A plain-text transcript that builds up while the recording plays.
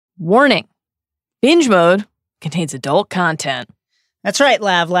Warning. Binge mode contains adult content. That's right,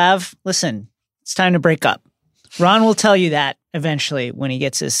 Lav. Listen, it's time to break up. Ron will tell you that eventually when he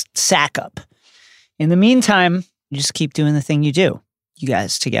gets his sack up. In the meantime, you just keep doing the thing you do, you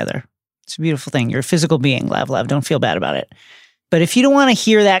guys together. It's a beautiful thing. You're a physical being, Lav. Don't feel bad about it. But if you don't want to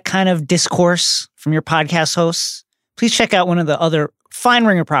hear that kind of discourse from your podcast hosts, please check out one of the other fine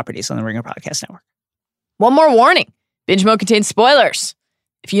Ringer properties on the Ringer Podcast Network. One more warning. Binge mode contains spoilers.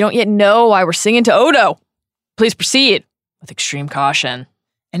 If you don't yet know why we're singing to Odo, please proceed with extreme caution.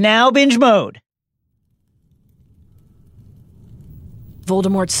 And now, binge mode.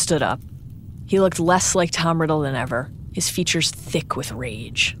 Voldemort stood up. He looked less like Tom Riddle than ever, his features thick with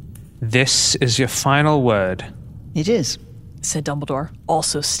rage. This is your final word. It is, said Dumbledore,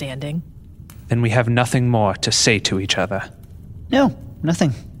 also standing. Then we have nothing more to say to each other. No,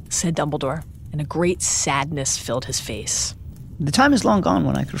 nothing, said Dumbledore, and a great sadness filled his face. The time is long gone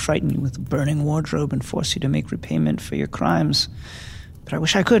when I could frighten you with a burning wardrobe and force you to make repayment for your crimes. But I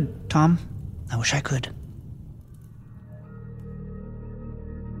wish I could, Tom. I wish I could.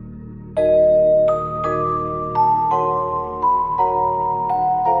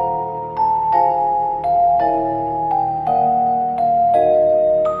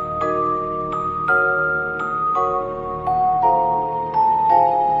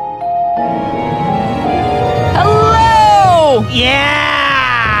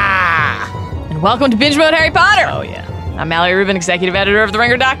 Yeah! And welcome to Binge Mode Harry Potter. Oh, yeah. I'm Mallory Rubin, executive editor of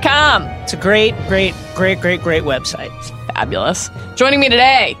TheRinger.com. It's a great website. Fabulous. Joining me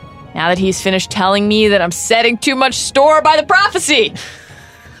today, now that he's finished telling me that I'm setting too much store by the prophecy.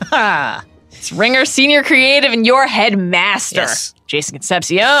 It's Ringer senior creative and your headmaster, yes. Jason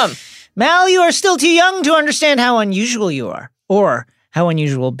Concepcion. Mal, you are still too young to understand how unusual you are, or how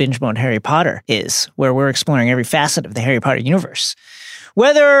unusual Binge Mode Harry Potter is, where we're exploring every facet of the Harry Potter universe.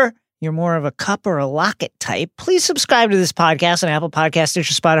 Whether you're more of a cup or a locket type, please subscribe to this podcast on Apple Podcasts,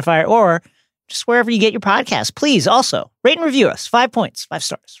 Stitcher, Spotify, or just wherever you get your podcasts. Please also rate and review us. 5 points, 5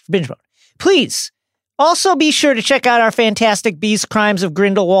 stars for Binge Mode. Please also be sure to check out our fantastic Beast Crimes of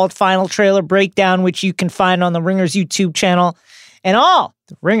Grindelwald final trailer breakdown, which you can find on the Ringer's YouTube channel and all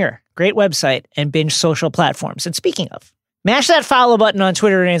the Ringer great website and Binge social platforms. And speaking of, mash that follow button on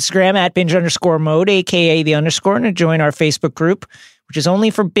Twitter and Instagram at binge_mode, a.k.a. the underscore, and join our Facebook group, which is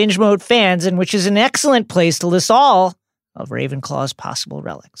only for Binge Mode fans and which is an excellent place to list all of Ravenclaw's possible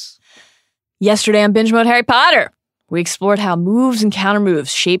relics. Yesterday on Binge Mode Harry Potter, we explored how moves and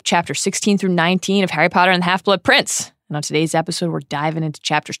countermoves shape chapters 16 through 19 of Harry Potter and the Half-Blood Prince. And on today's episode, we're diving into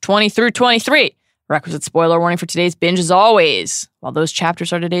chapters 20 through 23. Requisite spoiler warning for today's binge as always. While those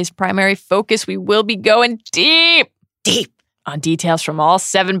chapters are today's primary focus, we will be going deep on details from all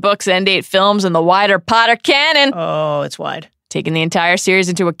 7 books and 8 films in the wider Potter canon. Oh, it's wide. Taking the entire series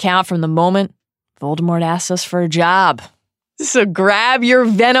into account from the moment Voldemort asks us for a job. So grab your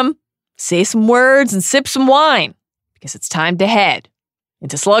venom, say some words, and sip some wine, because it's time to head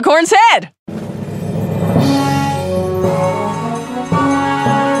into Slughorn's head.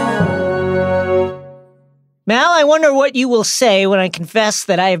 Mal, I wonder what you will say when I confess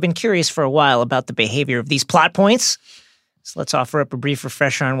that I have been curious for a while about the behavior of these plot points. So let's offer up a brief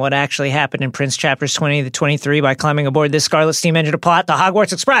refresher on what actually happened in Prince chapters 20 to 23 by climbing aboard this Scarlet Steam Engine to plot the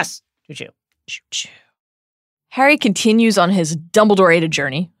Hogwarts Express. Choo-choo. Choo-choo. Harry continues on his Dumbledore-aided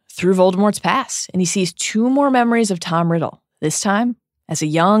journey through Voldemort's past, and he sees 2 more memories of Tom Riddle, this time as a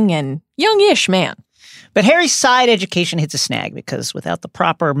young and youngish man. But Harry's side education hits a snag because without the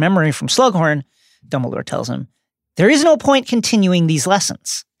proper memory from Slughorn, Dumbledore tells him, there is no point continuing these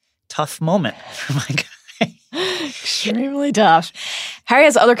lessons. Tough moment for my guy. Extremely tough. Harry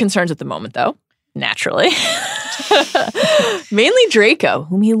has other concerns at the moment, though, naturally. Mainly Draco,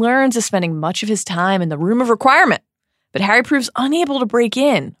 whom he learns is spending much of his time in the Room of Requirement. But Harry proves unable to break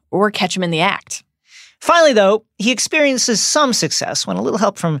in or catch him in the act. Finally, though, he experiences some success when a little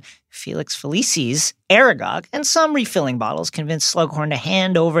help from Felix Felicis, Aragog, and some refilling bottles convince Slughorn to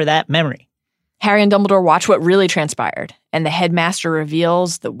hand over that memory. Harry and Dumbledore watch what really transpired, and the headmaster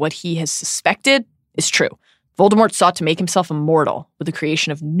reveals that what he has suspected is true. Voldemort sought to make himself immortal with the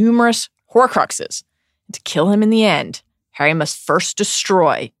creation of numerous Horcruxes. And to kill him in the end, Harry must first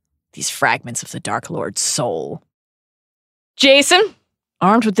destroy these fragments of the Dark Lord's soul. Jason,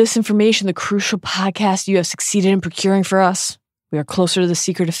 armed with this information, the crucial podcast you have succeeded in procuring for us, we are closer to the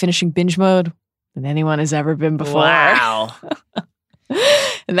secret of finishing binge mode than anyone has ever been before. Wow.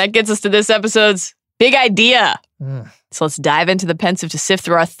 And that gets us to this episode's big idea. So let's dive into the pensive to sift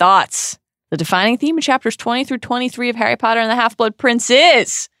through our thoughts. The defining theme in chapters 20 through 23 of Harry Potter and the Half-Blood Prince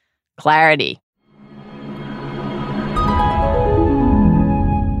is clarity.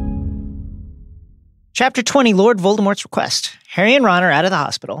 Chapter 20, Lord Voldemort's Request. Harry and Ron are out of the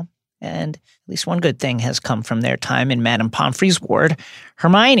hospital, and at least one good thing has come from their time in Madame Pomfrey's ward.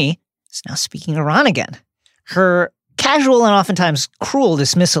 Hermione is now speaking to Ron again. Her casual and oftentimes cruel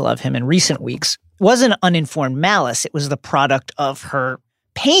dismissal of him in recent weeks wasn't uninformed malice. It was the product of her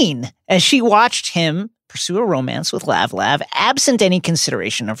pain as she watched him pursue a romance with Lav-Lav, absent any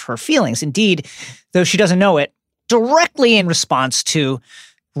consideration of her feelings. Indeed, though she doesn't know it, directly in response to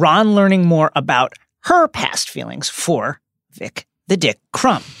Ron learning more about her past feelings for Vic the Dick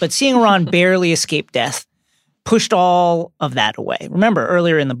Crumb. But seeing Ron barely escape death pushed all of that away. Remember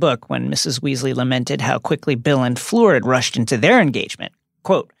earlier in the book when Mrs. Weasley lamented how quickly Bill and Fleur had rushed into their engagement.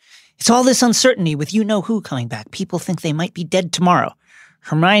 Quote, "It's all this uncertainty with you-know-who coming back. People think they might be dead tomorrow."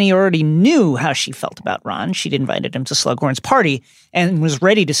 Hermione already knew how she felt about Ron. She'd invited him to Slughorn's party and was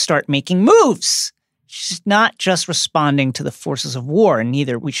ready to start making moves. She's not just responding to the forces of war, and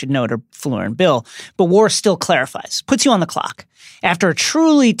neither, we should note, are Fleur and Bill, but war still clarifies, puts you on the clock. After a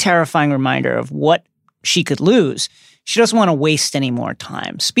truly terrifying reminder of what she could lose, she doesn't want to waste any more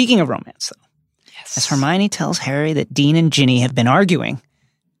time. Speaking of romance, though, Yes. as Hermione tells Harry that Dean and Ginny have been arguing,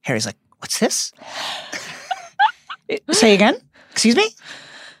 Harry's like, "What's this?" Say again? Excuse me?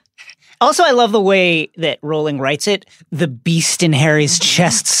 Also, I love the way that Rowling writes it. The beast in Harry's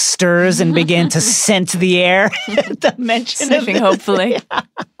chest stirs and began to scent the air at the mention Sniffing, of hopefully.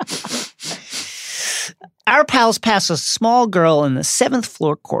 Our pals pass a small girl in the 7th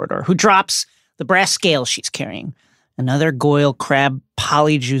floor corridor who drops the brass scale she's carrying. Another Goyle Crab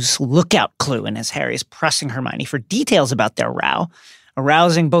Polyjuice lookout clue, and as Harry's pressing Hermione for details about their row,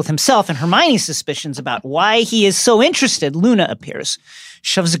 arousing both himself and Hermione's suspicions about why he is so interested, Luna appears,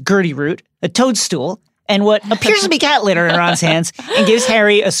 shoves a Gertie root, a toadstool, and what appears to be cat litter in Ron's hands, and gives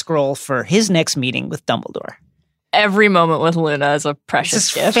Harry a scroll for his next meeting with Dumbledore. Every moment with Luna is a precious This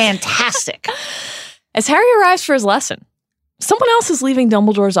is gift. fantastic. As Harry arrives for his lesson, someone else is leaving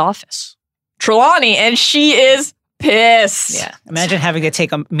Dumbledore's office. Trelawney, and she is pissed. Yeah, imagine having to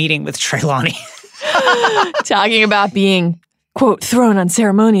take a meeting with Trelawney. Talking about being, quote, thrown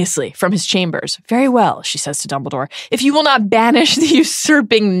unceremoniously from his chambers. "Very well," she says to Dumbledore. "If you will not banish the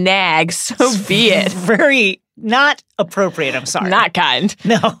usurping nag, so be it." Very not appropriate, I'm sorry. Not kind.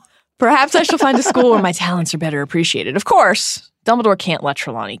 No. Perhaps I shall find a school where my talents are better appreciated. Of course, Dumbledore can't let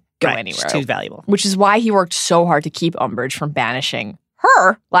Trelawney go Right, anywhere. she's too valuable. Which is why he worked so hard to keep Umbridge from banishing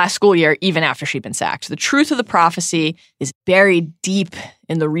her last school year, even after she'd been sacked. The truth of the prophecy is buried deep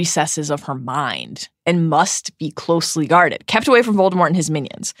in the recesses of her mind and must be closely guarded, kept away from Voldemort and his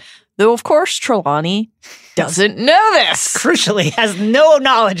minions. Though, of course, Trelawney doesn't know this. Crucially, has no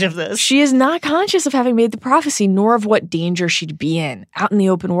knowledge of this. She is not conscious of having made the prophecy, nor of what danger she'd be in out in the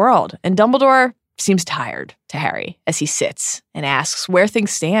open world. And Dumbledore seems tired to Harry as he sits and asks where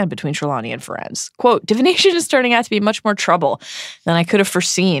things stand between Trelawney and Firenze. Quote, "Divination is turning out to be much more trouble than I could have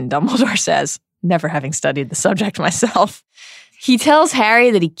foreseen," Dumbledore says, never having studied the subject myself. He tells Harry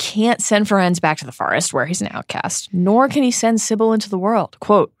that he can't send Firenze back to the forest, where he's an outcast, nor can he send Sybil into the world.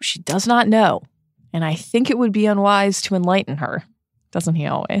 Quote, "She does not know, and I think it would be unwise to enlighten her." Doesn't he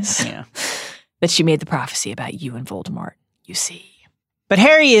always? Yeah. That she made the prophecy about you and Voldemort, you see. But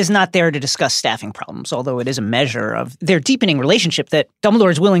Harry is not there to discuss staffing problems, although it is a measure of their deepening relationship that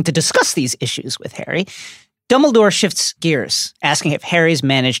Dumbledore is willing to discuss these issues with Harry. Dumbledore shifts gears, asking if Harry's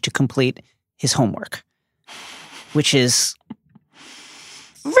managed to complete his homework, which is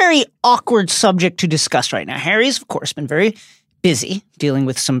a very awkward subject to discuss right now. Harry's, of course, been very busy dealing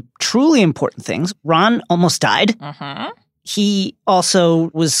with some truly important things. Ron almost died. He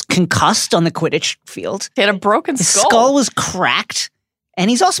also was concussed on the Quidditch field. He had a broken His skull. skull was cracked. And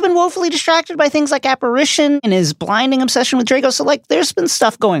he's also been woefully distracted by things like apparition and his blinding obsession with Draco. So, there's been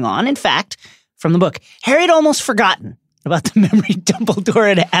stuff going on. In fact, from the book, Harry had almost forgotten about the memory Dumbledore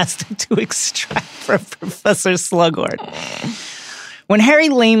had asked him to extract from Professor Slughorn. When Harry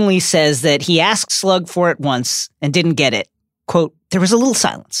lamely says that he asked Slug for it once and didn't get it, quote, there was a little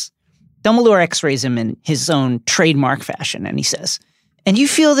silence. Dumbledore x-rays him in his own trademark fashion, and he says, "And you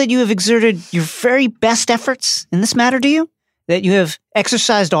feel that you have exerted your very best efforts in this matter, do you? That you have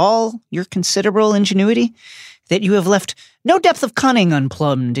exercised all your considerable ingenuity? That you have left no depth of cunning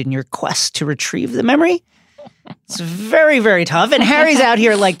unplumbed in your quest to retrieve the memory?" It's very, very tough. And Harry's out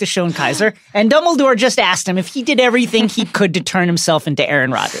here like the Schonenkaiser, and Dumbledore just asked him if he did everything he could to turn himself into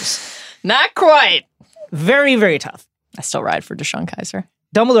Aaron Rodgers. Not quite. Very, very tough. I still ride for Deshaun Kaiser.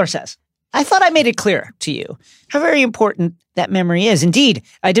 Dumbledore says, "I thought I made it clear to you how very important that memory is. Indeed,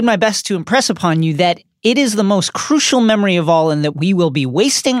 I did my best to impress upon you that it is the most crucial memory of all and that we will be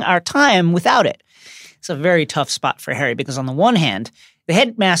wasting our time without it." It's a very tough spot for Harry because on the one hand, the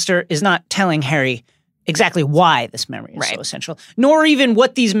headmaster is not telling Harry exactly why this memory is Right. so essential, nor even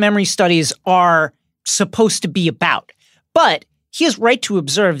what these memory studies are supposed to be about. But he is right to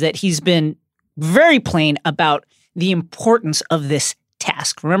observe that he's been very plain about the importance of this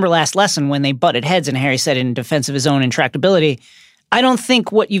task. Remember last lesson when they butted heads and Harry said in defense of his own intractability, "I don't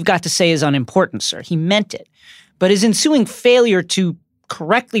think what you've got to say is unimportant, sir." He meant it. But his ensuing failure to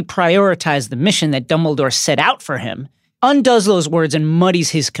correctly prioritize the mission that Dumbledore set out for him undoes those words and muddies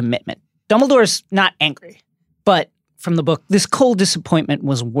his commitment. Dumbledore's not angry, but from the book, this cold disappointment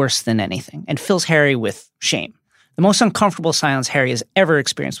was worse than anything and fills Harry with shame. The most uncomfortable silence Harry has ever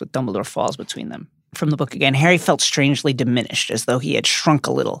experienced with Dumbledore falls between them. From the book again, Harry felt strangely diminished, as though he had shrunk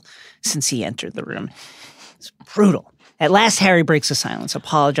a little since he entered the room. It's brutal. At last, Harry breaks the silence,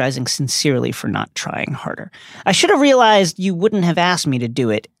 apologizing sincerely for not trying harder. "I should have realized you wouldn't have asked me to do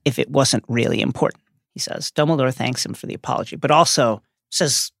it if it wasn't really important," he says. Dumbledore thanks him for the apology, but also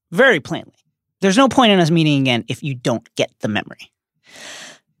says very plainly, "There's no point in us meeting again if you don't get the memory."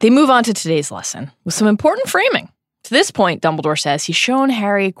 They move on to today's lesson with some important framing. To this point, Dumbledore says he's shown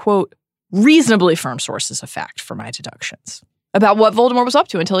Harry, quote, reasonably firm sources of fact for my deductions about what Voldemort was up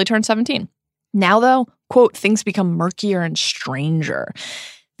to until he turned 17. Now, though, quote, things become murkier and stranger.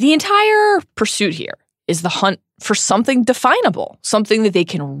 The entire pursuit here is the hunt for something definable, something that they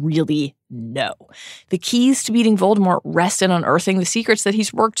can really know. The keys to beating Voldemort rest in unearthing the secrets that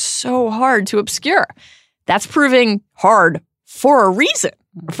he's worked so hard to obscure. That's proving hard for a reason.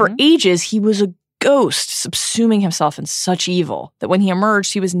 Mm-hmm. For ages, he was a ghost subsuming himself in such evil that when he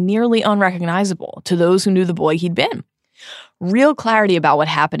emerged, he was nearly unrecognizable to those who knew the boy he'd been. Real clarity about what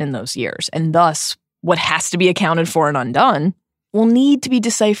happened in those years, and thus what has to be accounted for and undone, will need to be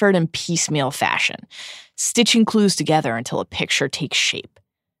deciphered in piecemeal fashion, stitching clues together until a picture takes shape.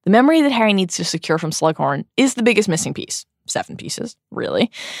 The memory that Harry needs to secure from Slughorn is the biggest missing piece. 7 pieces, really.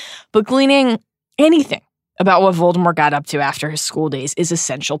 But gleaning anything about what Voldemort got up to after his school days is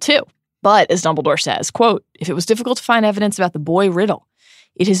essential too. But, as Dumbledore says, quote, if it was difficult to find evidence about the boy Riddle,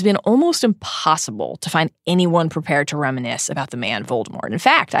 it has been almost impossible to find anyone prepared to reminisce about the man Voldemort. In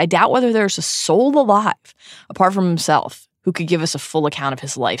fact, I doubt whether there's a soul alive, apart from himself, who could give us a full account of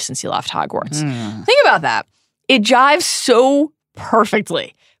his life since he left Hogwarts. Think about that. It jives so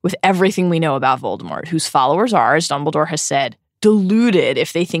perfectly with everything we know about Voldemort, whose followers are, as Dumbledore has said, deluded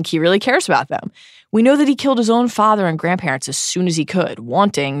if they think he really cares about them. We know that he killed his own father and grandparents as soon as he could,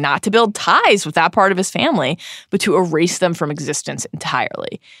 wanting not to build ties with that part of his family, but to erase them from existence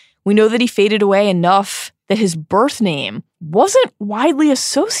entirely. We know that he faded away enough that his birth name wasn't widely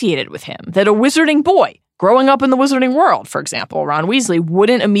associated with him, that a wizarding boy growing up in the wizarding world, for example, Ron Weasley,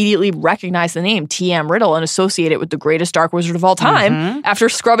 wouldn't immediately recognize the name T.M. Riddle and associate it with the greatest dark wizard of all time after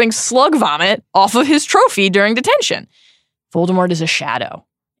scrubbing slug vomit off of his trophy during detention. Voldemort is a shadow,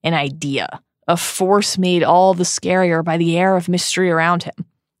 an idea, a force made all the scarier by the air of mystery around him.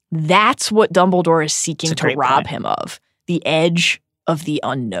 That's what Dumbledore is seeking to rob him of, the edge of the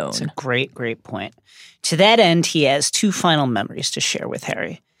unknown. It's a great, great point. To that end, he has 2 final memories to share with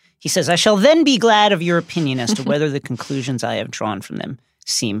Harry. He says, I shall then be glad of your opinion as to whether the conclusions I have drawn from them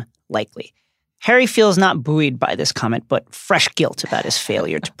seem likely. Harry feels not buoyed by this comment, but fresh guilt about his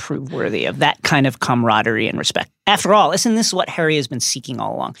failure to prove worthy of that kind of camaraderie and respect. After all, isn't this what Harry has been seeking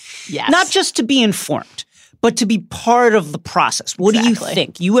all along? Yes. Not just to be informed, but to be part of the process. What do you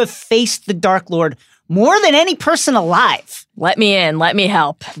think? You have faced the Dark Lord more than any person alive. Let me in. Let me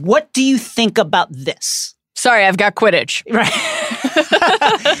help. What do you think about this? Sorry, I've got Quidditch. Right.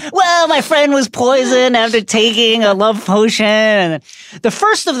 Well, my friend was poisoned after taking a love potion. And the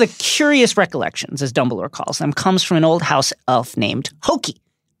first of the curious recollections, as Dumbledore calls them, comes from an old house elf named Hokey.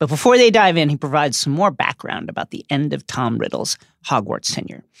 But before they dive in, he provides some more background about the end of Tom Riddle's Hogwarts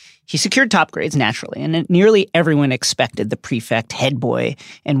tenure. He secured top grades, naturally, and nearly everyone expected the prefect, head boy,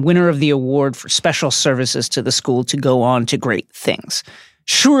 and winner of the award for special services to the school to go on to great things.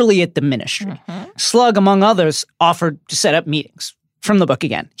 Surely at the ministry. Slug, among others, offered to set up meetings. From the book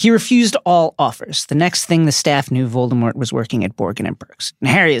again. He refused all offers. The next thing the staff knew, Voldemort was working at Borgin and Burke's. And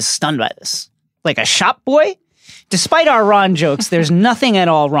Harry is stunned by this. Like a shop boy? Despite our Ron jokes, there's nothing at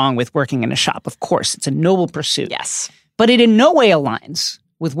all wrong with working in a shop. Of course, it's a noble pursuit. Yes. But it in no way aligns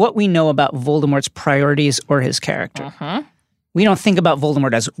with what we know about Voldemort's priorities or his character. We don't think about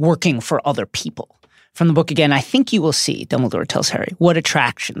Voldemort as working for other people. From the book again, I think you will see, Dumbledore tells Harry, what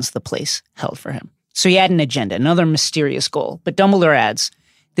attractions the place held for him. So he had an agenda, another mysterious goal. But Dumbledore adds,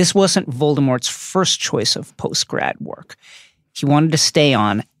 this wasn't Voldemort's first choice of post-grad work. He wanted to stay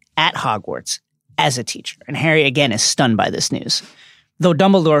on at Hogwarts as a teacher. And Harry, again, is stunned by this news. Though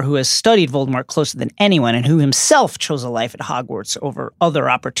Dumbledore, who has studied Voldemort closer than anyone and who himself chose a life at Hogwarts over other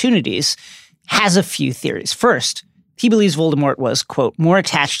opportunities, has a few theories. First, he believes Voldemort was, quote, more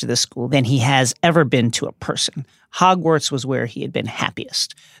attached to the school than he has ever been to a person. Hogwarts was where he had been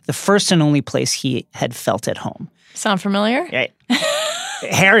happiest, the first and only place he had felt at home. Sound familiar? Right.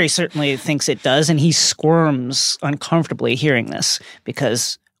 Harry certainly thinks it does, and he squirms uncomfortably hearing this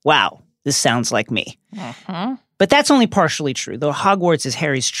because, wow, this sounds like me. Uh-huh. But that's only partially true. Though Hogwarts is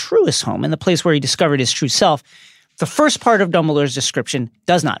Harry's truest home and the place where he discovered his true self, the first part of Dumbledore's description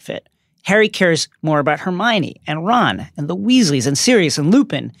does not fit. Harry cares more about Hermione and Ron and the Weasleys and Sirius and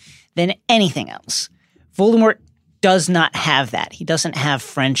Lupin than anything else. Voldemort does not have that. He doesn't have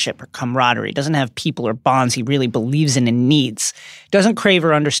friendship or camaraderie. He doesn't have people or bonds he really believes in and needs. Doesn't crave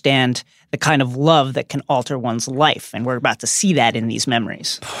or understand the kind of love that can alter one's life. And we're about to see that in these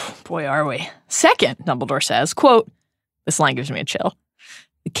memories. Boy, are we. Second, Dumbledore says, quote, this line gives me a chill.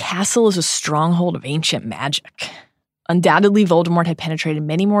 The castle is a stronghold of ancient magic. Undoubtedly, Voldemort had penetrated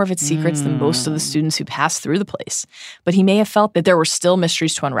many more of its secrets than most of the students who passed through the place. But he may have felt that there were still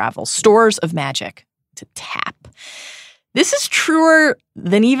mysteries to unravel, stores of magic to tap. This is truer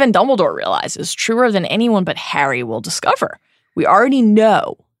than even Dumbledore realizes, truer than anyone but Harry will discover. We already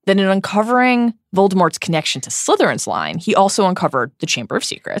know that in uncovering Voldemort's connection to Slytherin's line, he also uncovered the Chamber of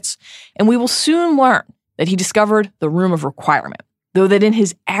Secrets, and we will soon learn that he discovered the Room of Requirement, though that in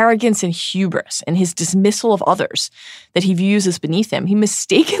his arrogance and hubris and his dismissal of others that he views as beneath him, he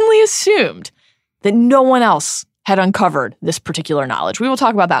mistakenly assumed that no one else had uncovered this particular knowledge. We will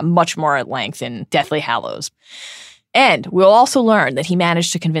talk about that much more at length in Deathly Hallows. And we'll also learn that he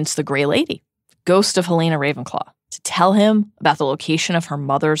managed to convince the Grey Lady, ghost of Helena Ravenclaw, to tell him about the location of her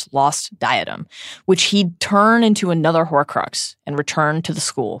mother's lost diadem, which he'd turn into another Horcrux and return to the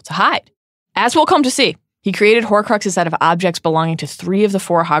school to hide. As we'll come to see, he created Horcruxes out of objects belonging to 3 of the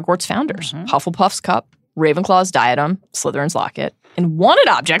 4 Hogwarts founders, Hufflepuff's cup, Ravenclaw's diadem, Slytherin's locket, and wanted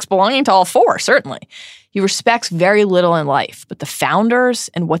objects belonging to all 4, certainly. He respects very little in life, but the founders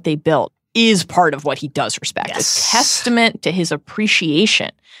and what they built is part of what he does respect. Yes. A testament to his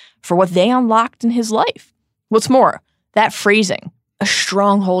appreciation for what they unlocked in his life. What's more, that phrasing, a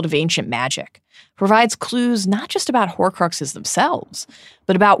stronghold of ancient magic, provides clues not just about Horcruxes themselves,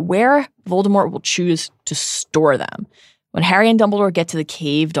 but about where Voldemort will choose to store them. When Harry and Dumbledore get to the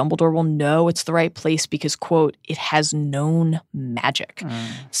cave, Dumbledore will know it's the right place because, quote, it has known magic.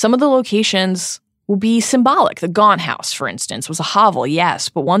 Some of the locations will be symbolic. The Gaunt House, for instance, was a hovel, yes,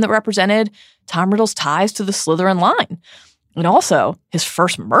 but one that represented Tom Riddle's ties to the Slytherin line. And also his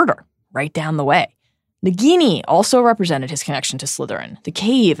first murder right down the way. Nagini also represented his connection to Slytherin. The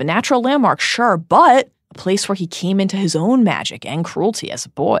cave, a natural landmark, sure, but a place where he came into his own magic and cruelty as a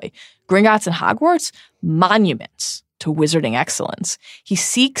boy. Gringotts and Hogwarts, monuments to wizarding excellence. He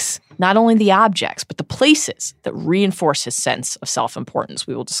seeks not only the objects, but the places that reinforce his sense of self-importance.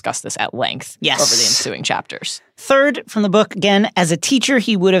 We will discuss this at length over the ensuing chapters. Third, from the book, again, as a teacher,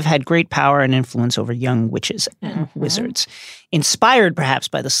 he would have had great power and influence over young witches and wizards. Inspired, perhaps,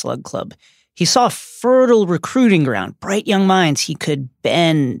 by the Slug Club, he saw a fertile recruiting ground, bright young minds he could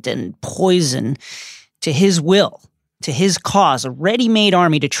bend and poison to his will, to his cause, a ready-made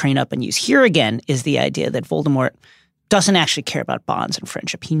army to train up and use. Here again is the idea that Voldemort doesn't actually care about bonds and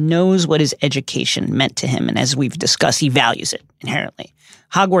friendship. He knows what his education meant to him, and as we've discussed, he values it inherently.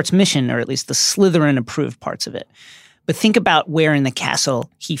 Hogwarts' mission, or at least the Slytherin-approved parts of it. But think about where in the castle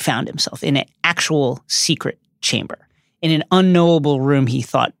he found himself, in an actual secret chamber, in an unknowable room he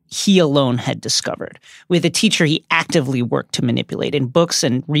thought he alone had discovered, with a teacher he actively worked to manipulate in books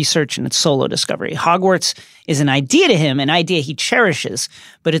and research and solo discovery. Hogwarts is an idea to him, an idea he cherishes,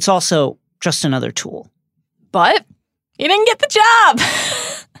 but it's also just another tool. But he didn't get the job.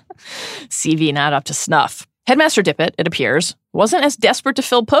 CV not up to snuff. Headmaster Dippet, it appears, wasn't as desperate to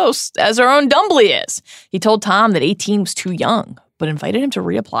fill posts as our own Dumbly is. He told Tom that 18 was too young, but invited him to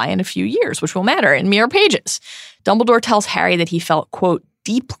reapply in a few years, which will matter in mere pages. Dumbledore tells Harry that he felt, quote,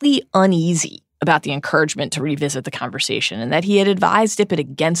 deeply uneasy about the encouragement to revisit the conversation and that he had advised Dippet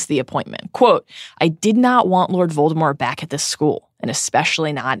against the appointment. Quote, I did not want Lord Voldemort back at this school, and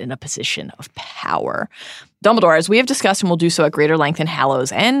especially not in a position of power. Dumbledore, as we have discussed and will do so at greater length in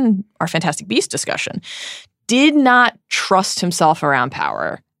Hallows and our Fantastic Beasts discussion, did not trust himself around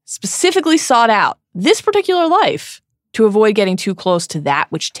power, specifically sought out this particular life to avoid getting too close to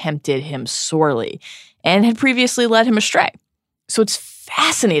that which tempted him sorely and had previously led him astray. So it's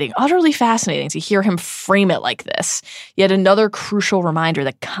fascinating, utterly fascinating to hear him frame it like this. Yet another crucial reminder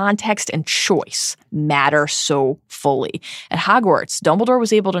that context and choice matter so fully. At Hogwarts, Dumbledore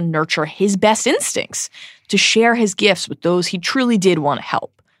was able to nurture his best instincts to share his gifts with those he truly did want to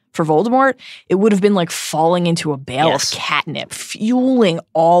help. For Voldemort, it would have been like falling into a bale of catnip, fueling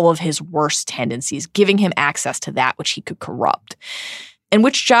all of his worst tendencies, giving him access to that which he could corrupt. And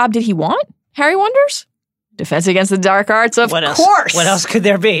which job did he want, Harry wonders? Defense against the dark arts, of course. What else could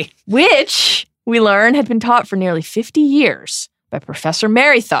there be? Which, we learn, had been taught for nearly 50 years by Professor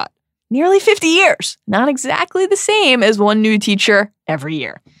Merrythought. Nearly 50 years. Not exactly the same as one new teacher every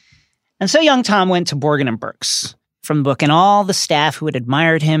year. And so young Tom went to Borgin and Burke's. From the book, and all the staff who had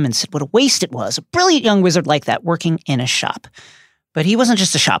admired him and said what a waste it was. A brilliant young wizard like that working in a shop. But he wasn't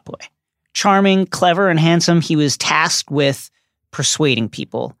just a shop boy. Charming, clever, and handsome, he was tasked with persuading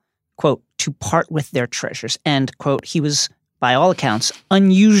people, quote, to part with their treasures. And, quote, he was, by all accounts,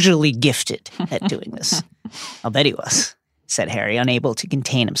 unusually gifted at doing this. I'll bet he was, said Harry, unable to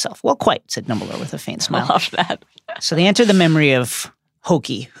contain himself. Well, quite, said Dumbledore with a faint smile. I love that. So they entered the memory of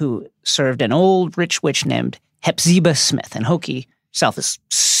Hokey, who served an old rich witch named Hepzibah Smith, and Hokey herself is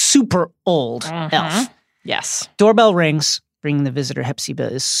super old elf. Yes. Doorbell rings, bringing the visitor.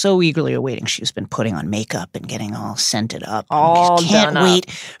 Hepzibah is so eagerly awaiting. She's been putting on makeup and getting all scented up. All can't done wait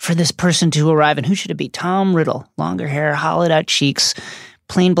up. for this person to arrive. And who should it be? Tom Riddle. Longer hair, hollowed out cheeks,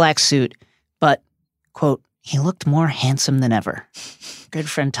 plain black suit. But, quote, he looked more handsome than ever. Good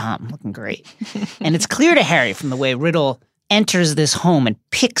friend Tom, looking great. And it's clear to Harry from the way Riddle enters this home and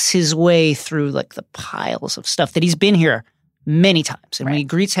picks his way through like the piles of stuff that he's been here many times. And when he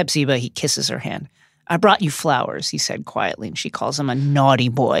greets Hepzibah, he kisses her hand. I brought you flowers, he said quietly, and she calls him a naughty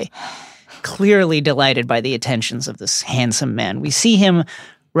boy. Clearly delighted by the attentions of this handsome man. We see him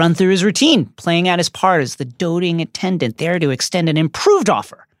run through his routine, playing out his part as the doting attendant there to extend an improved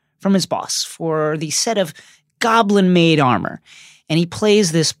offer from his boss for the set of goblin-made armor. And he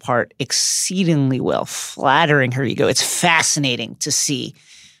plays this part exceedingly well, flattering her ego. It's fascinating to see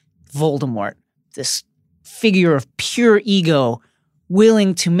Voldemort, this figure of pure ego,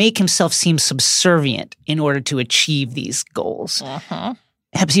 willing to make himself seem subservient in order to achieve these goals.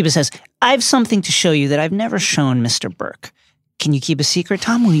 Hepzibah says, I have something to show you that I've never shown Mr. Burke. Can you keep a secret,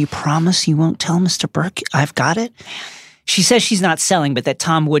 Tom? Will you promise you won't tell Mr. Burke I've got it? She says she's not selling, but that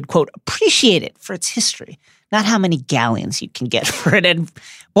Tom would, quote, appreciate it for its history. Not how many galleons you can get for it. And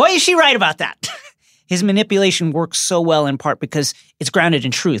boy, is she right about that. His manipulation works so well in part because it's grounded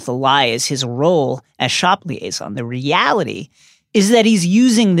in truth. The lie is his role as shop liaison. The reality is that he's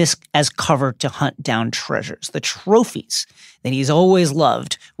using this as cover to hunt down treasures, the trophies that he's always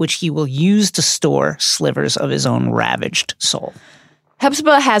loved, which he will use to store slivers of his own ravaged soul.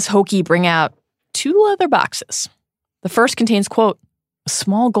 Hepzibah has Hokey bring out 2 leather boxes. The first contains, quote, a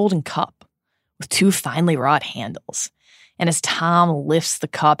small golden cup with 2 finely wrought handles. And as Tom lifts the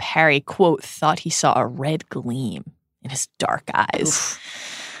cup, Harry, quote, thought he saw a red gleam in his dark eyes.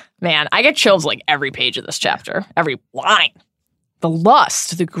 Oof. Man, I get chills like every page of this chapter, every line. The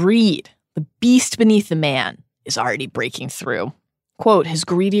lust, the greed, the beast beneath the man is already breaking through. Quote, his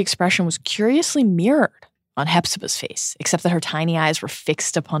greedy expression was curiously mirrored on Hepzibah's face, except that her tiny eyes were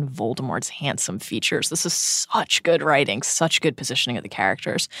fixed upon Voldemort's handsome features. This is such good writing, such good positioning of the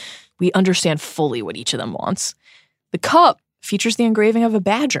characters. We understand fully what each of them wants. The cup features the engraving of a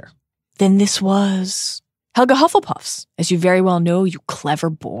badger. Then this was Helga Hufflepuff's, as you very well know, you clever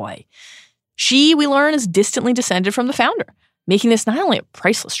boy. She, we learn, is distantly descended from the founder, making this not only a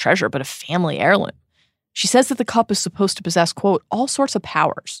priceless treasure, but a family heirloom. She says that the cup is supposed to possess, quote, all sorts of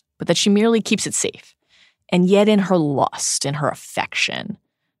powers, but that she merely keeps it safe. And yet in her lust, in her affection,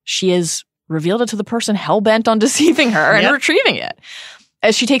 she has revealed it to the person hell-bent on deceiving her and retrieving it.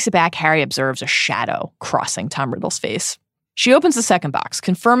 As she takes it back, Harry observes a shadow crossing Tom Riddle's face. She opens the second box,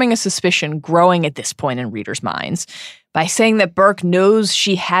 confirming a suspicion growing at this point in readers' minds by saying that Burke knows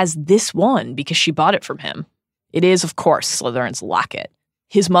she has this one because she bought it from him. It is, of course, Slytherin's locket.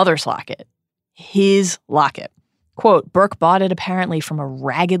 His mother's locket. His locket. Quote, Burke bought it apparently from a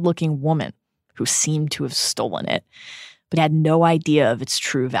ragged-looking woman who seemed to have stolen it, but had no idea of its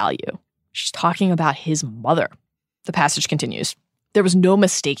true value. She's talking about his mother. The passage continues. There was no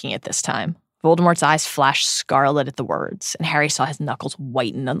mistaking it this time. Voldemort's eyes flashed scarlet at the words, and Harry saw his knuckles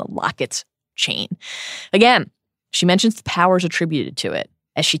whiten on the locket's chain. Again, she mentions the powers attributed to it.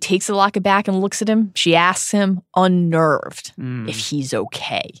 As she takes the locket back and looks at him, she asks him, unnerved, if he's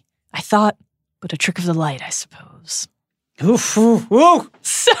okay. I thought, but a trick of the light, I suppose. Oof, oof, oof.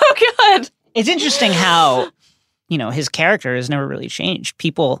 So good. It's interesting how, his character has never really changed.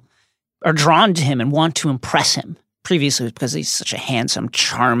 People are drawn to him and want to impress him. Previously, it was because he's such a handsome,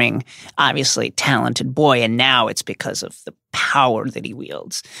 charming, obviously talented boy, and now it's because of the power that he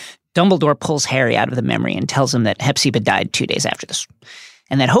wields. Dumbledore pulls Harry out of the memory and tells him that Hepzibah died 2 days after this.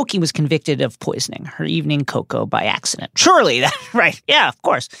 and that Hoki was convicted of poisoning her evening cocoa by accident. Surely, that's right. Yeah, of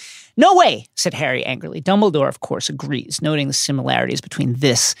course. No way, said Harry angrily. Dumbledore, of course, agrees, noting the similarities between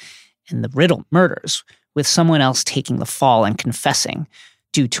this and the Riddle murders, with someone else taking the fall and confessing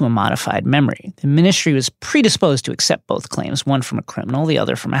due to a modified memory. The Ministry was predisposed to accept both claims, one from a criminal, the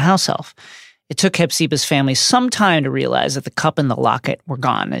other from a house elf. It took Hepzibah's family some time to realize that the cup and the locket were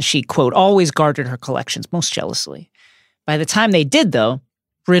gone, as she, quote, always guarded her collections most jealously. By the time they did, though,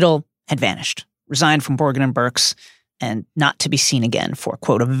 Riddle had vanished, resigned from Borgin and Burke's, and not to be seen again for,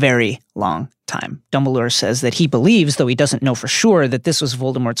 quote, a very long time. Dumbledore says that he believes, though he doesn't know for sure, that this was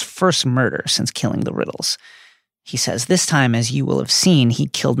Voldemort's first murder since killing the Riddles. He says, this time, as you will have seen, he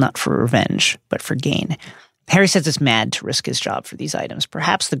killed not for revenge, but for gain. Harry says it's mad to risk his job for these items,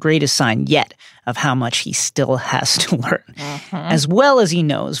 perhaps the greatest sign yet of how much he still has to learn. As well as he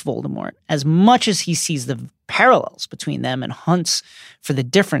knows Voldemort, as much as he sees the parallels between them and hunts for the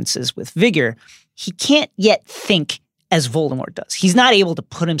differences with vigor, he can't yet think as Voldemort does. He's not able to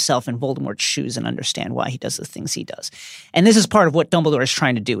put himself in Voldemort's shoes and understand why he does the things he does. And this is part of what Dumbledore is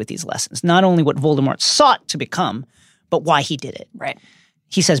trying to do with these lessons. Not only what Voldemort sought to become, but why he did it. Right.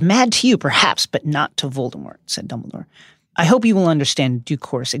 He says, mad to you, perhaps, but not to Voldemort, said Dumbledore. I hope you will understand in due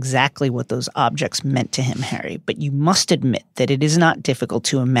course exactly what those objects meant to him, Harry, but you must admit that it is not difficult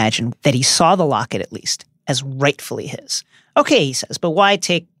to imagine that he saw the locket, at least, as rightfully his. Okay, he says, but why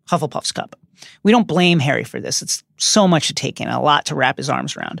take Hufflepuff's cup? We don't blame Harry for this. It's so much to take in, a lot to wrap his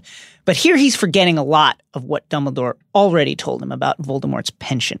arms around. But here he's forgetting a lot of what Dumbledore already told him about Voldemort's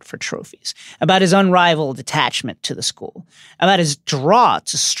penchant for trophies, about his unrivaled attachment to the school, about his draw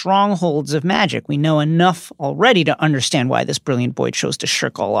to strongholds of magic. We know enough already to understand why this brilliant boy chose to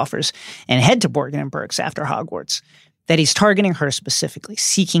shirk all offers and head to Borgin and Burke's after Hogwarts, that he's targeting her specifically,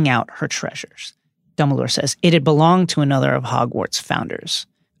 seeking out her treasures. Dumbledore says, it had belonged to another of Hogwarts' founders.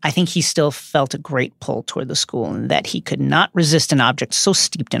 I think he still felt a great pull toward the school and that he could not resist an object so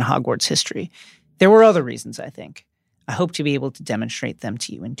steeped in Hogwarts history. There were other reasons, I think. I hope to be able to demonstrate them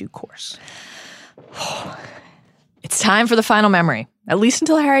to you in due course. It's time for the final memory, at least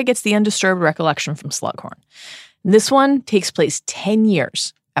until Harry gets the undisturbed recollection from Slughorn. This one takes place 10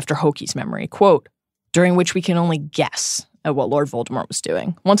 years after Hoki's memory, quote, during which we can only guess at what Lord Voldemort was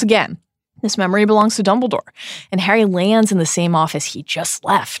doing. Once again, this memory belongs to Dumbledore, and Harry lands in the same office he just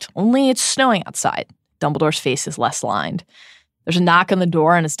left, only it's snowing outside. Dumbledore's face is less lined. There's a knock on the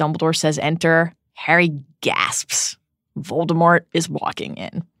door, and as Dumbledore says enter, Harry gasps. Voldemort is walking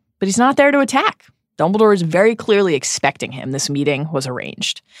in, but he's not there to attack. Dumbledore is very clearly expecting him. This meeting was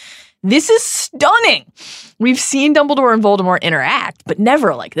arranged. This is stunning. We've seen Dumbledore and Voldemort interact, but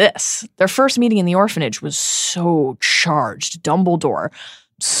never like this. Their first meeting in the orphanage was so charged. Dumbledore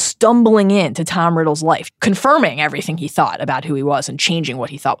stumbling into Tom Riddle's life, confirming everything he thought about who he was and changing what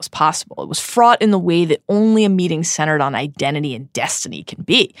he thought was possible. It was fraught in the way that only a meeting centered on identity and destiny can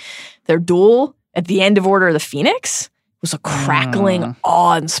be. Their duel at the end of Order of the Phoenix was a crackling,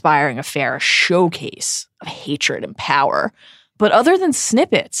 awe-inspiring affair, a showcase of hatred and power. But other than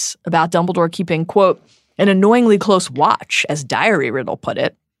snippets about Dumbledore keeping, quote, an annoyingly close watch, as Diary Riddle put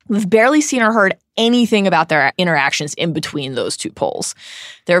it, we've barely seen or heard anything about their interactions in between those two poles.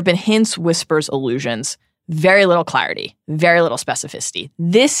 There have been hints, whispers, allusions, very little clarity, very little specificity.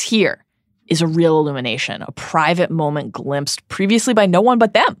 This here is a real illumination, a private moment glimpsed previously by no one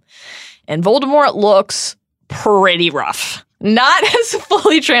but them. And Voldemort looks pretty rough. Not as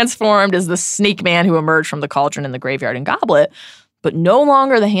fully transformed as the snake man who emerged from the cauldron in the graveyard and goblet, but no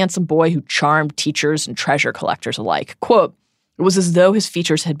longer the handsome boy who charmed teachers and treasure collectors alike. Quote, it was as though his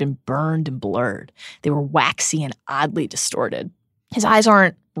features had been burned and blurred. They were waxy and oddly distorted. His eyes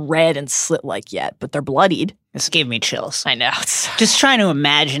aren't red and slit-like yet, but they're bloodied. This gave me chills. I know. Just trying to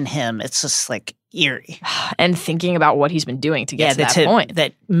imagine him, it's just like eerie. And thinking about what he's been doing to get to that point.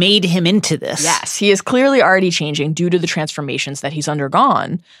 That made him into this. Yes, he is clearly already changing due to the transformations that he's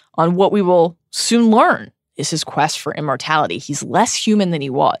undergone on what we will soon learn is his quest for immortality. He's less human than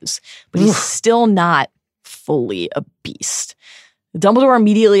he was, but he's still not fully a beast. Dumbledore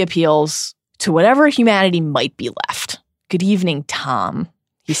immediately appeals to whatever humanity might be left. Good evening, Tom,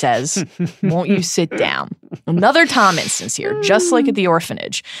 he says. Won't you sit down? Another Tom instance here, just like at the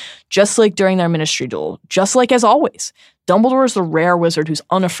orphanage, just like during their ministry duel, just like as always. Dumbledore is the rare wizard who's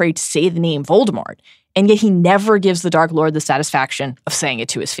unafraid to say the name Voldemort, and yet he never gives the Dark Lord the satisfaction of saying it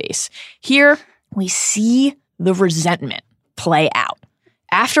to his face. Here, we see the resentment play out.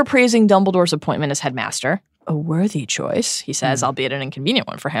 After praising Dumbledore's appointment as headmaster, a worthy choice, he says, albeit an inconvenient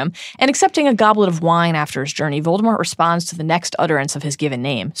one for him, and accepting a goblet of wine after his journey, Voldemort responds to the next utterance of his given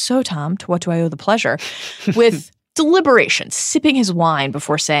name. So, Tom, to what do I owe the pleasure? With deliberation, sipping his wine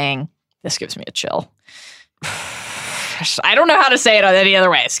before saying, "This gives me a chill." I don't know how to say it any other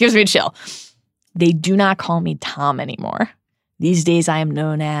way. This gives me a chill. "They do not call me Tom anymore. These days I am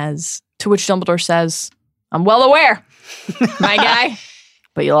known as," to which Dumbledore says, "I'm well aware, my guy,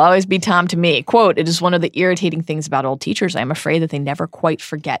 but you'll always be Tom to me." Quote, "It is one of the irritating things about old teachers. I am afraid that they never quite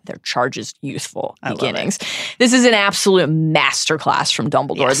forget their charge's youthful beginnings." This is an absolute masterclass from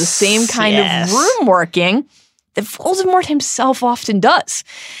Dumbledore. Yes, the same kind of room working that Voldemort himself often does.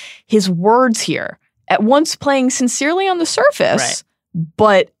 His words here, at once playing sincerely on the surface,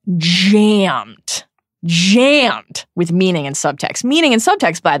 but jammed with meaning and subtext. Meaning and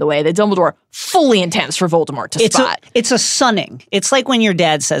subtext, by the way, that Dumbledore fully intends for Voldemort to spot. It's a sunning. It's like when your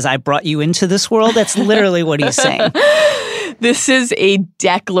dad says, "I brought you into this world." That's literally what he's saying. This is a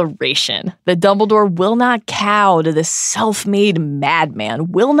declaration that Dumbledore will not cow to this self-made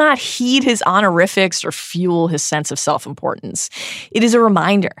madman, will not heed his honorifics or fuel his sense of self-importance. It is a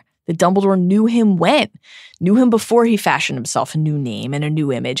reminder that Dumbledore knew him when? Knew him before he fashioned himself a new name and a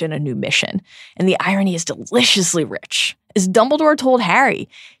new image and a new mission. And the irony is deliciously rich. As Dumbledore told Harry,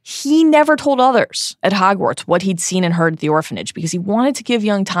 he never told others at Hogwarts what he'd seen and heard at the orphanage because he wanted to give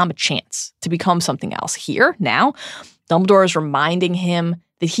young Tom a chance to become something else. Here, now, Dumbledore is reminding him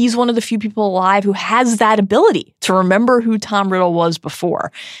that he's one of the few people alive who has that ability to remember who Tom Riddle was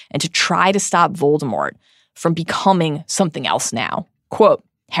before and to try to stop Voldemort from becoming something else now. Quote,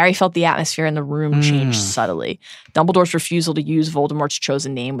 "Harry felt the atmosphere in the room change subtly. Dumbledore's refusal to use Voldemort's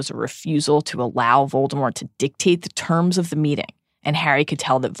chosen name was a refusal to allow Voldemort to dictate the terms of the meeting, and Harry could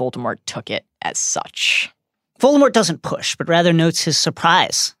tell that Voldemort took it as such." Voldemort doesn't push, but rather notes his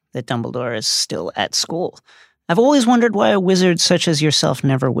surprise that Dumbledore is still at school. "I've always wondered why a wizard such as yourself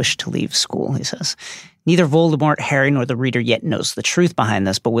never wished to leave school," he says. Neither Voldemort, Harry, nor the reader yet knows the truth behind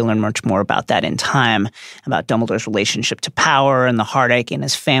this, but we'll learn much more about that in time, about Dumbledore's relationship to power and the heartache in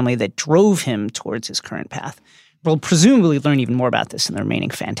his family that drove him towards his current path. We'll presumably learn even more about this in the remaining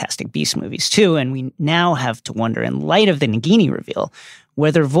Fantastic Beasts movies, too, and we now have to wonder, in light of the Nagini reveal,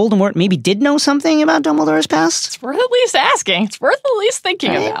 whether Voldemort maybe did know something about Dumbledore's past. It's worth at least asking. It's worth at least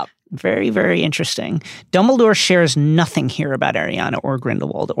thinking about. Very, very interesting. Dumbledore shares nothing here about Ariana or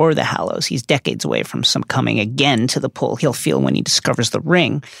Grindelwald or the Hallows. He's decades away from succumbing again to the pull he'll feel when he discovers the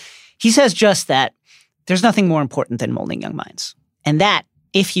ring. He says just that there's nothing more important than molding young minds. And that,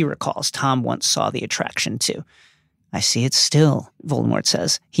 if he recalls, Tom once saw the attraction to. "I see it still," Voldemort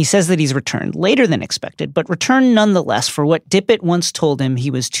says. He says that he's returned later than expected, but returned nonetheless for what Dippet once told him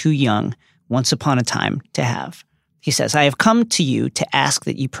he was too young, once upon a time, to have. He says, "I have come to you to ask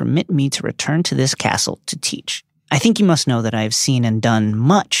that you permit me to return to this castle to teach. I think you must know that I have seen and done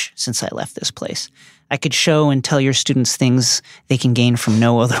much since I left this place. I could show and tell your students things they can gain from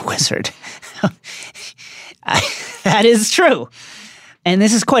no other wizard." That is true. And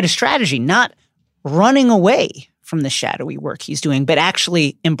this is quite a strategy, not running away from the shadowy work he's doing, but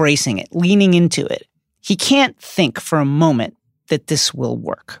actually embracing it, leaning into it. He can't think for a moment that this will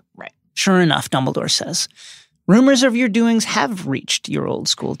work. Right. Sure enough, Dumbledore says, "Rumors of your doings have reached your old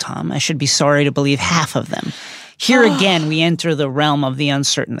school, Tom. I should be sorry to believe half of them." Here again, we enter the realm of the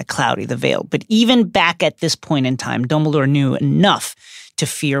uncertain, the cloudy, the veiled. But even back at this point in time, Dumbledore knew enough to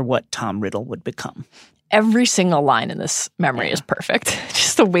fear what Tom Riddle would become. Every single line in this memory is perfect.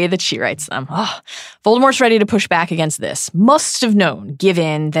 Just the way that she writes them. Voldemort's ready to push back against this. Must have known,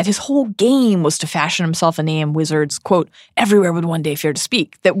 given that his whole game was to fashion himself a name wizards, quote, everywhere would one day fear to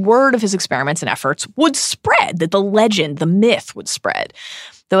speak, that word of his experiments and efforts would spread, that the legend, the myth would spread.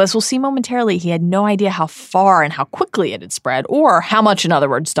 Though, as we'll see momentarily, he had no idea how far and how quickly it had spread, or how much, in other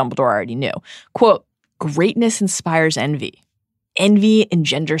words, Dumbledore already knew. Quote, greatness inspires envy. Envy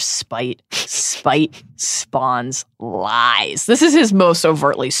engenders spite. Spite spawns lies. This is his most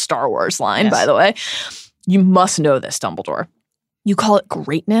overtly Star Wars line, by the way. You must know this, Dumbledore. You call it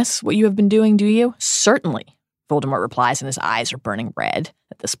greatness, what you have been doing, do you? Certainly, Voldemort replies, and his eyes are burning red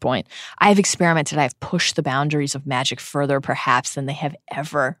at this point. I have experimented. I have pushed the boundaries of magic further, perhaps, than they have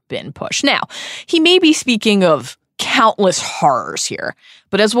ever been pushed. Now, he may be speaking of countless horrors here.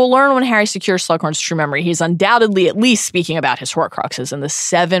 But as we'll learn when Harry secures Slughorn's true memory, he's undoubtedly at least speaking about his Horcruxes and the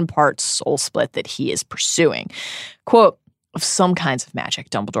 7-part soul split that he is pursuing. Quote, of some kinds of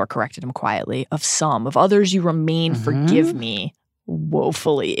magic, Dumbledore corrected him quietly. Of some. Of others you remain, forgive me,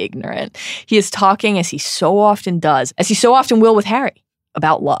 woefully ignorant. He is talking, as he so often does, as he so often will with Harry,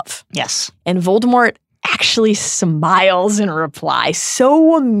 about love. Yes. And Voldemort actually smiles in reply,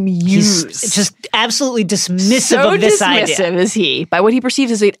 so amused. He's just absolutely dismissive of this idea. So dismissive is he, by what he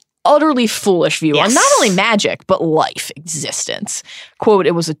perceives as an utterly foolish view on not only magic, but life, existence. Quote,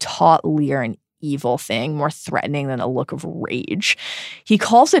 it was a taut leer, an evil thing, more threatening than a look of rage. He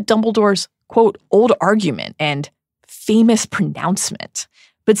calls it Dumbledore's, quote, old argument and famous pronouncement,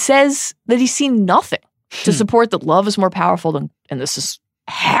 but says that he's seen nothing to support that love is more powerful than, and this is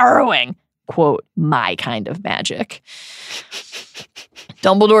harrowing, quote, my kind of magic.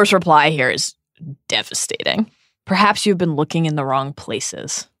 Dumbledore's reply here is devastating. Perhaps you've been looking in the wrong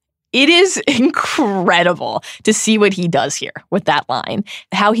places. It is incredible to see what he does here with that line,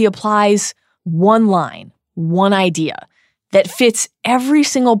 how he applies one line, one idea that fits every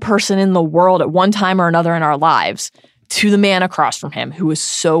single person in the world at one time or another in our lives to the man across from him who is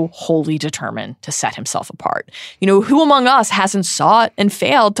so wholly determined to set himself apart. You know, who among us hasn't sought and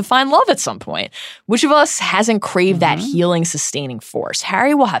failed to find love at some point? Which of us hasn't craved that healing, sustaining force?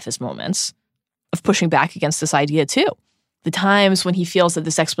 Harry will have his moments of pushing back against this idea too. The times when he feels that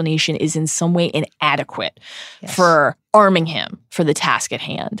this explanation is in some way inadequate for arming him for the task at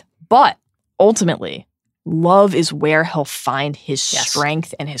hand. But ultimately, love is where he'll find his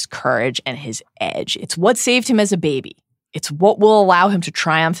strength and his courage and his edge. It's what saved him as a baby. It's what will allow him to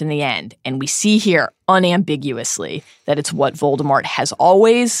triumph in the end. And we see here unambiguously that it's what Voldemort has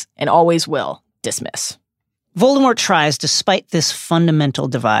always and always will dismiss. Voldemort tries, despite this fundamental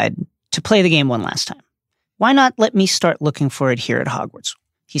divide, to play the game one last time. Why not let me start looking for it here at Hogwarts?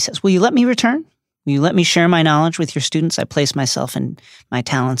 He says, will you let me return? Will you let me share my knowledge with your students? I place myself and my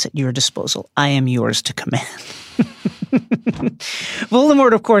talents at your disposal. I am yours to command.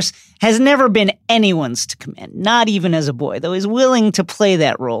 Voldemort, of course, has never been anyone's to command, not even as a boy, though he's willing to play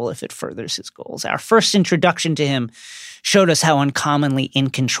that role if it furthers his goals. Our first introduction to him showed us how uncommonly in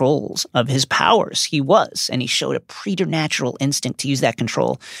control of his powers he was, and he showed a preternatural instinct to use that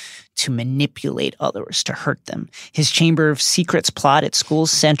control to manipulate others, to hurt them. His Chamber of Secrets plot at school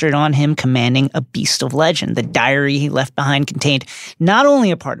centered on him commanding a beast of legend. The diary he left behind contained not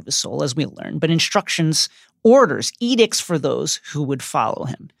only a part of his soul, as we learned, but instructions, orders, edicts for those who would follow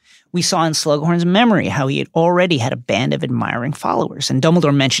him. We saw in Slughorn's memory how he had already had a band of admiring followers, and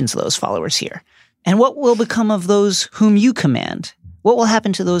Dumbledore mentions those followers here. And what will become of those whom you command? What will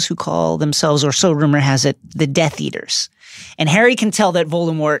happen to those who call themselves, or so rumor has it, the Death Eaters? And Harry can tell that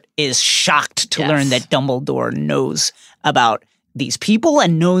Voldemort is shocked to learn that Dumbledore knows about these people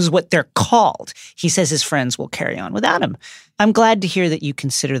and knows what they're called. He says his friends will carry on without him. I'm glad to hear that you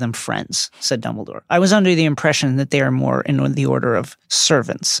consider them friends, said Dumbledore. I was under the impression that they are more in the order of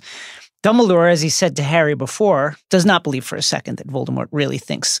servants. Dumbledore, as he said to Harry before, does not believe for a second that Voldemort really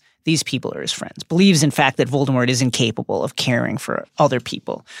thinks these people are his friends. Believes, in fact, that Voldemort is incapable of caring for other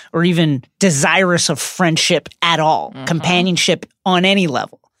people or even desirous of friendship at all, companionship on any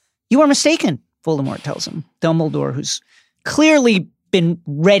level. You are mistaken, Voldemort tells him. Dumbledore, who's clearly been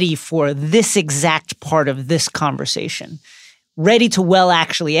ready for this exact part of this conversation, ready to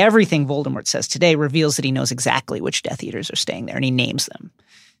actually everything Voldemort says today, reveals that he knows exactly which Death Eaters are staying there, and he names them.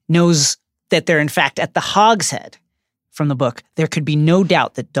 Knows that they're, in fact, at the Hogshead. From the book, there could be no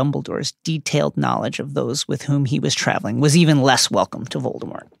doubt that Dumbledore's detailed knowledge of those with whom he was traveling was even less welcome to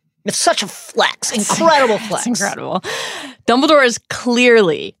Voldemort. It's such a flex, incredible flex. It's incredible. Dumbledore is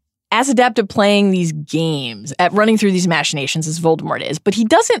clearly as adept at playing these games, at running through these machinations as Voldemort is, but he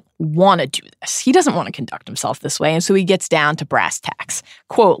doesn't want to do this. He doesn't want to conduct himself this way, and so he gets down to brass tacks.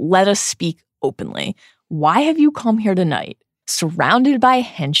 Quote, let us speak openly. Why have you come here tonight, surrounded by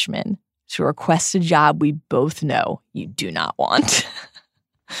henchmen, to request a job we both know you do not want?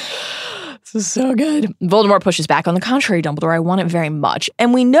 This is so good. Voldemort pushes back. On the contrary, Dumbledore, I want it very much.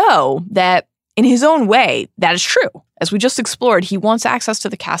 And we know that in his own way, that is true. As we just explored, he wants access to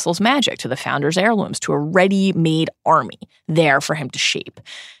the castle's magic, to the founder's heirlooms, to a ready-made army there for him to shape.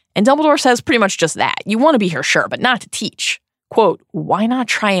 And Dumbledore says pretty much just that. You want to be here, sure, but not to teach. Quote, why not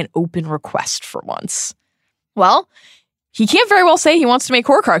try an open request for once? Well, he can't very well say he wants to make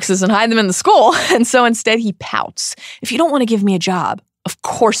Horcruxes and hide them in the school, and so instead he pouts. If you don't want to give me a job, of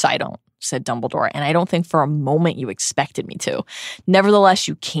course I don't, said Dumbledore, and I don't think for a moment you expected me to. Nevertheless,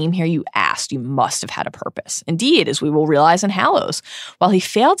 you came here, you asked, you must have had a purpose. Indeed, as we will realize in Hallows, while he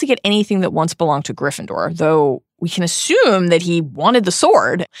failed to get anything that once belonged to Gryffindor, though we can assume that he wanted the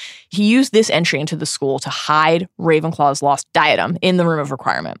sword, he used this entry into the school to hide Ravenclaw's lost diadem in the Room of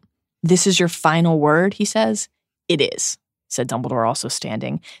Requirement. This is your final word, he says. It is, said Dumbledore, also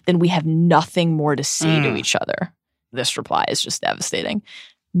standing. Then we have nothing more to say to each other. This reply is just devastating.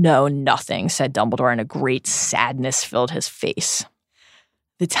 No, nothing, said Dumbledore, and a great sadness filled his face.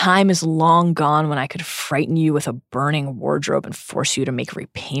 The time is long gone when I could frighten you with a burning wardrobe and force you to make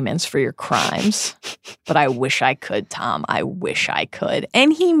repayments for your crimes. But I wish I could, Tom. I wish I could.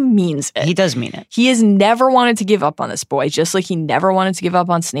 And he means it. He does mean it. He has never wanted to give up on this boy, just like he never wanted to give up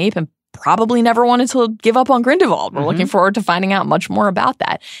on Snape and probably never wanted to give up on Grindelwald. We're looking forward to finding out much more about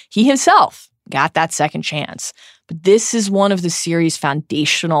that. He himself got that second chance. But this is one of the series'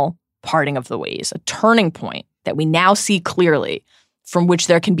 foundational parting of the ways, a turning point that we now see clearly, from which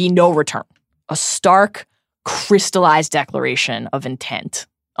there can be no return. A stark, crystallized declaration of intent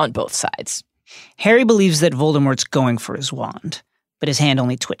on both sides. Harry believes that Voldemort's going for his wand, but his hand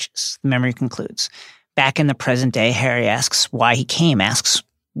only twitches. The memory concludes. Back in the present day, Harry asks why he came, asks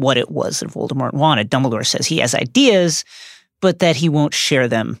what it was that Voldemort wanted. Dumbledore says he has ideas, but that he won't share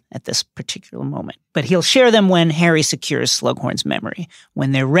them at this particular moment. But he'll share them when Harry secures Slughorn's memory,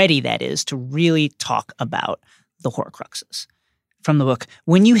 when they're ready, that is, to really talk about the Horcruxes. From the book,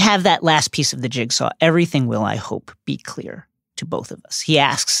 when you have that last piece of the jigsaw, everything will, I hope, be clear to both of us. He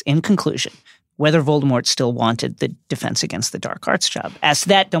asks, in conclusion, whether Voldemort still wanted the Defense Against the Dark Arts job. As to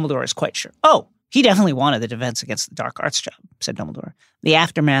that, Dumbledore is quite sure. Oh, he definitely wanted the Defense Against the Dark Arts job, said Dumbledore. The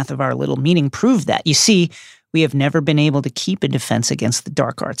aftermath of our little meeting proved that. You see, we have never been able to keep a Defense Against the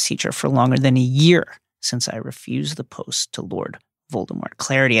Dark Arts teacher for longer than a year since I refused the post to Lord Voldemort.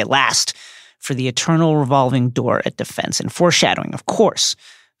 Clarity at last for the eternal revolving door at defense, and foreshadowing, of course,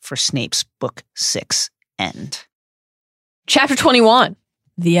 for Snape's Book 6 end. Chapter 21,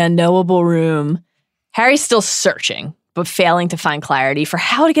 The Unknowable Room. Harry's still searching, but failing to find clarity for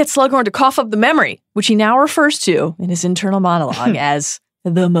how to get Slughorn to cough up the memory, which he now refers to in his internal monologue as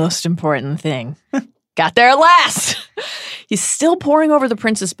the most important thing. Got there at last! He's still poring over the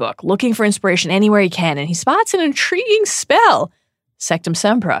Prince's book, looking for inspiration anywhere he can, and he spots an intriguing spell. Sectum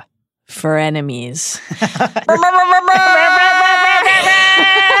Sempra. For enemies. I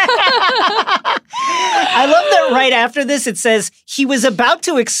love that right after this it says he was about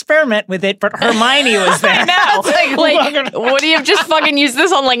to experiment with it, but Hermione was there. I know. Like, what do you just fucking use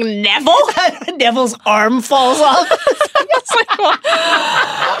this on, like, Neville? Neville's arm falls off. It's like,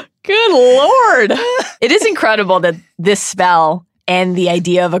 well, good Lord. It is incredible that this spell and the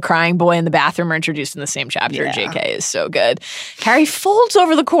idea of a crying boy in the bathroom are introduced in the same chapter. Yeah. JK is so good. Harry folds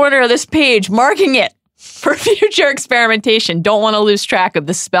over the corner of this page, marking it for future experimentation. Don't want to lose track of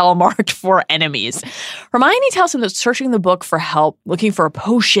the spell marked for enemies. Hermione tells him that searching the book for help, looking for a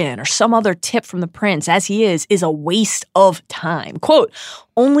potion or some other tip from the prince, as he is a waste of time. Quote,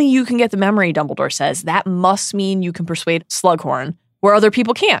 only you can get the memory, Dumbledore says. That must mean you can persuade Slughorn where other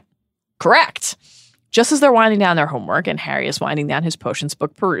people can't. Correct. Just as they're winding down their homework and Harry is winding down his potions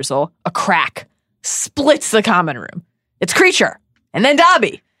book perusal, a crack splits the common room. It's Kreacher and then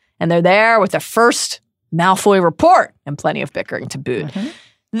Dobby. And they're there with their first Malfoy report and plenty of bickering to boot. Mm-hmm.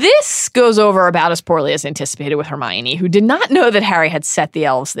 This goes over about as poorly as anticipated with Hermione, who did not know that Harry had set the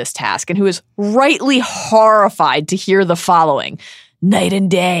elves this task and who is rightly horrified to hear the following. Night and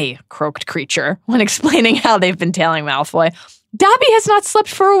day, croaked Kreacher when explaining how they've been tailing Malfoy. Dobby has not slept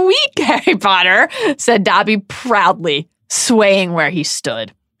for a week, Harry Potter, said Dobby proudly, swaying where he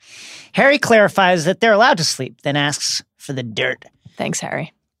stood. Harry clarifies that they're allowed to sleep, then asks for the dirt. Thanks,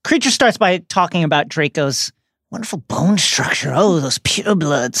 Harry. Kreacher starts by talking about Draco's wonderful bone structure. Oh, those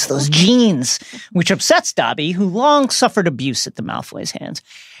purebloods, those genes, which upsets Dobby, who long suffered abuse at the Malfoy's hands.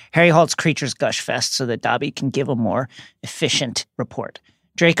 Harry halts Kreacher's gush fest so that Dobby can give a more efficient report.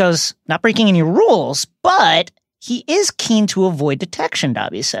 Draco's not breaking any rules, but he is keen to avoid detection,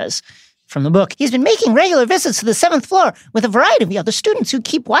 Dobby says. From the book, he's been making regular visits to the 7th floor with a variety of the other students who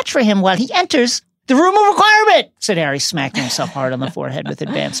keep watch for him while he enters the room of requirement, said Harry, smacking himself hard on the forehead with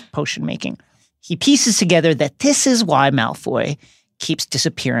advanced potion making. He pieces together that this is why Malfoy keeps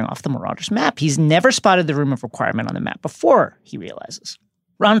disappearing off the Marauders map. He's never spotted the room of requirement on the map before, he realizes.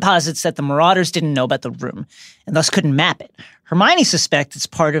 Ron posits that the Marauders didn't know about the room and thus couldn't map it. Hermione suspects it's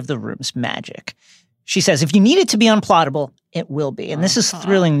part of the room's magic. She says, if you need it to be unplottable, it will be. And this is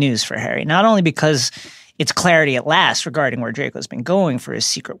thrilling news for Harry, not only because it's clarity at last regarding where Draco's been going for his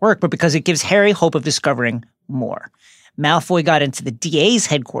secret work, but because it gives Harry hope of discovering more. Malfoy got into the DA's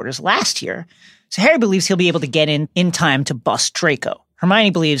headquarters last year, so Harry believes he'll be able to get in time to bust Draco. Hermione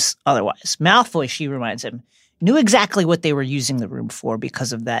believes otherwise. Malfoy, she reminds him, knew exactly what they were using the room for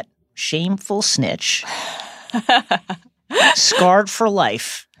because of that shameful snitch, scarred for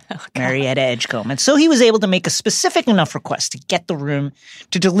life, Marietta Edgecombe. And so he was able to make a specific enough request to get the room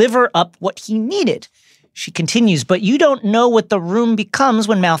to deliver up what he needed. She continues, but you don't know what the room becomes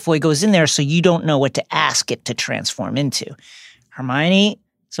when Malfoy goes in there, so you don't know what to ask it to transform into. Hermione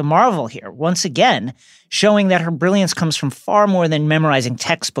is a marvel here, once again, showing that her brilliance comes from far more than memorizing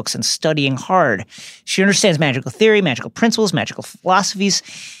textbooks and studying hard. She understands magical theory, magical principles, magical philosophies,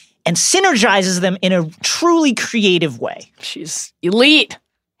 and synergizes them in a truly creative way. She's elite.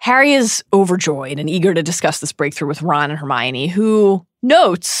 Harry is overjoyed and eager to discuss this breakthrough with Ron and Hermione, who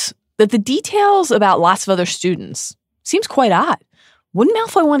notes that the details about lots of other students seems quite odd. Wouldn't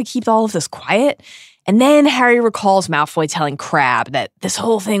Malfoy want to keep all of this quiet? And then Harry recalls Malfoy telling Crabbe that this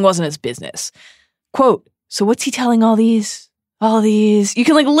whole thing wasn't his business. Quote, so what's he telling all these? You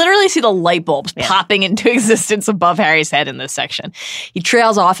can literally see the light bulbs popping into existence above Harry's head in this section. He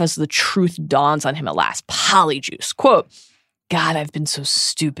trails off as the truth dawns on him at last. Polyjuice. Quote, God, I've been so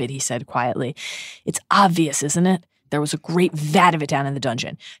stupid, he said quietly. It's obvious, isn't it? There was a great vat of it down in the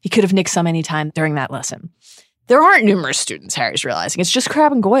dungeon. He could have nicked some any time during that lesson. There aren't numerous students, Harry's realizing. It's just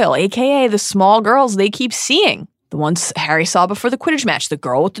Crabbe and Goyle, a.k.a. the small girls they keep seeing. The ones Harry saw before the Quidditch match, the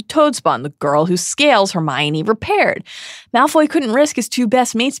girl with the toad spawn, the girl whose scales Hermione repaired. Malfoy couldn't risk his two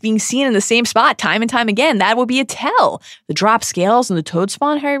best mates being seen in the same spot time and time again. That would be a tell. The dropped scales and the toad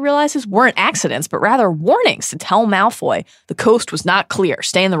spawn, Harry realizes, weren't accidents, but rather warnings to tell Malfoy the coast was not clear.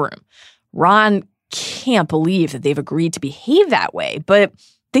 Stay in the room. Ron can't believe that they've agreed to behave that way, but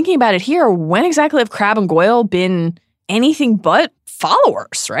thinking about it here, when exactly have Crabbe and Goyle been anything but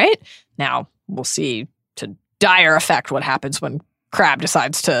followers, right? Now, we'll see to dire effect what happens when Crabbe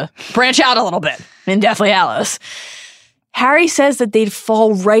decides to branch out a little bit in Deathly Hallows. Harry says that they'd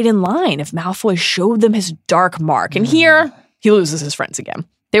fall right in line if Malfoy showed them his dark mark. And here, he loses his friends again.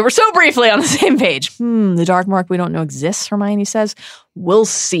 They were so briefly on the same page. The dark mark we don't know exists, Hermione says. We'll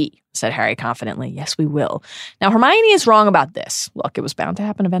see, said Harry confidently. Yes, we will. Now, Hermione is wrong about this. Look, it was bound to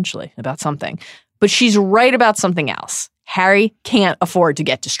happen eventually, about something. But she's right about something else. Harry can't afford to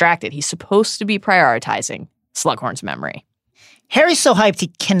get distracted. He's supposed to be prioritizing Slughorn's memory. Harry's so hyped he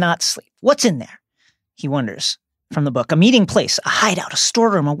cannot sleep. What's in there? He wonders. From the book, a meeting place, a hideout, a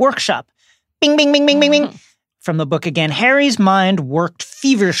storeroom, a workshop. Bing, bing, bing, bing, bing, bing. From the book again, Harry's mind worked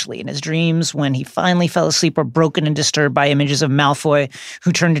feverishly in his dreams when he finally fell asleep were broken and disturbed by images of Malfoy,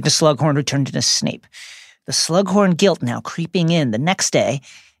 who turned into Slughorn, who turned into Snape. The Slughorn guilt now creeping in. The next day,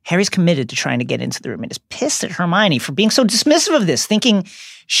 Harry's committed to trying to get into the room and is pissed at Hermione for being so dismissive of this, thinking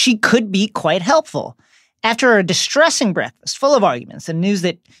she could be quite helpful. After a distressing breakfast full of arguments and news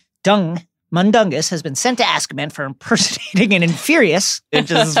that Mundungus has been sent to Azkaban for impersonating an Infurious, which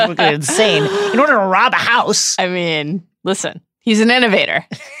is insane, in order to rob a house. I mean, listen, he's an innovator.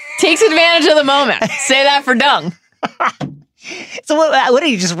 Takes advantage of the moment. Say that for Dung. So what did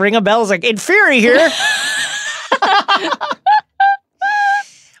he just ring a bell? It's like, Infuri here.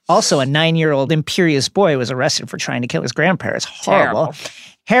 Also, a 9-year-old imperious boy was arrested for trying to kill his grandparents. Horrible. Terrible.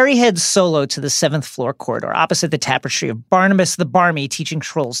 Harry heads solo to the 7th floor corridor opposite the tapestry of Barnabas the Barmy teaching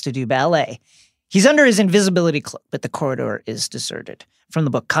trolls to do ballet. He's under his invisibility cloak, but the corridor is deserted. From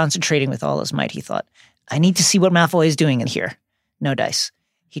the book, concentrating with all his might, he thought, I need to see what Malfoy is doing in here. No dice.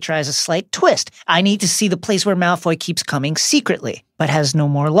 He tries a slight twist. I need to see the place where Malfoy keeps coming secretly, but has no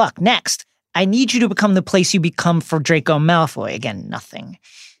more luck. Next, I need you to become the place you become for Draco Malfoy. Again, nothing.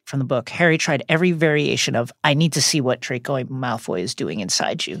 From the book, Harry tried every variation of, I need to see what Draco Malfoy is doing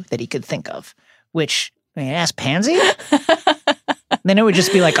inside you that he could think of, which, ask Pansy? Then it would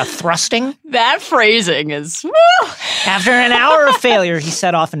just be like a thrusting. That phrasing is, woo! After an hour of failure, he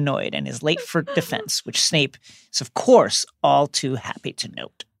set off annoyed and is late for defense, which Snape is, of course, all too happy to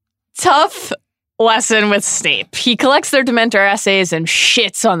note. Tough lesson with Snape. He collects their Dementor essays and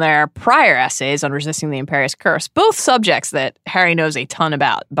shits on their prior essays on resisting the Imperious Curse. Both subjects that Harry knows a ton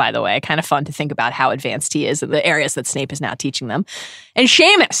about, by the way. Kind of fun to think about how advanced he is in the areas that Snape is now teaching them. And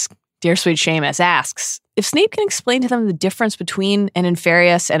Seamus, dear sweet Seamus, asks if Snape can explain to them the difference between an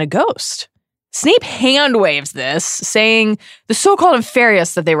Inferius and a ghost. Snape hand waves this, saying the so-called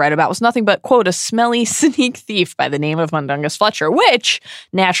Inferius that they write about was nothing but, quote, a smelly sneak thief by the name of Mundungus Fletcher, which,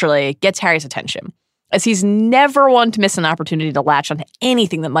 naturally, gets Harry's attention, as he's never one to miss an opportunity to latch onto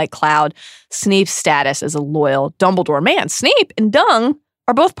anything that might cloud Snape's status as a loyal Dumbledore man. Snape and Dung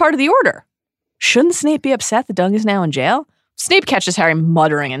are both part of the Order. Shouldn't Snape be upset that Dung is now in jail? Snape catches Harry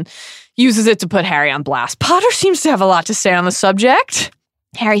muttering and uses it to put Harry on blast. Potter seems to have a lot to say on the subject.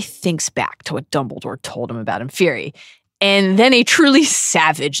 Harry thinks back to what Dumbledore told him about Inferi, and then a truly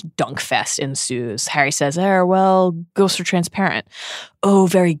savage dunkfest ensues. Harry says, well, ghosts are transparent. Oh,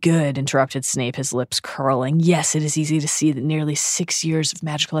 very good, interrupted Snape, his lips curling. Yes, it is easy to see that nearly 6 years of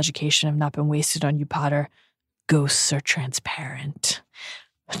magical education have not been wasted on you, Potter. Ghosts are transparent.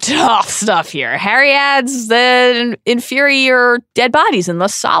 Tough stuff here. Harry adds that inferior dead bodies and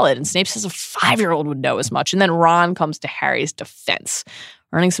thus solid, and Snape says a 5-year-old would know as much, and then Ron comes to Harry's defense,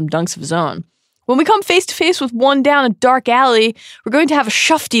 earning some dunks of his own. When we come face to face with one down a dark alley, we're going to have a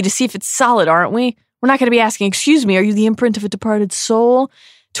shufty to see if it's solid, aren't we? We're not going to be asking, excuse me, are you the imprint of a departed soul?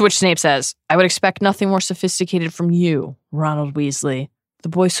 To which Snape says, I would expect nothing more sophisticated from you, Ronald Weasley. The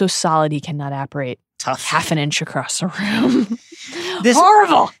boy's so solid he cannot apparate. Tough. Half an inch across the room.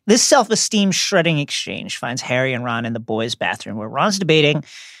 Horrible. This self-esteem shredding exchange finds Harry and Ron in the boys' bathroom, where Ron's debating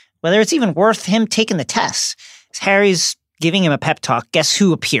whether it's even worth him taking the test. As Harry's giving him a pep talk, guess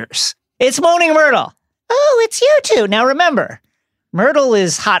who appears? It's Moaning Myrtle. Oh, it's you two. Now remember, Myrtle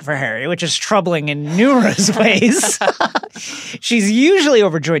is hot for Harry, which is troubling in numerous ways. She's usually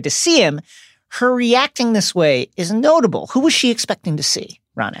overjoyed to see him. Her reacting this way is notable. Who was she expecting to see?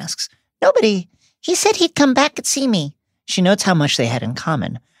 Ron asks. Nobody. He said he'd come back and see me. She notes how much they had in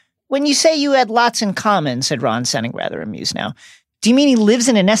common. When you say you had lots in common, said Ron, sounding rather amused now, do you mean he lives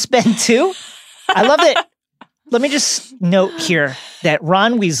in a nest bed too? I love it. Let me just note here that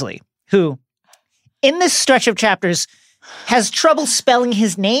Ron Weasley, who in this stretch of chapters has trouble spelling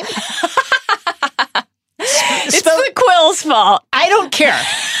his name. It's the Quill's fault. I don't care.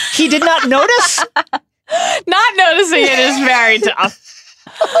 He did not notice. Not noticing it is very tough.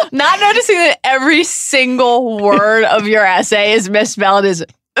 Not noticing that every single word of your essay is misspelled is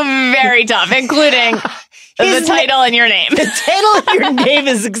very tough, including the title and your name. The title of your name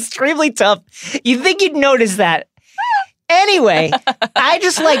is extremely tough. You'd think you'd notice that. Anyway, I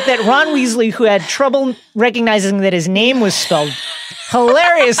just like that Ron Weasley, who had trouble recognizing that his name was spelled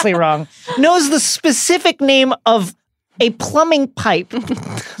hilariously wrong, knows the specific name of a plumbing pipe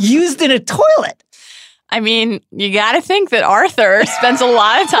used in a toilet. I mean, you got to think that Arthur spends a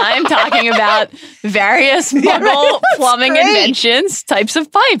lot of time talking about various Muggle plumbing inventions, types of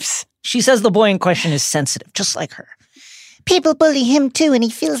pipes. She says the boy in question is sensitive, just like her. People bully him too, and he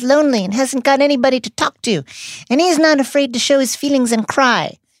feels lonely and hasn't got anybody to talk to. And he's not afraid to show his feelings and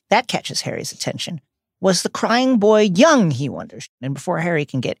cry. That catches Harry's attention. Was the crying boy young, he wonders. And before Harry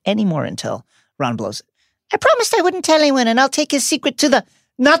can get any more intel, Ron blows it. I promised I wouldn't tell anyone, and I'll take his secret to the...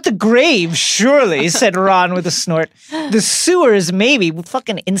 Not the grave, surely, said Ron with a snort. The sewers, maybe.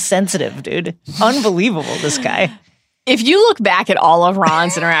 Fucking insensitive, dude. Unbelievable, this guy. If you look back at all of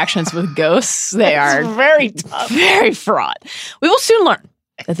Ron's interactions with ghosts, they are very tough. Very fraught. We will soon learn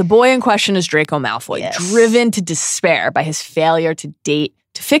that the boy in question is Draco Malfoy, driven to despair by his failure to date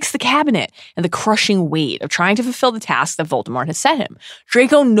to fix the cabinet and the crushing weight of trying to fulfill the task that Voldemort has set him.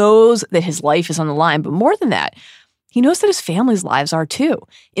 Draco knows that his life is on the line, but more than that, he knows that his family's lives are too.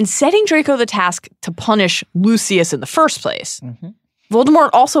 In setting Draco the task to punish Lucius in the first place, Voldemort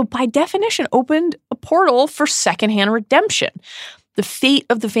also, by definition, opened a portal for secondhand redemption. The fate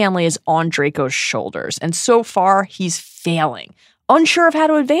of the family is on Draco's shoulders, and so far, he's failing, unsure of how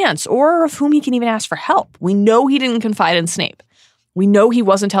to advance or of whom he can even ask for help. We know he didn't confide in Snape. We know he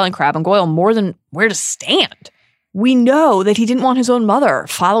wasn't telling Crabbe and Goyle more than where to stand. We know that he didn't want his own mother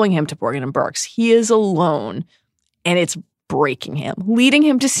following him to Borgin and Burke's. He is alone, and it's breaking him, leading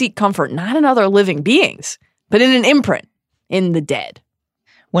him to seek comfort not in other living beings, but in an imprint. In the dead.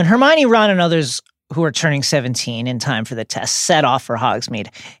 When Hermione, Ron, and others who are turning 17 in time for the test set off for Hogsmeade,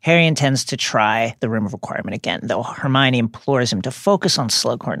 Harry intends to try the Room of Requirement again, though Hermione implores him to focus on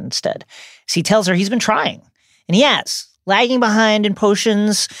Slughorn instead. So he tells her he's been trying, and he has, lagging behind in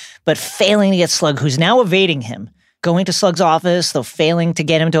potions, but failing to get Slug, who's now evading him, going to Slug's office, though failing to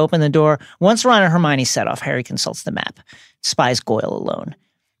get him to open the door. Once Ron and Hermione set off, Harry consults the map, spies Goyle alone.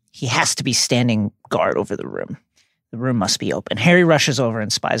 He has to be standing guard over the room. The room must be open. Harry rushes over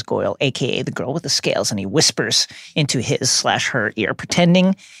and spies Goyle, a.k.a. the girl with the scales, and he whispers into his/her ear,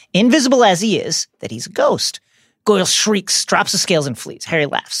 pretending, invisible as he is, that he's a ghost. Goyle shrieks, drops the scales, and flees. Harry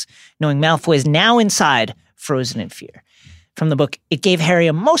laughs, knowing Malfoy is now inside, frozen in fear. From the book, it gave Harry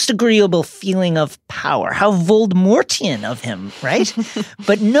a most agreeable feeling of power. How Voldemortian of him, right?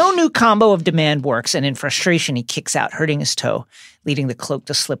 But no new combo of demand works, and in frustration, he kicks out, hurting his toe, leading the cloak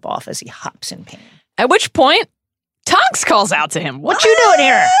to slip off as he hops in pain. At which point, Tonks calls out to him. What you doing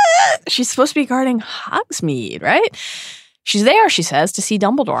here? She's supposed to be guarding Hogsmeade, right? She's there, she says, to see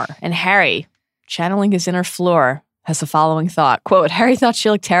Dumbledore. And Harry, channeling his inner Fleur, has the following thought. Quote, Harry thought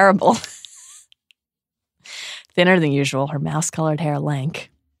she looked terrible. Thinner than usual, her mouse-colored hair lank.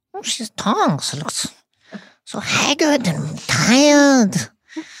 Oh, she's Tonks. Looks so haggard and tired.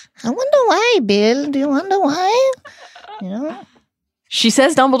 I wonder why, Bill. Do you wonder why? You know? She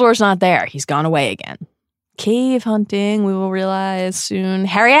says Dumbledore's not there. He's gone away again. Cave hunting, we will realize soon.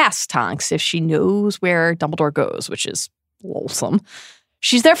 Harry asks Tonks if she knows where Dumbledore goes, which is loathsome.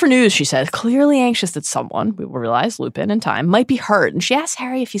 She's there for news, she says, clearly anxious that someone, we will realize, Lupin in time, might be hurt. And she asks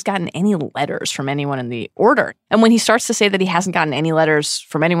Harry if he's gotten any letters from anyone in the Order. And when he starts to say that he hasn't gotten any letters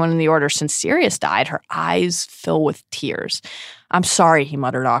from anyone in the Order since Sirius died, her eyes fill with tears. I'm sorry, he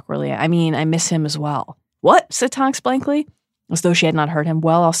muttered awkwardly. I mean, I miss him as well. What? Said Tonks blankly, as though she had not heard him.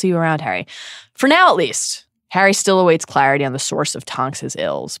 Well, I'll see you around, Harry. For now, at least. Harry still awaits clarity on the source of Tonks's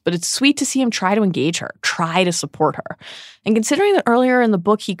ills, but it's sweet to see him try to engage her, try to support her. And considering that earlier in the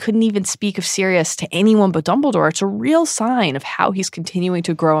book he couldn't even speak of Sirius to anyone but Dumbledore, it's a real sign of how he's continuing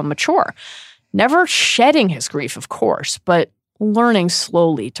to grow and mature. Never shedding his grief, of course, but learning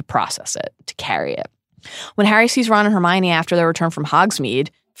slowly to process it, to carry it. When Harry sees Ron and Hermione after their return from Hogsmeade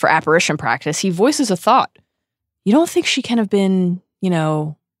for apparition practice, he voices a thought. You don't think she can have been,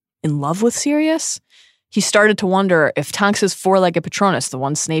 in love with Sirius? He started to wonder if Tonks's four-legged Patronus, the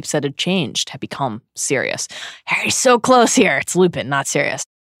one Snape said had changed, had become Sirius. Harry's so close here. It's Lupin, not Sirius.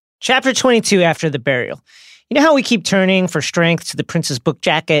 Chapter 22, after the burial. You know how we keep turning for strength to the Prince's book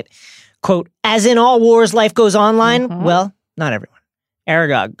jacket? Quote, as in all wars, life goes on line? Mm-hmm. Well, not everyone.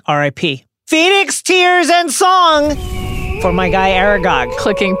 Aragog, R.I.P. Phoenix, tears, and song for my guy Aragog.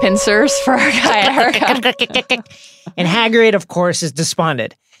 Clicking pincers for our guy Aragog. And Hagrid, of course, is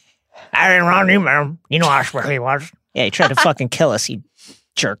despondent. I didn't run you, man. You know how special he was. Yeah, he tried to fucking kill us, he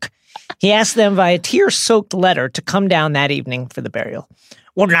jerk. He asked them via tear-soaked letter to come down that evening for the burial.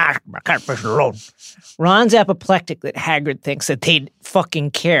 Wouldn't ask him. I can't push it alone. Ron's apoplectic that Hagrid thinks that they'd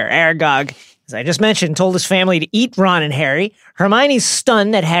fucking care. Aragog, as I just mentioned, told his family to eat Ron and Harry. Hermione's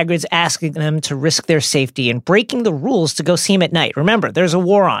stunned that Hagrid's asking them to risk their safety and breaking the rules to go see him at night. Remember, there's a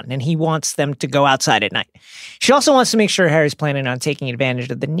war on, and he wants them to go outside at night. She also wants to make sure Harry's planning on taking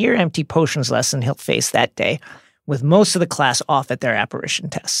advantage of the near-empty potions lesson he'll face that day, with most of the class off at their apparition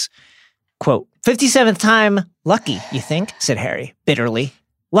tests. Quote, 57th time, lucky, you think? Said Harry, bitterly.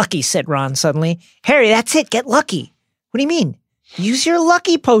 Lucky, said Ron suddenly. Harry, that's it, get lucky. What do you mean? Use your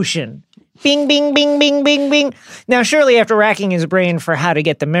lucky potion. Bing, bing, bing, bing, bing, bing. Now, surely after racking his brain for how to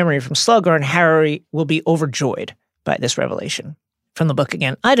get the memory from Slughorn, Harry will be overjoyed by this revelation. From the book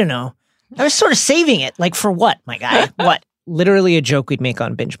again, I don't know. I was sort of saving it. Like, for what, my guy? What? Literally a joke we'd make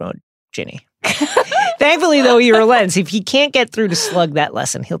on binge mode, Ginny. Thankfully, though, he relents. If he can't get through to Slug that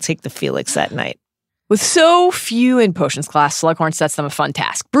lesson, he'll take the Felix that night. With so few in potions class, Slughorn sets them a fun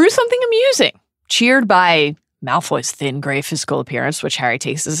task. Brew something amusing. Cheered by Malfoy's thin gray physical appearance, which Harry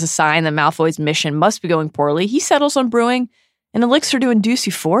takes as a sign that Malfoy's mission must be going poorly, he settles on brewing an elixir to induce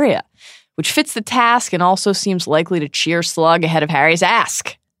euphoria, which fits the task and also seems likely to cheer Slug ahead of Harry's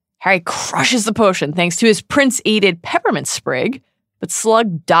ask. Harry crushes the potion thanks to his prince-aided peppermint sprig, but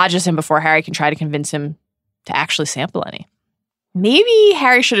Slug dodges him before Harry can try to convince him to actually sample any. Maybe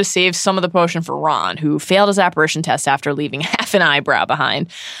Harry should have saved some of the potion for Ron, who failed his apparition test after leaving half an eyebrow behind.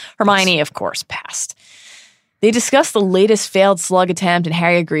 Hermione, of course, passed. They discuss the latest failed Slug attempt, and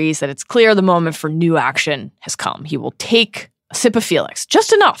Harry agrees that it's clear the moment for new action has come. He will take a sip of Felix,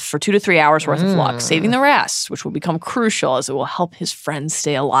 just enough for 2 to 3 hours worth of luck, saving the rest, which will become crucial as it will help his friends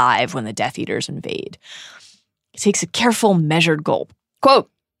stay alive when the Death Eaters invade. He takes a careful, measured gulp. Quote,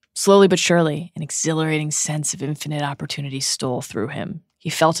 slowly but surely, an exhilarating sense of infinite opportunity stole through him. He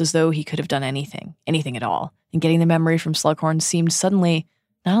felt as though he could have done anything at all, and getting the memory from Slughorn seemed suddenly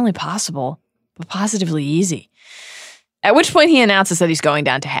not only possible, but positively easy. At which point he announces that he's going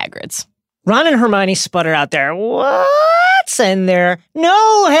down to Hagrid's. Ron and Hermione sputter out there, what's in there?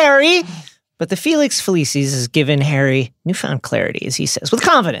 No, Harry! But the Felix Felicis has given Harry newfound clarity, as he says, with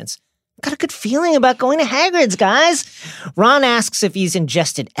confidence. Got a good feeling about going to Hagrid's, guys. Ron asks if he's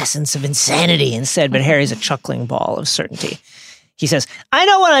ingested essence of insanity instead, but Harry's a chuckling ball of certainty. He says, I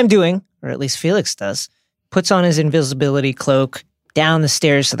know what I'm doing, or at least Felix does. Puts on his invisibility cloak, down the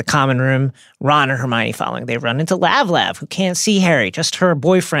stairs to the common room, Ron and Hermione following. They run into Lav, who can't see Harry, just her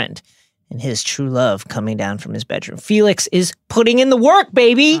boyfriend, and his true love coming down from his bedroom. Felix is putting in the work,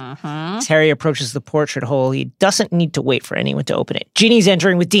 baby! As Harry approaches the portrait hole, he doesn't need to wait for anyone to open it. Ginny's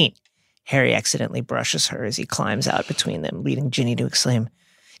entering with Dean. Harry accidentally brushes her as he climbs out between them, leading Ginny to exclaim,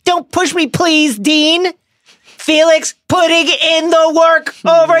 Don't push me, please, Dean! Felix putting in the work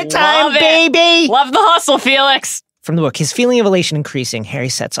overtime, baby! Love the hustle, Felix! From the book, his feeling of elation increasing, Harry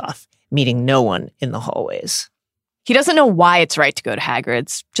sets off, meeting no one in the hallways. He doesn't know why it's right to go to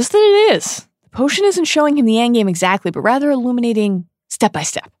Hagrid's, just that it is. The potion isn't showing him the endgame exactly, but rather illuminating step by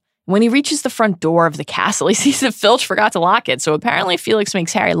step. When he reaches the front door of the castle, he sees that Filch forgot to lock it, so apparently Felix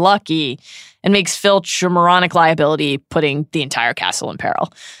makes Harry lucky and makes Filch a moronic liability, putting the entire castle in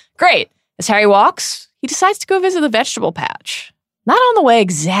peril. Great. As Harry walks, he decides to go visit the vegetable patch. Not on the way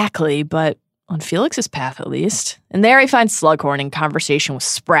exactly, but on Felix's path at least. And there he finds Slughorn in conversation with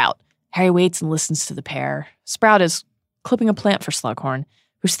Sprout. Harry waits and listens to the pair. Sprout is clipping a plant for Slughorn,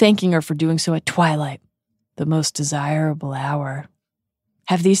 who's thanking her for doing so at twilight, the most desirable hour.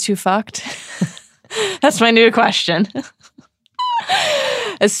 Have these two fucked? That's my new question.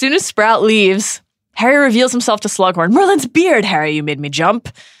 As soon as Sprout leaves, Harry reveals himself to Slughorn. Merlin's beard, Harry, you made me jump.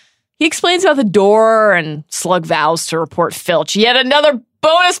 He explains about the door, and Slug vows to report Filch. Yet another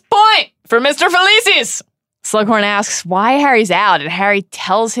bonus point for Mr. Felices! Slughorn asks why Harry's out, and Harry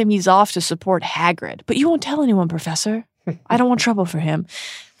tells him he's off to support Hagrid. But you won't tell anyone, Professor. I don't want trouble for him.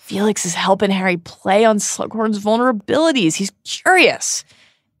 Felix is helping Harry play on Slughorn's vulnerabilities. He's curious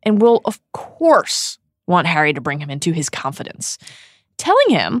and will, of course, want Harry to bring him into his confidence.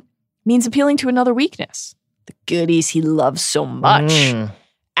 Telling him means appealing to another weakness, the goodies he loves so much.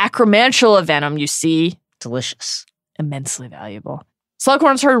 Acromantula venom, you see. Delicious. Immensely valuable.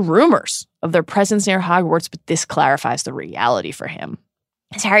 Slughorn's heard rumors of their presence near Hogwarts, but this clarifies the reality for him.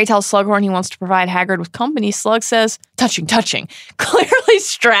 As Harry tells Slughorn he wants to provide Hagrid with company, Slug says, touching, clearly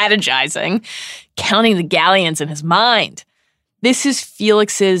strategizing, counting the galleons in his mind. This is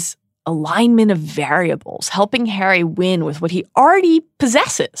Felix's alignment of variables, helping Harry win with what he already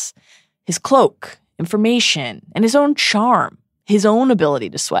possesses. His cloak, information, and his own charm, his own ability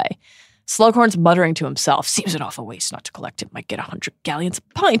to sway. Slughorn's muttering to himself, seems an awful waste not to collect it. Might get 100 galleons a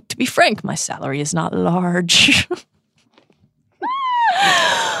pint. To be frank, my salary is not large.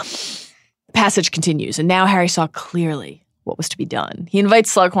 The passage continues, and now Harry saw clearly what was to be done. He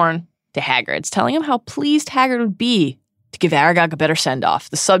invites Slughorn to Hagrid's, telling him how pleased Hagrid would be to give Aragog a better send-off.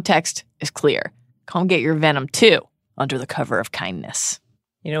 The subtext is clear. Come get your venom, too, under the cover of kindness.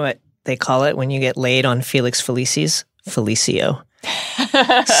 You know what they call it when you get laid on Felix Felices? Felicio.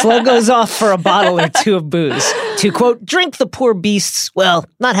 Slug goes off for a bottle or two of booze to, quote, drink the poor beast's, well,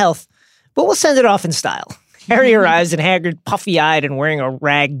 not health, but we'll send it off in style. Harry arrives and Hagrid, puffy-eyed and wearing a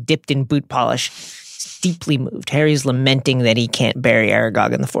rag dipped in boot polish, is deeply moved. Harry's lamenting that he can't bury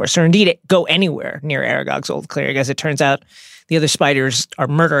Aragog in the forest, or indeed go anywhere near Aragog's old clearing. As it turns out, the other spiders are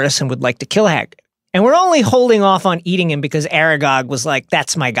murderous and would like to kill Hagrid. And we're only holding off on eating him because Aragog was like,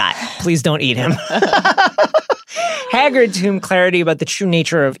 that's my guy. Please don't eat him. Hagrid, to whom clarity about the true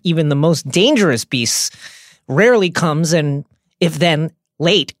nature of even the most dangerous beasts rarely comes, and if then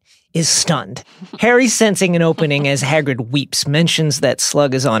late, is stunned. Harry, sensing an opening as Hagrid weeps, mentions that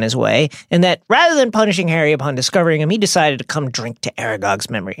Slug is on his way, and that rather than punishing Harry upon discovering him, he decided to come drink to Aragog's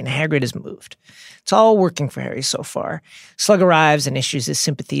memory, and Hagrid is moved. It's all working for Harry so far. Slug arrives and issues his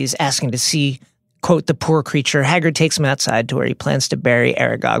sympathies, asking to see, quote, the poor creature. Hagrid takes him outside to where he plans to bury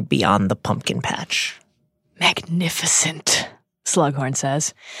Aragog beyond the pumpkin patch. Magnificent, Slughorn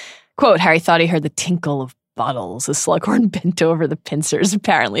says. Quote, Harry thought he heard the tinkle of bottles as Slughorn bent over the pincers,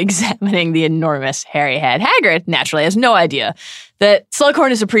 apparently examining the enormous hairy head. Hagrid naturally has no idea that Slughorn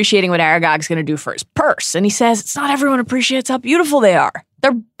is appreciating what Aragog's going to do for his purse, and he says it's not everyone appreciates how beautiful they are.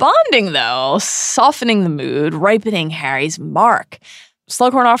 They're bonding, though, softening the mood, ripening Harry's mark.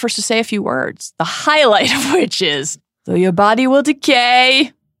 Slughorn offers to say a few words, the highlight of which is, though your body will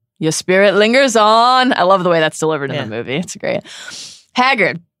decay, your spirit lingers on. I love the way that's delivered in the movie. It's great.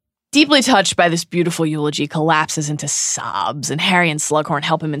 Hagrid, deeply touched by this beautiful eulogy, collapses into sobs, and Harry and Slughorn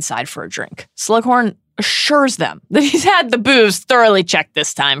help him inside for a drink. Slughorn assures them that he's had the booze thoroughly checked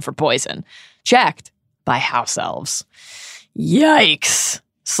this time for poison. Checked by house elves. Yikes.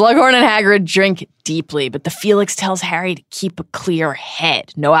 Slughorn and Hagrid drink deeply, but the Felix tells Harry to keep a clear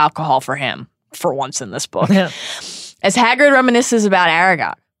head. No alcohol for him, for once in this book. Yeah. As Hagrid reminisces about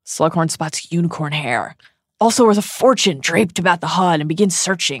Aragog, Slughorn spots unicorn hair, also worth a fortune, draped about the hut, and begins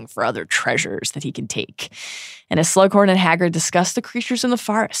searching for other treasures that he can take. And as Slughorn and Hagrid discuss the creatures in the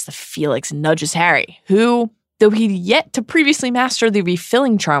forest, the Felix nudges Harry, who, though he'd yet to previously master the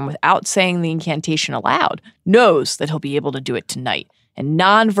refilling charm without saying the incantation aloud, knows that he'll be able to do it tonight, and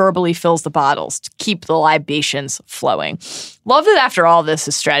non-verbally fills the bottles to keep the libations flowing. Love that after all this,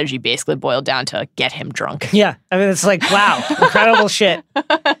 his strategy basically boiled down to get him drunk. Yeah, I mean, it's like, wow, incredible shit.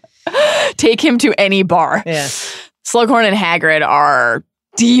 Take him to any bar. Yeah. Slughorn and Hagrid are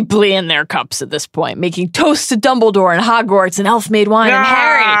deeply in their cups at this point, making toasts to Dumbledore and Hogwarts and elf-made wine and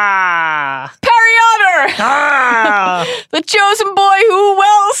Harry. Perry Otter! The chosen boy who,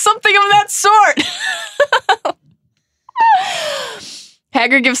 well, something of that sort.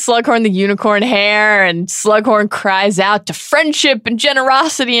 Hagrid gives Slughorn the unicorn hair, and Slughorn cries out to friendship and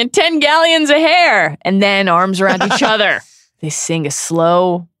generosity and 10 galleons of hair, and then arms around each other. They sing a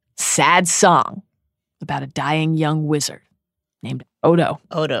slow, sad song about a dying young wizard named Odo.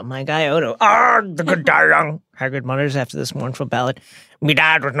 Odo, my guy Odo. The good die young. Hagrid mutters after this mournful ballad. Me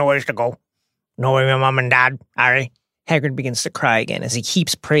dad with nowhere to go. Knowing my mom and dad, Harry. Hagrid begins to cry again as he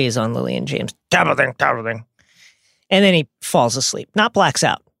heaps praise on Lily and James. Terrible thing, terrible thing. And then he falls asleep. Not blacks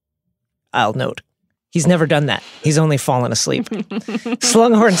out. I'll note. He's never done that. He's only fallen asleep.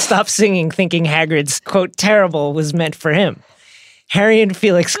 Slughorn stops singing, thinking Hagrid's, quote, terrible was meant for him. Harry and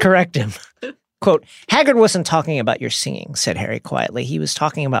Felix correct him. Quote, Hagrid wasn't talking about your singing, said Harry quietly. He was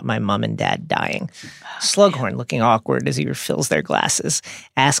talking about my mom and dad dying. Slughorn, looking awkward as he refills their glasses,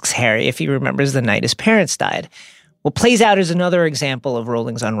 asks Harry if he remembers the night his parents died. What plays out is another example of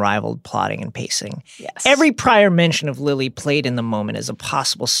Rowling's unrivaled plotting and pacing. Yes. Every prior mention of Lily played in the moment as a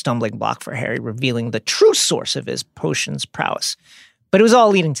possible stumbling block for Harry, revealing the true source of his potion's prowess. But it was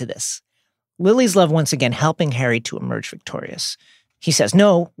all leading to this. Lily's love once again helping Harry to emerge victorious. He says,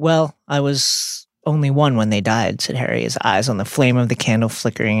 no, well, I was only one when they died, said Harry, his eyes on the flame of the candle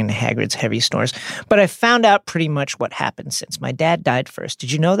flickering in Hagrid's heavy snores. But I found out pretty much what happened since. My dad died first.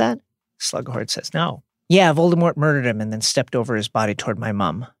 Did you know that? Slughorn says, no. Yeah, Voldemort murdered him and then stepped over his body toward my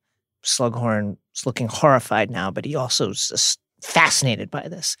mum. Slughorn's looking horrified now, but he also is just fascinated by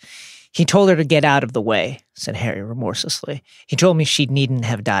this. He told her to get out of the way, said Harry remorselessly. He told me she needn't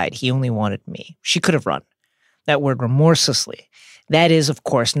have died. He only wanted me. She could have run. That word remorselessly. That is, of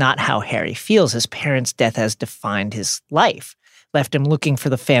course, not how Harry feels. His parents' death has defined his life, left him looking for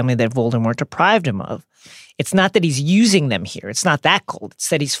the family that Voldemort deprived him of. It's not that he's using them here. It's not that cold. It's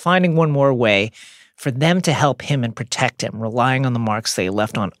that he's finding one more way for them to help him and protect him, relying on the marks they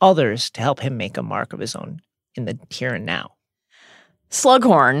left on others to help him make a mark of his own in the here and now.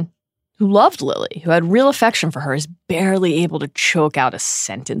 Slughorn, who loved Lily, who had real affection for her, is barely able to choke out a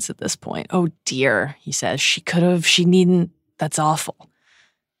sentence at this point. Oh dear, he says, she could have, she needn't. That's awful.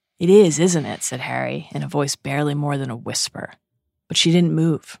 It is, isn't it? Said Harry, in a voice barely more than a whisper. But she didn't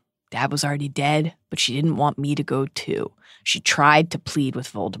move. Dad was already dead, but she didn't want me to go too. She tried to plead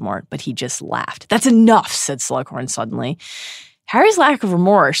with Voldemort, but he just laughed. That's enough, said Slughorn suddenly. Harry's lack of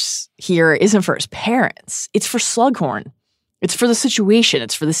remorse here isn't for his parents. It's for Slughorn. It's for the situation.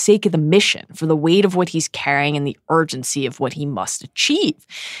 It's for the sake of the mission, for the weight of what he's carrying and the urgency of what he must achieve.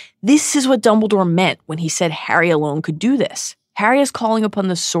 This is what Dumbledore meant when he said Harry alone could do this. Harry is calling upon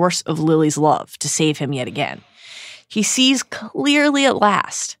the source of Lily's love to save him yet again. He sees clearly at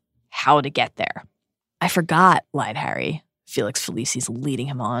last how to get there. I forgot, lied Harry. Felix Felicis leading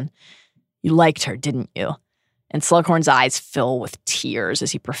him on. You liked her, didn't you? And Slughorn's eyes fill with tears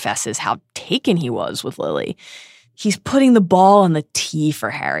as he professes how taken he was with Lily. He's putting the ball on the tee for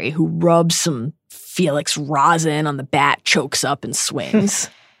Harry, who rubs some Felix rosin on the bat, chokes up, and swings.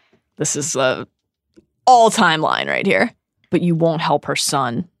 This is a all-time line right here. But you won't help her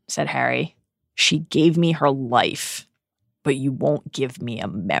son, said Harry. She gave me her life, but you won't give me a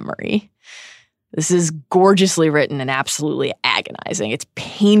memory. This is gorgeously written and absolutely agonizing. It's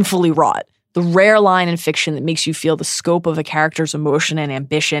painfully wrought. The rare line in fiction that makes you feel the scope of a character's emotion and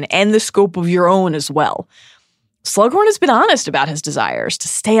ambition and the scope of your own as well. Slughorn has been honest about his desires to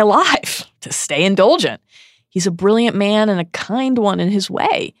stay alive, to stay indulgent. He's a brilliant man and a kind one in his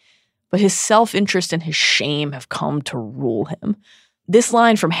way, but his self-interest and his shame have come to rule him. This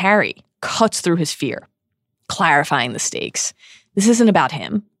line from Harry cuts through his fear, clarifying the stakes. This isn't about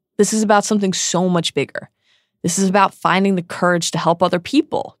him. This is about something so much bigger. This is about finding the courage to help other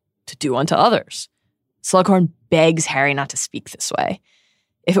people, to do unto others. Slughorn begs Harry not to speak this way.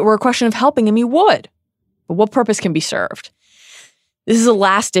 If it were a question of helping him, he would. But what purpose can be served? This is a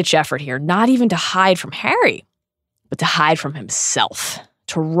last-ditch effort here, not even to hide from Harry, but to hide from himself,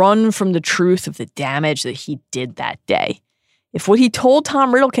 to run from the truth of the damage that he did that day. If what he told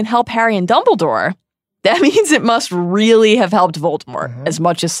Tom Riddle can help Harry and Dumbledore, that means it must really have helped Voldemort, as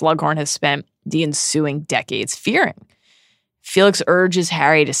much as Slughorn has spent the ensuing decades fearing. Felix urges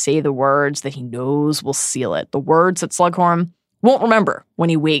Harry to say the words that he knows will seal it, the words that Slughorn won't remember when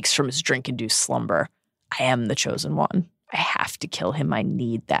he wakes from his drink-induced slumber. I am the chosen one. I have to kill him. I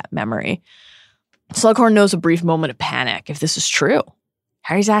need that memory. Slughorn knows a brief moment of panic if this is true.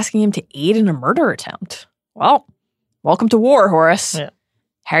 Harry's asking him to aid in a murder attempt. Well, welcome to war, Horace. Yeah.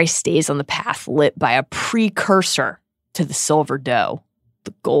 Harry stays on the path lit by a precursor to the silver dough,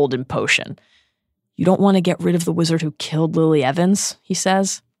 the golden potion. You don't want to get rid of the wizard who killed Lily Evans, he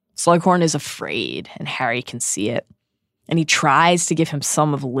says. Slughorn is afraid, and Harry can see it. And he tries to give him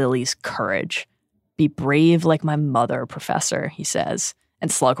some of Lily's courage. Be brave like my mother, Professor, he says.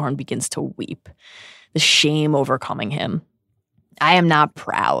 And Slughorn begins to weep, the shame overcoming him. I am not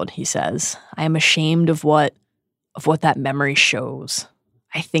proud, he says. I am ashamed of what that memory shows.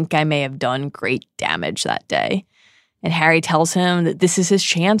 I think I may have done great damage that day. And Harry tells him that this is his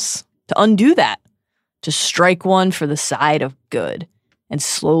chance to undo that, to strike one for the side of good. And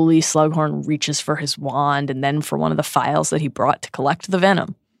slowly Slughorn reaches for his wand and then for one of the files that he brought to collect the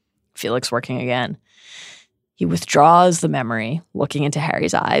venom. Felix working again. He withdraws the memory, looking into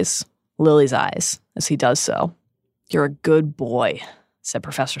Harry's eyes, Lily's eyes, as he does so. You're a good boy. said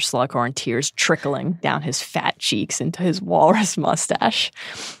Professor Slughorn, tears trickling down his fat cheeks into his walrus mustache.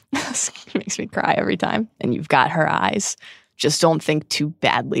 This makes me cry every time. And you've got her eyes. Just don't think too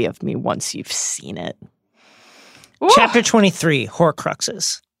badly of me once you've seen it. Ooh. Chapter 23,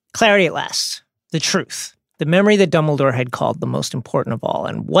 Horcruxes. Clarity at last. The truth. The memory that Dumbledore had called the most important of all.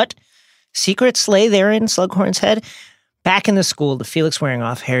 And what secrets lay there in Slughorn's head? Back in the school, the Felix wearing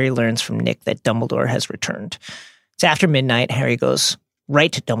off, Harry learns from Nick that Dumbledore has returned. It's after midnight. Harry goes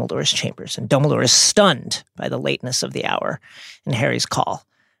right to Dumbledore's chambers, and Dumbledore is stunned by the lateness of the hour and Harry's call.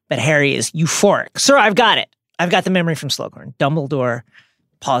 But Harry is euphoric. Sir, I've got it. I've got the memory from Slughorn. Dumbledore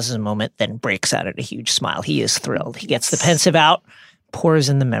pauses a moment, then breaks out at a huge smile. He is thrilled. He gets the pensive out, pours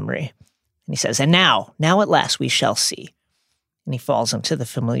in the memory, and he says, and now at last we shall see. And he falls into the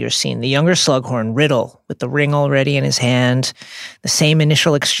familiar scene. The younger Slughorn, Riddle, with the ring already in his hand. The same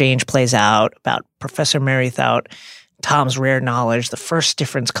initial exchange plays out about Professor Merrythought, Tom's rare knowledge. The first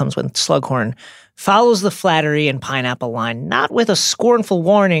difference comes when Slughorn follows the flattery and pineapple line, not with a scornful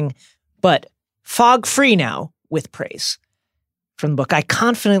warning, but fog-free now with praise. From the book, I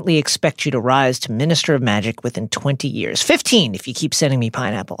confidently expect you to rise to Minister of Magic within 20 years. 15 if you keep sending me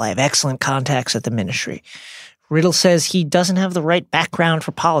pineapple. I have excellent contacts at the ministry. Riddle says he doesn't have the right background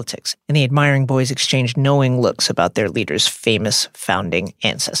for politics, and the admiring boys exchange knowing looks about their leader's famous founding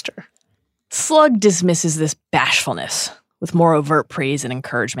ancestor. Slug dismisses this bashfulness with more overt praise and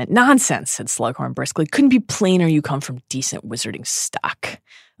encouragement. Nonsense, said Slughorn briskly. Couldn't be plainer you come from decent wizarding stock.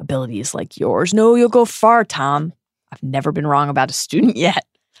 Abilities like yours. No, you'll go far, Tom. I've never been wrong about a student yet.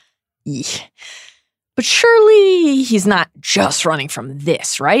 Eek. But surely he's not just running from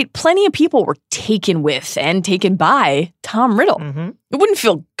this, right? Plenty of people were taken with and taken by Tom Riddle. Mm-hmm. It wouldn't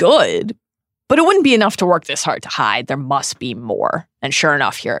feel good, but it wouldn't be enough to work this hard to hide. There must be more. And sure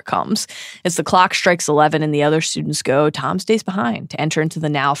enough, here it comes. As the clock strikes 11 and the other students go, Tom stays behind to enter into the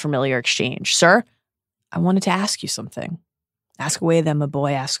now familiar exchange. Sir, I wanted to ask you something. Ask away then, my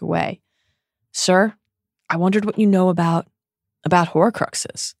boy, ask away. Sir, I wondered what you know about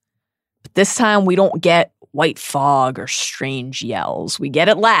Horcruxes. But this time we don't get white fog or strange yells. We get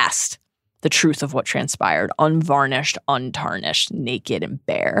at last the truth of what transpired, unvarnished, untarnished, naked, and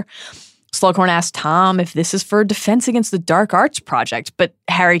bare. Slughorn asks Tom if this is for defense against the Dark Arts Project, but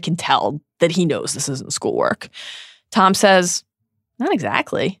Harry can tell that he knows this isn't schoolwork. Tom says, not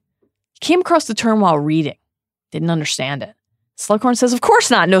exactly. He came across the term while reading. Didn't understand it. Slughorn says, of course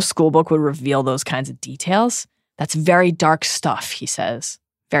not. No schoolbook would reveal those kinds of details. That's very dark stuff, he says.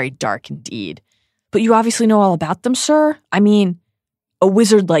 Very dark indeed. But you obviously know all about them, sir? I mean, a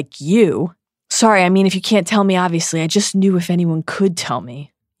wizard like you. Sorry, I mean, if you can't tell me, obviously, I just knew if anyone could tell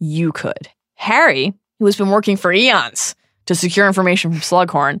me, you could. Harry, who has been working for eons to secure information from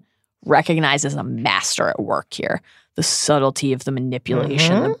Slughorn, recognizes a master at work here. The subtlety of the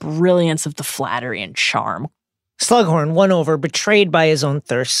manipulation, the brilliance of the flattery and charm. Slughorn, won over, betrayed by his own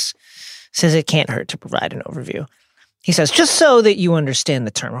thirsts, says it can't hurt to provide an overview. He says, just so that you understand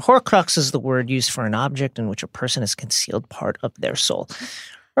the term, Horcrux is the word used for an object in which a person has concealed part of their soul.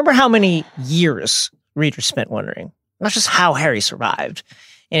 Remember how many years readers spent wondering, not just how Harry survived,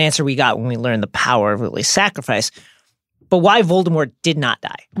 an answer we got when we learned the power of Lily's sacrifice, but why Voldemort did not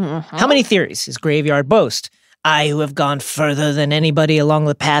die. How many theories his graveyard boast? I, who have gone further than anybody along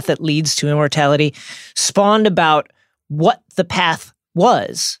the path that leads to immortality, spawned about what the path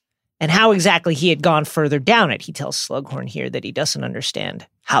was and how exactly he had gone further down it. He tells Slughorn here that he doesn't understand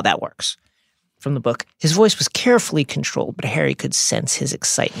how that works. From the book, his voice was carefully controlled, but Harry could sense his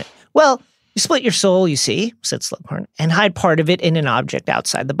excitement. Well, you split your soul, you see, said Slughorn, and hide part of it in an object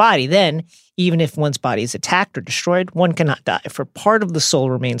outside the body. Then, even if one's body is attacked or destroyed, one cannot die, for part of the soul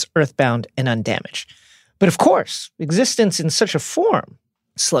remains earthbound and undamaged. But of course, existence in such a form,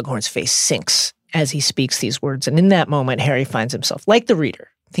 Slughorn's face sinks as he speaks these words, and in that moment, Harry finds himself, like the reader,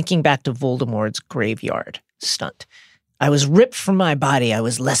 thinking back to Voldemort's graveyard stunt. I was ripped from my body. I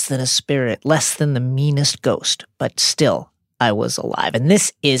was less than a spirit, less than the meanest ghost, but still, I was alive. And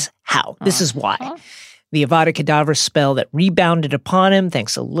this is how. This is why. The Avada Kedavra spell that rebounded upon him,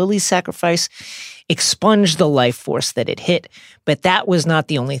 thanks to Lily's sacrifice, expunged the life force that it hit. But that was not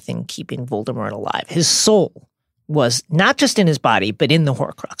the only thing keeping Voldemort alive. His soul was not just in his body, but in the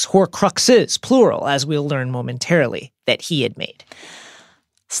Horcrux. Horcruxes, plural, as we'll learn momentarily, that he had made.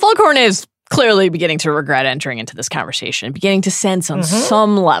 Slughorn is clearly beginning to regret entering into this conversation, beginning to sense on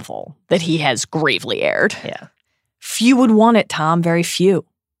some level that he has gravely erred. Yeah. Few would want it, Tom, very few.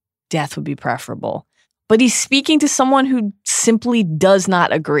 Death would be preferable. But he's speaking to someone who simply does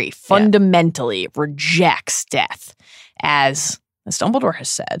not agree, fundamentally rejects death as Dumbledore has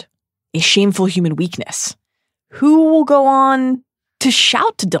said, a shameful human weakness. Who will go on to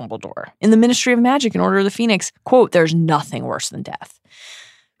shout to Dumbledore in the Ministry of Magic in Order of the Phoenix, quote, "There's nothing worse than death,"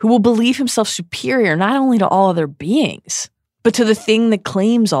 who will believe himself superior not only to all other beings, but to the thing that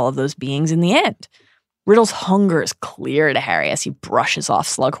claims all of those beings in the end. Riddle's hunger is clear to Harry as he brushes off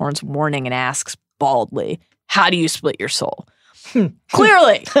Slughorn's warning and asks baldly, "How do you split your soul?"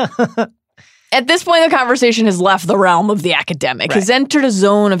 Clearly. At this point, the conversation has left the realm of the academic, Right. has entered a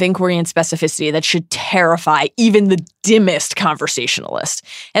zone of inquiry and specificity that should terrify even the dimmest conversationalist.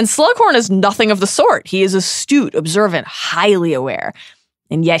 And Slughorn is nothing of the sort. He is astute, observant, highly aware.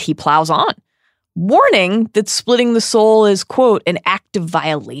 And yet he plows on, warning that splitting the soul is, quote, "an act of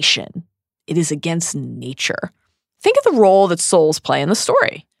violation. It is against nature." Think of the role that souls play in the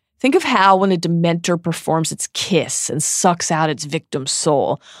story. Think of how when a Dementor performs its kiss and sucks out its victim's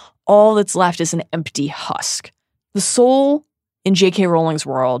soul, all that's left is an empty husk. The soul, in J.K. Rowling's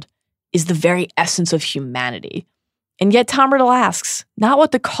world, is the very essence of humanity. And yet Tom Riddle asks not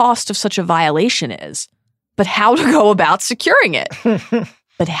what the cost of such a violation is, but how to go about securing it.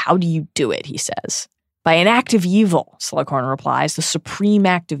 But how do you do it, he says. By an act of evil, Slughorn replies, the supreme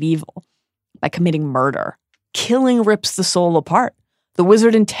act of evil. By committing murder. Killing rips the soul apart. The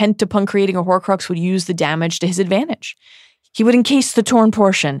wizard intent upon creating a Horcrux would use the damage to his advantage. He would encase the torn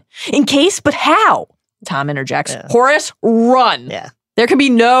portion. Encase? But how? Tom interjects. Yeah. Horace, run. Yeah. There can be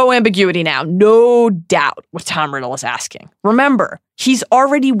no ambiguity now, no doubt what Tom Riddle is asking. Remember, he's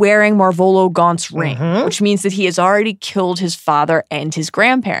already wearing Marvolo Gaunt's ring, which means that he has already killed his father and his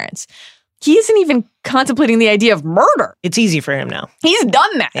grandparents. He isn't even contemplating the idea of murder. It's easy for him now. He's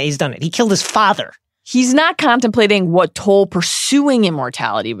done that. Yeah, he's done it. He killed his father. He's not contemplating what toll pursuing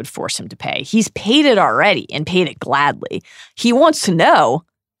immortality would force him to pay. He's paid it already and paid it gladly. He wants to know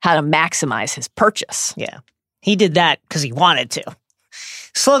how to maximize his purchase. Yeah. He did that because he wanted to.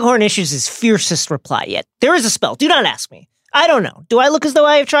 Slughorn issues his fiercest reply yet. There is a spell. Do not ask me. I don't know. Do I look as though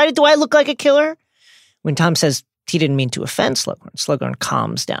I have tried it? Do I look like a killer? When Tom says he didn't mean to offend Slughorn, Slughorn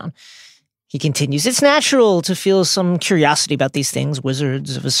calms down. He continues, it's natural to feel some curiosity about these things.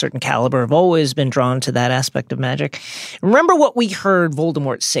 Wizards of a certain caliber have always been drawn to that aspect of magic. Remember what we heard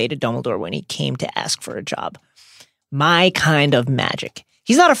Voldemort say to Dumbledore when he came to ask for a job. My kind of magic.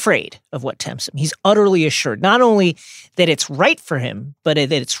 He's not afraid of what tempts him. He's utterly assured not only that it's right for him, but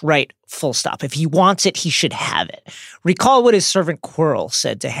that it's right full stop. If he wants it, he should have it. Recall what his servant Quirrell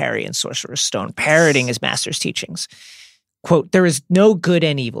said to Harry in Sorcerer's Stone, parroting his master's teachings. Quote, there is no good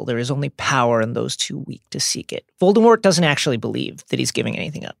and evil. There is only power in those too weak to seek it. Voldemort doesn't actually believe that he's giving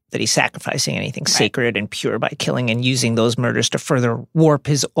anything up, that he's sacrificing anything sacred and pure by killing and using those murders to further warp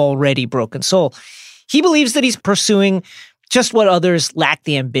his already broken soul. He believes that he's pursuing just what others lack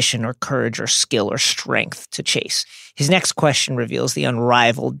the ambition or courage or skill or strength to chase. His next question reveals the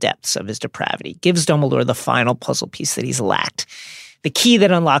unrivaled depths of his depravity, gives Dumbledore the final puzzle piece that he's lacked, the key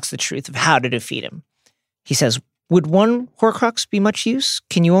that unlocks the truth of how to defeat him. He says, would one Horcrux be much use?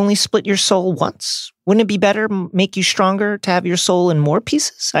 Can you only split your soul once? Wouldn't it be better, make you stronger to have your soul in more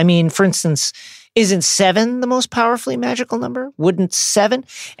pieces? I mean, for instance, isn't 7 the most powerfully magical number? Wouldn't 7?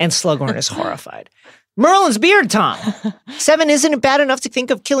 And Slughorn is horrified. Merlin's beard, Tom. 7 isn't it bad enough to think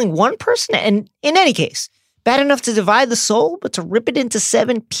of killing one person? And in any case, bad enough to divide the soul, but to rip it into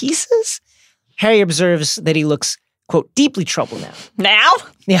 7 pieces? Harry observes that he looks, quote, deeply troubled now. Now?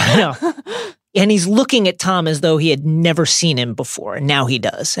 Yeah, I know. And he's looking at Tom as though he had never seen him before, and now he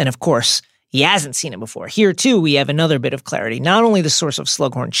does. And of course, he hasn't seen him before. Here, too, we have another bit of clarity. Not only the source of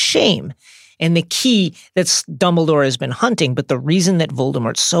Slughorn's shame and the key that Dumbledore has been hunting, but the reason that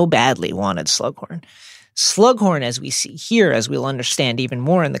Voldemort so badly wanted Slughorn. Slughorn, as we see here, as we'll understand even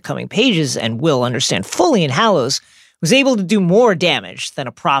more in the coming pages and will understand fully in Hallows, was able to do more damage than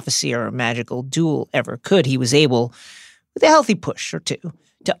a prophecy or a magical duel ever could. He was able, with a healthy push or two,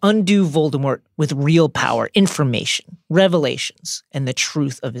 to undo Voldemort with real power, information, revelations, and the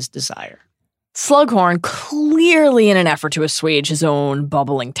truth of his desire. Slughorn, clearly in an effort to assuage his own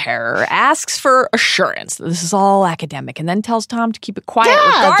bubbling terror, asks for assurance that this is all academic and then tells Tom to keep it quiet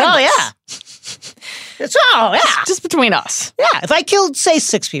regardless. Oh, yeah. Just between us. Yeah, if I killed, say,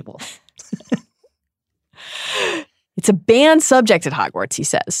 6 people. It's a banned subject at Hogwarts, he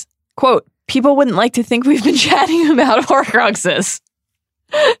says. Quote, people wouldn't like to think we've been chatting about Horcruxes.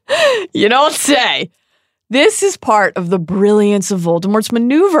 You don't say. This is part of the brilliance of Voldemort's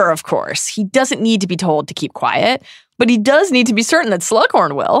maneuver, of course. He doesn't need to be told to keep quiet, but he does need to be certain that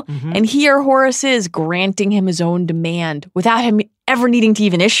Slughorn will. Mm-hmm. And here Horace is granting him his own demand without him ever needing to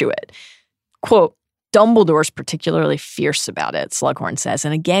even issue it. Quote, Dumbledore's particularly fierce about it, Slughorn says.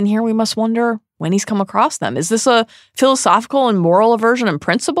 And again, here we must wonder when he's come across them. Is this a philosophical and moral aversion in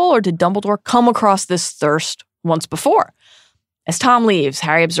principle, or did Dumbledore come across this thirst once before? As Tom leaves,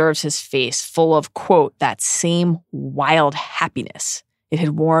 Harry observes his face full of, quote, that same wild happiness it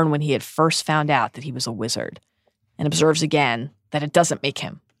had worn when he had first found out that he was a wizard, and observes again that it doesn't make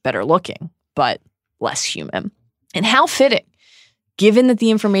him better looking, but less human. And how fitting, given that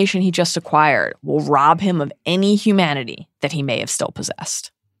the information he just acquired will rob him of any humanity that he may have still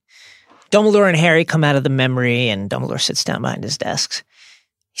possessed. Dumbledore and Harry come out of the memory, and Dumbledore sits down behind his desk.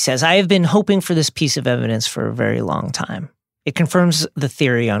 He says, I have been hoping for this piece of evidence for a very long time. It confirms the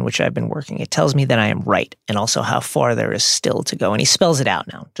theory on which I've been working. It tells me that I am right, and also how far there is still to go. And he spells it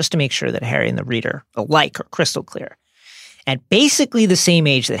out now, just to make sure that Harry and the reader alike are crystal clear. At basically the same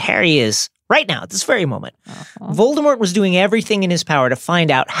age that Harry is right now, at this very moment, Voldemort was doing everything in his power to find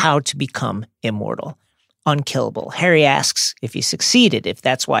out how to become immortal, unkillable. Harry asks if he succeeded, if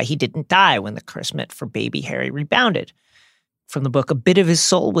that's why he didn't die when the curse meant for baby Harry rebounded. From the book, a bit of his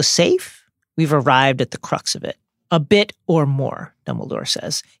soul was safe. We've arrived at the crux of it. A bit or more, Dumbledore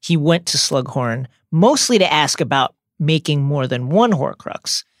says. He went to Slughorn mostly to ask about making more than one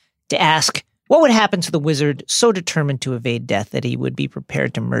Horcrux, to ask what would happen to the wizard so determined to evade death that he would be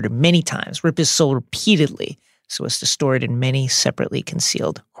prepared to murder many times, rip his soul repeatedly, so as to store it in many separately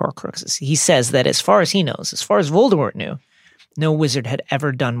concealed Horcruxes. He says that as far as he knows, as far as Voldemort knew, no wizard had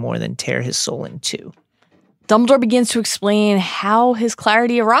ever done more than tear his soul in two. Dumbledore begins to explain how his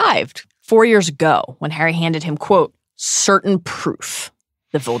clarity arrived 4 years ago when Harry handed him, quote, certain proof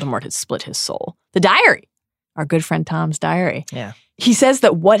that Voldemort had split his soul. The diary, our good friend Tom's diary. Yeah. He says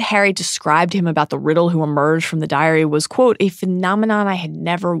that what Harry described to him about the riddle who emerged from the diary was, quote, a phenomenon I had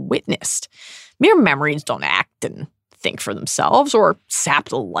never witnessed. Mere memories don't act and think for themselves or sap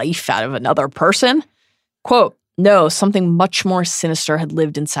the life out of another person. Quote, no, something much more sinister had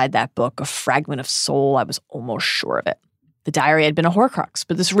lived inside that book, a fragment of soul. I was almost sure of it. The diary had been a Horcrux,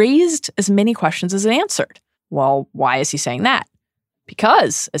 but this raised as many questions as it answered. Well, why is he saying that?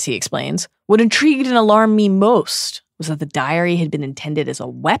 Because, as he explains, what intrigued and alarmed me most was that the diary had been intended as a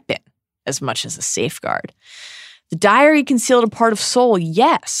weapon as much as a safeguard. The diary concealed a part of soul,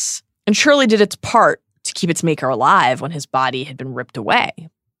 yes, and surely did its part to keep its maker alive when his body had been ripped away.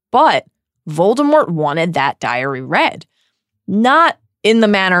 But Voldemort wanted that diary read, not in the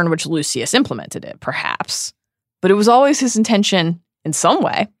manner in which Lucius implemented it, perhaps, but it was always his intention, in some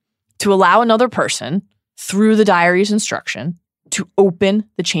way, to allow another person, through the diary's instruction, to open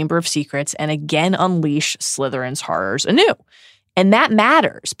the Chamber of Secrets and again unleash Slytherin's horrors anew. And that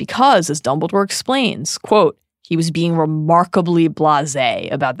matters because, as Dumbledore explains, quote, he was being remarkably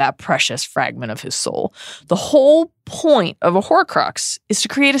blasé about that precious fragment of his soul. The whole point of a Horcrux is to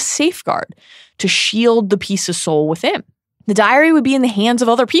create a safeguard, to shield the piece of soul within. The diary would be in the hands of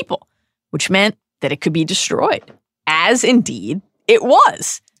other people, which meant that it could be destroyed, as indeed it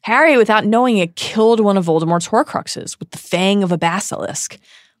was. Harry, without knowing it, killed one of Voldemort's Horcruxes with the fang of a basilisk.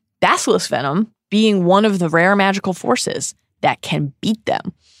 Basilisk venom being one of the rare magical forces that can beat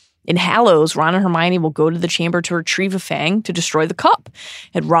them. In Hallows, Ron and Hermione will go to the chamber to retrieve a fang to destroy the cup,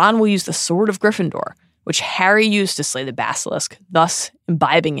 and Ron will use the Sword of Gryffindor, which Harry used to slay the basilisk, thus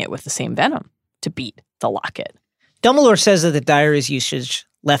imbibing it with the same venom to beat the locket. Dumbledore says that the diary's usage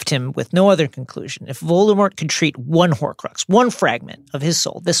left him with no other conclusion. If Voldemort could treat one Horcrux, one fragment of his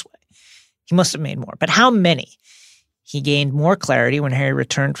soul this way, he must have made more. But how many? He gained more clarity when Harry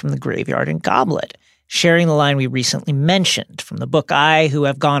returned from the graveyard in Goblet, sharing the line we recently mentioned from the book, I, who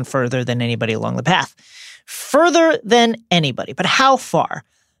have gone further than anybody along the path. Further than anybody. But how far?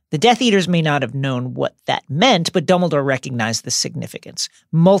 The Death Eaters may not have known what that meant, but Dumbledore recognized the significance.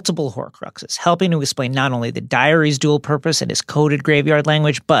 Multiple Horcruxes, helping to explain not only the diary's dual purpose and his coded graveyard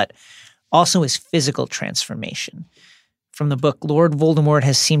language, but also his physical transformation. From the book, Lord Voldemort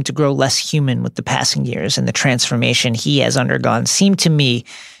has seemed to grow less human with the passing years, and the transformation he has undergone seemed to me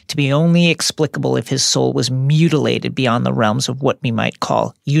to be only explicable if his soul was mutilated beyond the realms of what we might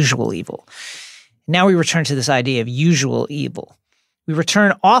call usual evil. Now we return to this idea of usual evil. We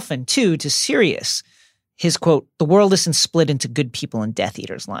return often, too, to Sirius, his, quote, the world isn't split into good people and Death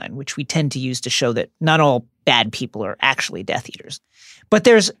Eaters line, which we tend to use to show that not all bad people are actually Death Eaters. But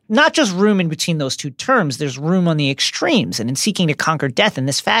there's not just room in between those two terms, there's room on the extremes, and in seeking to conquer death in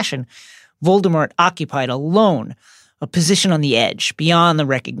this fashion, Voldemort occupied alone a position on the edge, beyond the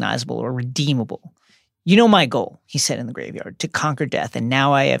recognizable or redeemable. You know my goal, he said in the graveyard, to conquer death, and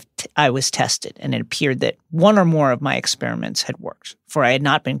now I was tested, and it appeared that one or more of my experiments had worked, for I had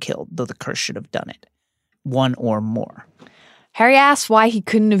not been killed, though the curse should have done it. One or more. Harry asked why he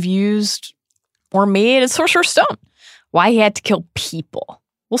couldn't have used or made a Sorcerer's Stone, why he had to kill people.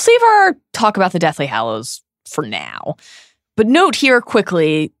 We'll save our talk about the Deathly Hallows for now, But note here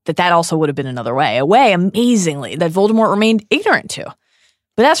quickly that also would have been another way, a way, amazingly, that Voldemort remained ignorant to.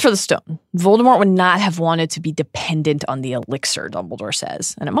 But as for the stone, Voldemort would not have wanted to be dependent on the elixir, Dumbledore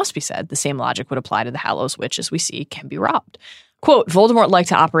says. And it must be said, the same logic would apply to the Hallows Witch, as we see, can be robbed. Quote, Voldemort liked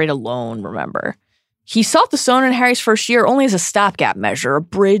to operate alone, remember. He sought the stone in Harry's first year only as a stopgap measure, a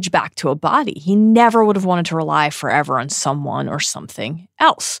bridge back to a body. He never would have wanted to rely forever on someone or something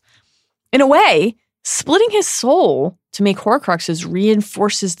else. In a way, splitting his soul to make Horcruxes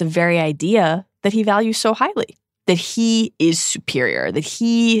reinforces the very idea that he values so highly, that he is superior, that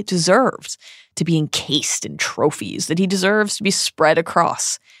he deserves to be encased in trophies, that he deserves to be spread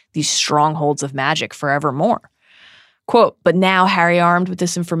across these strongholds of magic forevermore. Quote, but now, Harry, armed with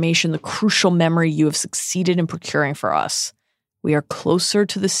this information, the crucial memory you have succeeded in procuring for us, we are closer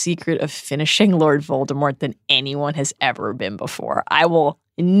to the secret of finishing Lord Voldemort than anyone has ever been before. I will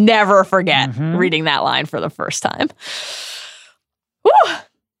never forget reading that line for the first time. Whew.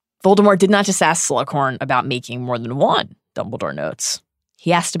 Voldemort did not just ask Slughorn about making more than one, Dumbledore notes.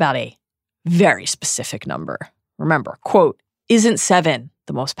 He asked about a very specific number. Remember, quote, isn't 7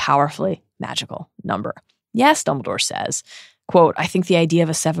 the most powerfully magical number? Yes, Dumbledore says, quote, I think the idea of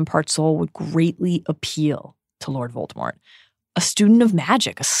a 7-part soul would greatly appeal to Lord Voldemort. A student of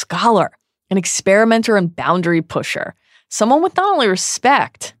magic, a scholar, an experimenter and boundary pusher, someone with not only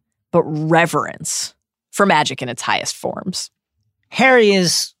respect, but reverence for magic in its highest forms. Harry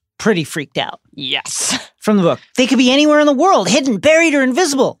is pretty freaked out. Yes. From the book, they could be anywhere in the world, hidden, buried, or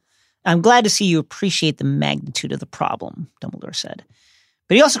invisible. I'm glad to see you appreciate the magnitude of the problem, Dumbledore said.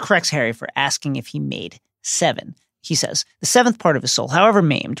 But he also corrects Harry for asking if he made 7. He says, the 7th part of his soul, however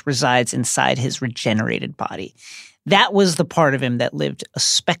maimed, resides inside his regenerated body. That was the part of him that lived a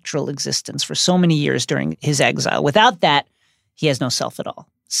spectral existence for so many years during his exile. Without that, he has no self at all.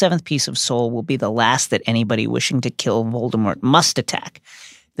 7th piece of soul will be the last that anybody wishing to kill Voldemort must attack,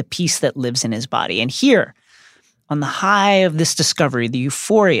 the piece that lives in his body. And here, on the high of this discovery, the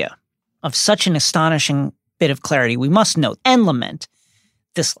euphoria of such an astonishing bit of clarity, we must note and lament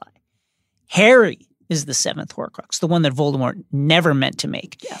this lie. Harry is the 7th Horcrux, the one that Voldemort never meant to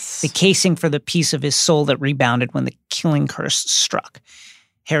make. Yes. The casing for the piece of his soul that rebounded when the killing curse struck.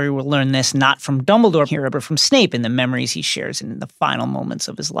 Harry will learn this not from Dumbledore here, but from Snape in the memories he shares in the final moments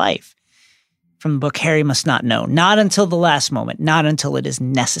of his life. From the book, Harry must not know, not until the last moment, not until it is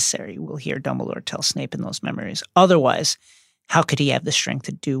necessary, will hear Dumbledore tell Snape in those memories. Otherwise, how could he have the strength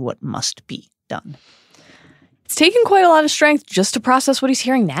to do what must be done? It's taken quite a lot of strength just to process what he's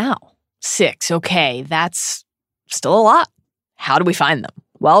hearing now. 6, okay, that's still a lot. How do we find them?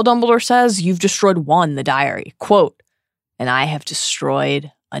 Well, Dumbledore says, you've destroyed 1, the diary. Quote, and I have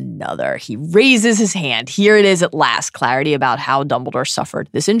destroyed another. He raises his hand. Here it is at last, clarity about how Dumbledore suffered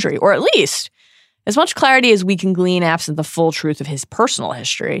this injury, or at least as much clarity as we can glean absent the full truth of his personal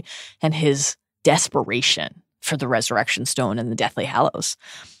history and his desperation for the Resurrection Stone and the Deathly Hallows.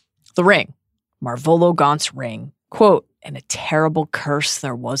 The ring, Marvolo Gaunt's ring, quote, and a terrible curse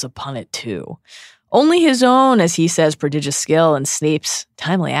there was upon it too. Only his own, as he says, prodigious skill and Snape's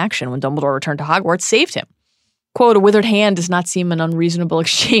timely action when Dumbledore returned to Hogwarts saved him. Quote, a withered hand does not seem an unreasonable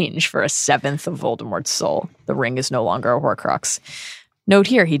exchange for a 7th of Voldemort's soul. The ring is no longer a Horcrux. Note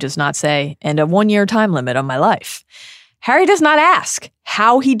here, he does not say, and a 1-year time limit on my life. Harry does not ask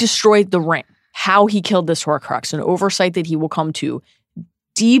how he destroyed the ring, how he killed this Horcrux, an oversight that he will come to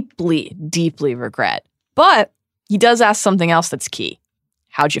deeply, deeply regret. But he does ask something else that's key.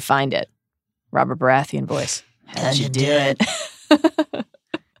 How'd you find it? Robert Baratheon voice. How'd you do it?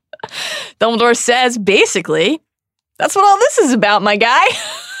 Dumbledore says, basically, that's what all this is about, my guy.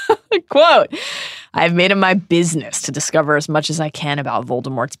 Quote, I've made it my business to discover as much as I can about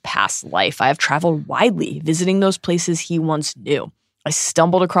Voldemort's past life. I have traveled widely, visiting those places he once knew. I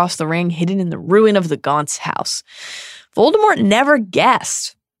stumbled across the ring hidden in the ruin of the Gaunt's house. Voldemort never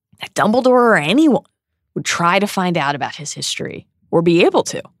guessed that Dumbledore or anyone would try to find out about his history, or be able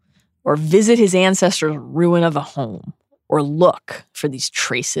to, or visit his ancestors' ruin of a home, or look for these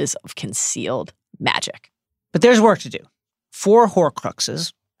traces of concealed magic. But there's work to do. 4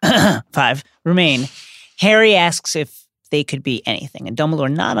 Horcruxes, 5, remain. Harry asks if they could be anything, and Dumbledore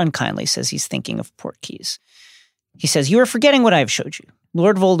not unkindly says he's thinking of portkeys. He says, you are forgetting what I have showed you.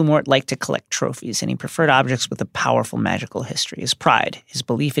 Lord Voldemort liked to collect trophies, and he preferred objects with a powerful magical history. His pride, his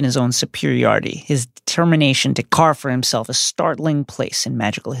belief in his own superiority, his determination to carve for himself a startling place in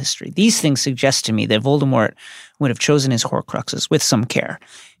magical history. These things suggest to me that Voldemort would have chosen his Horcruxes with some care,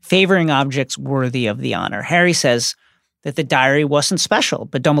 favoring objects worthy of the honor. Harry says that the diary wasn't special,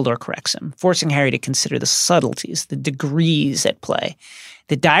 but Dumbledore corrects him, forcing Harry to consider the subtleties, the degrees at play.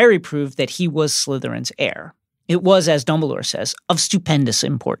 The diary proved that he was Slytherin's heir. It was, as Dumbledore says, of stupendous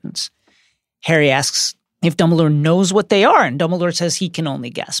importance. Harry asks if Dumbledore knows what they are, and Dumbledore says he can only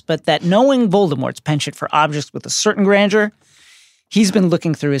guess, but that knowing Voldemort's penchant for objects with a certain grandeur, he's been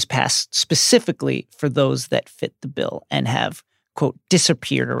looking through his past specifically for those that fit the bill and have, quote,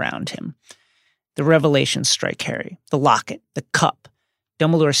 disappeared around him. The revelations strike Harry. The locket, the cup.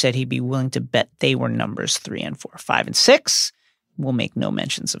 Dumbledore said he'd be willing to bet they were numbers 3 and 4. 5 and 6. We'll make no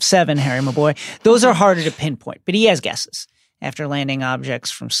mentions of 7, Harry, my boy. Those are harder to pinpoint, but he has guesses. After landing objects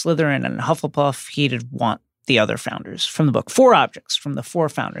from Slytherin and Hufflepuff, he'd want the other founders. From the book, 4 objects from the 4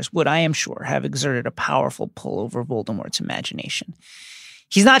 founders would, I am sure, have exerted a powerful pull over Voldemort's imagination.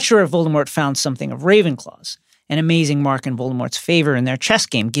 He's not sure if Voldemort found something of Ravenclaw's, an amazing mark in Voldemort's favor in their chess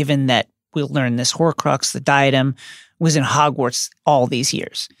game, given that we'll learn this Horcrux, the diadem, was in Hogwarts all these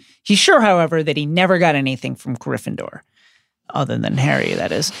years. He's sure, however, that he never got anything from Gryffindor. Other than Harry,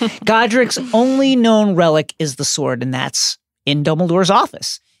 that is. Godric's only known relic is the sword, and that's in Dumbledore's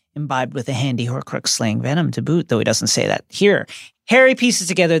office, imbibed with a handy Horcrux slaying venom to boot, though he doesn't say that here. Harry pieces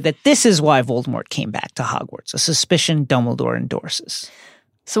together that this is why Voldemort came back to Hogwarts, a suspicion Dumbledore endorses.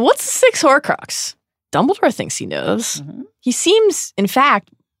 So what's the 6th Horcrux? Dumbledore thinks he knows. Mm-hmm. He seems, in fact,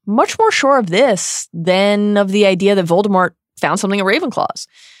 much more sure of this than of the idea that Voldemort found something at Ravenclaw's.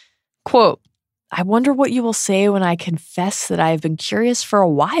 Quote, I wonder what you will say when I confess that I have been curious for a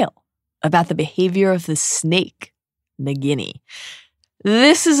while about the behavior of the snake, Nagini.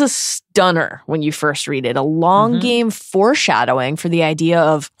 This is a stunner when you first read it, a long game foreshadowing for the idea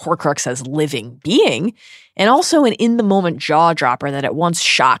of Horcrux as living being, and also an in-the-moment jaw-dropper that at once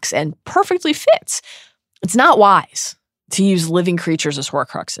shocks and perfectly fits. It's not wise to use living creatures as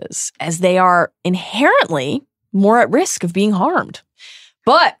Horcruxes, as they are inherently more at risk of being harmed.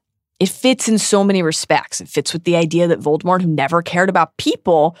 But it fits in so many respects. It fits with the idea that Voldemort, who never cared about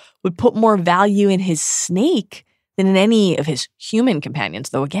people, would put more value in his snake than in any of his human companions.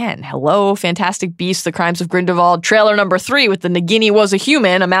 Though again, hello, Fantastic Beasts, The Crimes of Grindelwald, trailer number 3 with the Nagini was a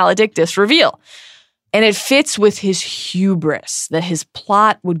human, a maledictus reveal. And it fits with his hubris that his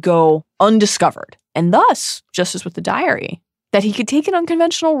plot would go undiscovered. And thus, just as with the diary, that he could take an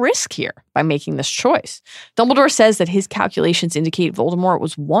unconventional risk here by making this choice. Dumbledore says that his calculations indicate Voldemort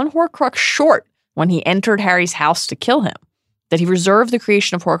was 1 Horcrux short when he entered Harry's house to kill him, that he reserved the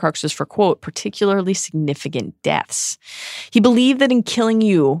creation of Horcruxes for, quote, particularly significant deaths. He believed that in killing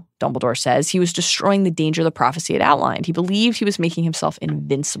you, Dumbledore says, he was destroying the danger the prophecy had outlined. He believed he was making himself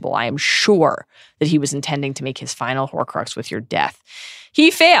invincible. I am sure that he was intending to make his final Horcrux with your death.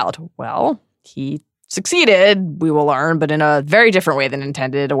 He failed. Well, he succeeded, we will learn, but in a very different way than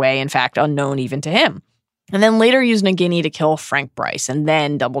intended, a way, in fact, unknown even to him. And then later used Nagini to kill Frank Bryce, and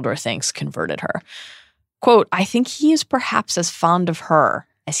then, Dumbledore thinks, converted her. Quote, I think he is perhaps as fond of her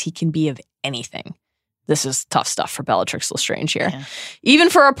as he can be of anything. This is tough stuff for Bellatrix Lestrange here. Yeah. Even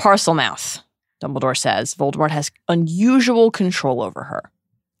for a Parselmouth, Dumbledore says, Voldemort has unusual control over her,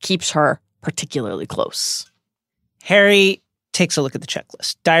 keeps her particularly close. Harry takes a look at the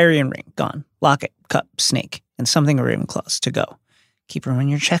checklist. Diary and ring, gone. Locket, cup, snake, and something of Ravenclaw's to go. Keep room on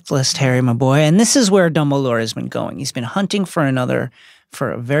your checklist, Harry, my boy. And this is where Dumbledore has been going. He's been hunting for another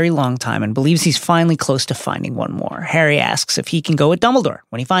for a very long time and believes he's finally close to finding one more. Harry asks if he can go with Dumbledore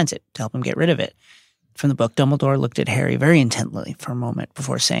when he finds it to help him get rid of it. From the book, Dumbledore looked at Harry very intently for a moment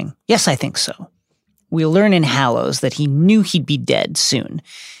before saying, yes, I think so. We'll learn in Hallows that he knew he'd be dead soon,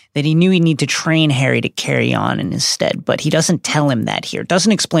 that he knew he'd need to train Harry to carry on in his stead, but he doesn't tell him that here,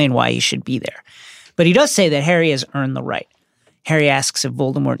 doesn't explain why he should be there. But he does say that Harry has earned the right. Harry asks if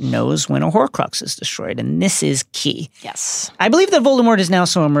Voldemort knows when a Horcrux is destroyed, and this is key. Yes. I believe that Voldemort is now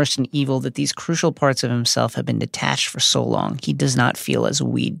so immersed in evil that these crucial parts of himself have been detached for so long, he does not feel as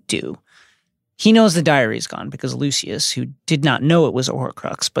we do. He knows the diary is gone because Lucius, who did not know it was a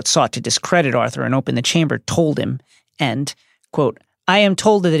Horcrux, but sought to discredit Arthur and open the chamber, told him, and, quote, I am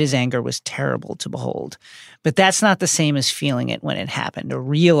told that his anger was terrible to behold, but that's not the same as feeling it when it happened or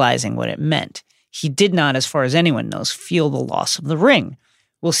realizing what it meant. He did not, as far as anyone knows, feel the loss of the ring.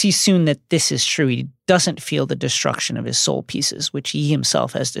 We'll see soon that this is true. He doesn't feel the destruction of his soul pieces, which he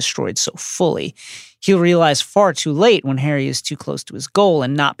himself has destroyed so fully. He'll realize far too late when Harry is too close to his goal,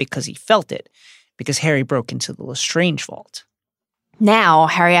 and not because he felt it, because Harry broke into the Lestrange vault. Now,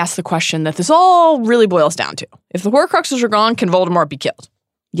 Harry asks the question that this all really boils down to. If the Horcruxes are gone, can Voldemort be killed?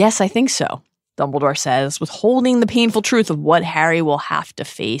 Yes, I think so, Dumbledore says, withholding the painful truth of what Harry will have to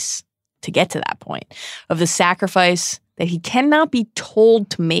face to get to that point, of the sacrifice that he cannot be told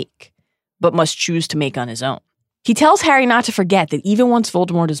to make, but must choose to make on his own. He tells Harry not to forget that even once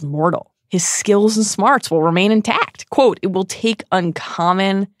Voldemort is mortal, his skills and smarts will remain intact. Quote, it will take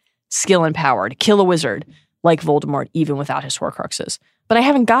uncommon skill and power to kill a wizard like Voldemort even without his Horcruxes. But I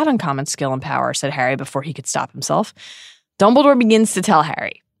haven't got uncommon skill and power, said Harry before he could stop himself. Dumbledore begins to tell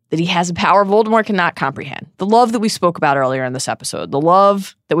Harry that he has a power Voldemort cannot comprehend. The love that we spoke about earlier in this episode, the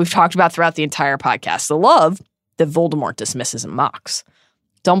love that we've talked about throughout the entire podcast, the love that Voldemort dismisses and mocks.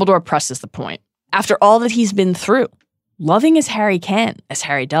 Dumbledore presses the point. After all that he's been through, loving as Harry can, as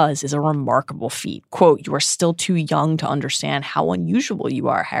Harry does, is a remarkable feat. Quote, "You are still too young to understand how unusual you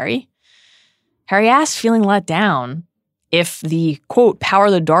are, Harry." Harry asks, feeling let down, if the, quote, "power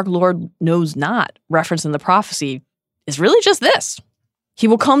the Dark Lord knows not," reference in the prophecy, is really just this. He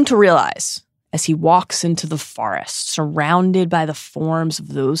will come to realize as he walks into the forest, surrounded by the forms of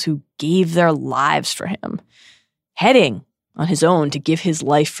those who gave their lives for him, heading on his own to give his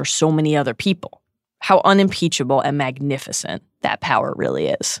life for so many other people, how unimpeachable and magnificent that power really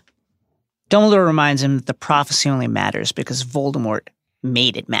is. Dumbledore reminds him that the prophecy only matters because Voldemort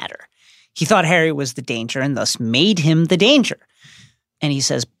made it matter. He thought Harry was the danger and thus made him the danger. And he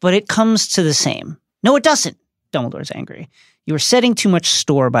says, but it comes to the same. No, it doesn't. Dumbledore's angry. You are setting too much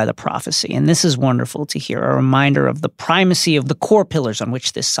store by the prophecy, and this is wonderful to hear, a reminder of the primacy of the core pillars on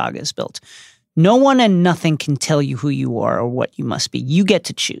which this saga is built. No one and nothing can tell you who you are or what you must be. You get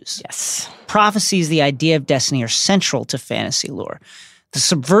to choose. Yes. Prophecies, the idea of destiny, are central to fantasy lore. The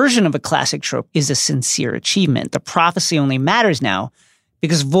subversion of a classic trope is a sincere achievement. The prophecy only matters now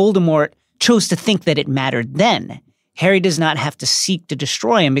because Voldemort chose to think that it mattered then. Harry does not have to seek to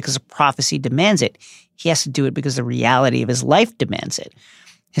destroy him because a prophecy demands it. He has to do it because the reality of his life demands it.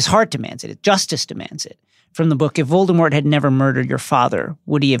 His heart demands it. Justice demands it. From the book, if Voldemort had never murdered your father,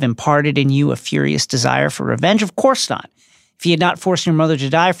 would he have imparted in you a furious desire for revenge? Of course not. If he had not forced your mother to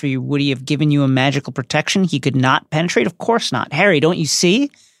die for you, would he have given you a magical protection he could not penetrate? Of course not. Harry, don't you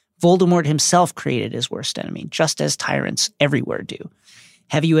see? Voldemort himself created his worst enemy, just as tyrants everywhere do.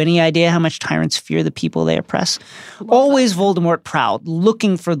 Have you any idea how much tyrants fear the people they oppress? Always Voldemort proud,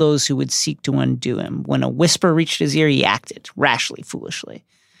 looking for those who would seek to undo him. When a whisper reached his ear, he acted, rashly, foolishly.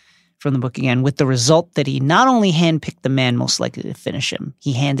 From the book again, with the result that he not only handpicked the man most likely to finish him,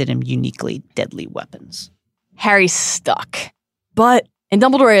 he handed him uniquely deadly weapons. Harry's stuck. And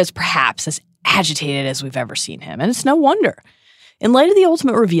Dumbledore is perhaps as agitated as we've ever seen him, and it's no wonder. In light of the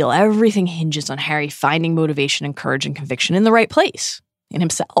ultimate reveal, everything hinges on Harry finding motivation and courage and conviction in the right place. In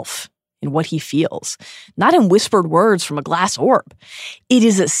himself, in what he feels, not in whispered words from a glass orb. It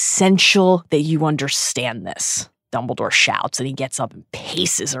is essential that you understand this, Dumbledore shouts, and he gets up and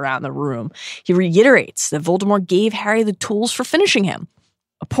paces around the room. He reiterates that Voldemort gave Harry the tools for finishing him,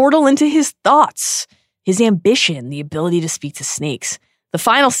 a portal into his thoughts, his ambition, the ability to speak to snakes, the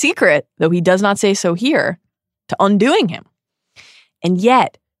final secret, though he does not say so here, to undoing him. And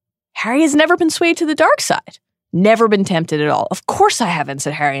yet, Harry has never been swayed to the dark side. Never been tempted at all. Of course I haven't,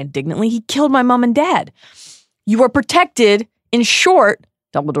 said Harry indignantly. He killed my mom and dad. You are protected, in short,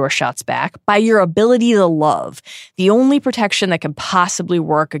 Dumbledore shouts back, by your ability to love. The only protection that can possibly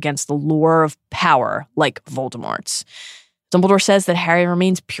work against the lure of power like Voldemort's. Dumbledore says that Harry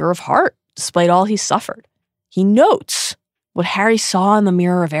remains pure of heart, despite all he's suffered. He notes what Harry saw in the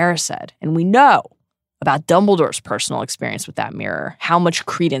Mirror of Erised, and we know about Dumbledore's personal experience with that mirror, how much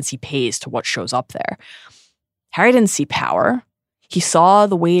credence he pays to what shows up there. Harry didn't see power. He saw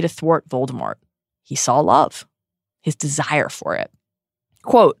the way to thwart Voldemort. He saw love, his desire for it.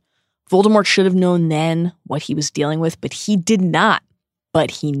 Quote, Voldemort should have known then what he was dealing with, but he did not. But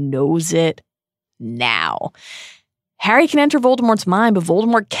he knows it now. Harry can enter Voldemort's mind, but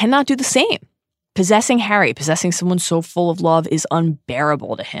Voldemort cannot do the same. Possessing Harry, possessing someone so full of love, is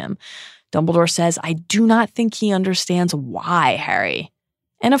unbearable to him. Dumbledore says, I do not think he understands why, Harry.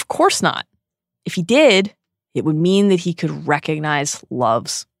 And of course not. If he did, it would mean that he could recognize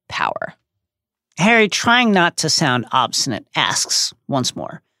love's power. Harry, trying not to sound obstinate, asks once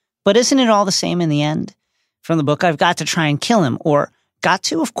more, but isn't it all the same in the end? From the book, I've got to try and kill him, or got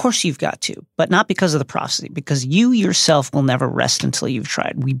to? Of course you've got to, but not because of the prophecy, because you yourself will never rest until you've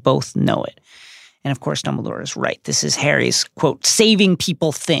tried. We both know it. And of course, Dumbledore is right. This is Harry's, quote, saving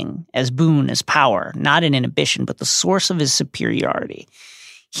people thing, as boon, as power, not an inhibition, but the source of his superiority.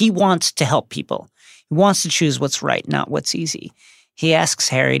 He wants to help people. He wants to choose what's right, not what's easy. He asks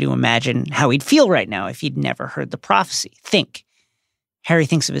Harry to imagine how he'd feel right now if he'd never heard the prophecy. Think. Harry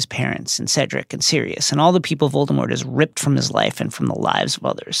thinks of his parents and Cedric and Sirius and all the people Voldemort has ripped from his life and from the lives of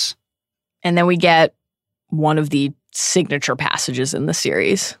others. And then we get one of the signature passages in the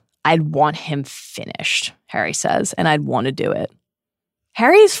series. I'd want him finished, Harry says, and I'd want to do it.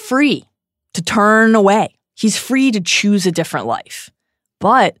 Harry is free to turn away. He's free to choose a different life.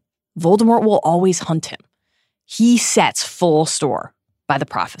 But Voldemort will always hunt him. He sets full store by the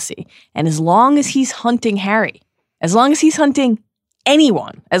prophecy. And as long as he's hunting Harry, as long as he's hunting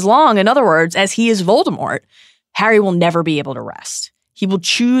anyone, in other words, as he is Voldemort, Harry will never be able to rest. He will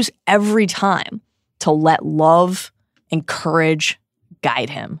choose every time to let love and courage guide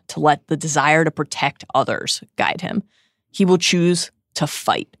him, to let the desire to protect others guide him. He will choose to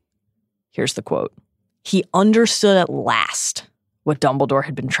fight. Here's the quote. He understood at last what Dumbledore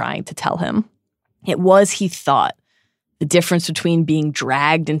had been trying to tell him. It was, he thought, the difference between being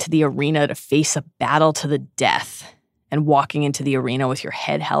dragged into the arena to face a battle to the death and walking into the arena with your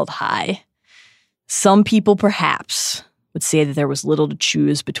head held high. Some people, perhaps, would say that there was little to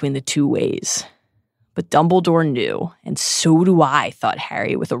choose between the two ways. But Dumbledore knew, and so do I, thought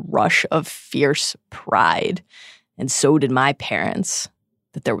Harry with a rush of fierce pride. And so did my parents,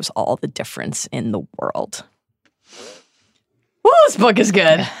 that there was all the difference in the world. Woo, this book is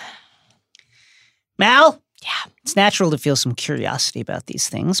good. Mal? Yeah. It's natural to feel some curiosity about these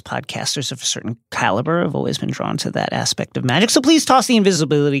things. Podcasters of a certain caliber have always been drawn to that aspect of magic. So please toss the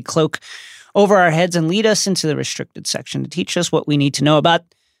invisibility cloak over our heads and lead us into the restricted section to teach us what we need to know about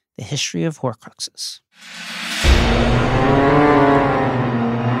the history of Horcruxes.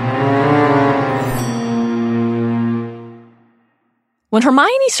 When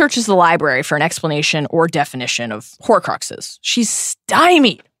Hermione searches the library for an explanation or definition of Horcruxes, she's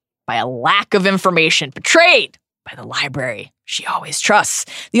stymied by a lack of information, betrayed by the library she always trusts.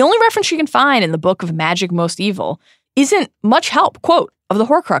 The only reference she can find in the Book of Magic Most Evil isn't much help. Quote, of the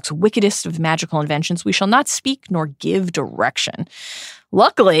Horcrux, wickedest of magical inventions, we shall not speak nor give direction.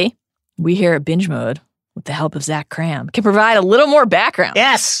 Luckily, we here at Binge Mode, with the help of Zach Cram, can provide a little more background.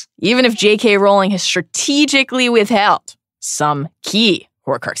 Yes! Even if J.K. Rowling has strategically withheld some key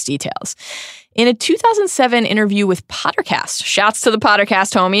Horcrux details. In a 2007 interview with Pottercast, shouts to the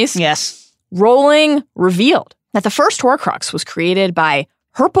Pottercast homies, Yes. Rowling revealed that the first Horcrux was created by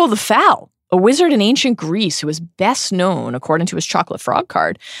Herpo the Foul, a wizard in ancient Greece who was best known, according to his chocolate frog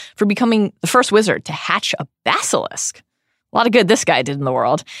card, for becoming the first wizard to hatch a basilisk. A lot of good this guy did in the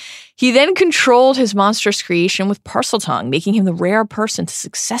world. He then controlled his monstrous creation with Parseltongue, making him the rare person to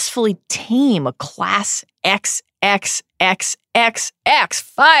successfully tame a class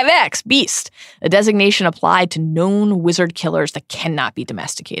XXXXX5X beast, a designation applied to known wizard killers that cannot be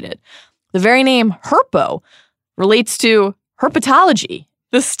domesticated. The very name Herpo relates to herpetology,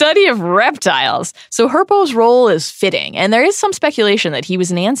 the study of reptiles. So Herpo's role is fitting, and there is some speculation that he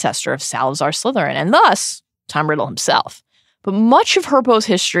was an ancestor of Salazar Slytherin, and thus Tom Riddle himself. But much of Herpo's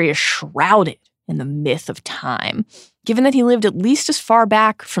history is shrouded in the myth of time, given that he lived at least as far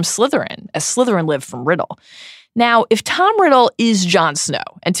back from Slytherin as Slytherin lived from Riddle. Now, if Tom Riddle is Jon Snow,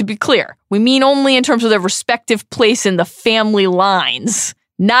 and to be clear, we mean only in terms of their respective place in the family lines,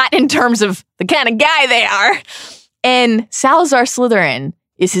 not in terms of the kind of guy they are, and Salazar Slytherin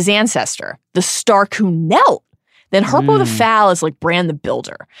is his ancestor, the Stark who knelt, then Herpo the Foul is like Bran the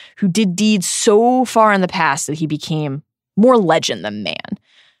Builder, who did deeds so far in the past that he became more legend than man.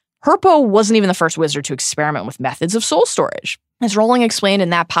 Herpo wasn't even the first wizard to experiment with methods of soul storage. As Rowling explained in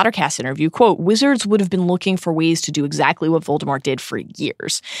that Pottercast interview, quote, wizards would have been looking for ways to do exactly what Voldemort did for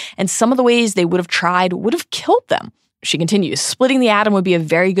years, and some of the ways they would have tried would have killed them. She continues, splitting the atom would be a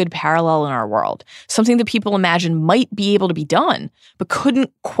very good parallel in our world, something that people imagine might be able to be done, but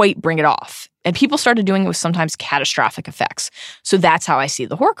couldn't quite bring it off. And people started doing it with sometimes catastrophic effects. So that's how I see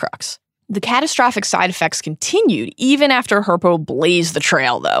the Horcrux. The catastrophic side effects continued even after Herpo blazed the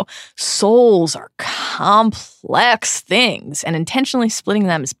trail, though. Souls are complex things, and intentionally splitting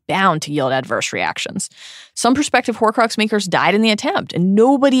them is bound to yield adverse reactions. Some prospective Horcrux makers died in the attempt, and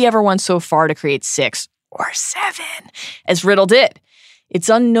nobody ever went so far to create 6 or 7 as Riddle did. It's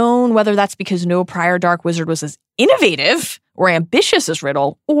unknown whether that's because no prior Dark Wizard was as innovative or ambitious as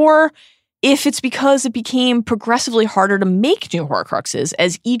Riddle, or if it's because it became progressively harder to make new Horcruxes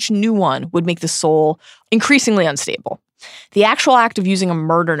as each new one would make the soul increasingly unstable. The actual act of using a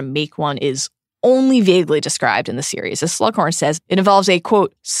murder to make one is only vaguely described in the series. As Slughorn says, it involves a,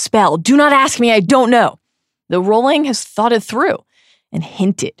 quote, spell. Do not ask me, I don't know. Though Rowling has thought it through and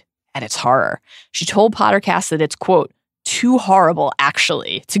hinted at its horror. She told Pottercast that it's, quote, too horrible,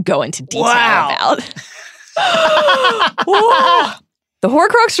 actually, to go into detail about. The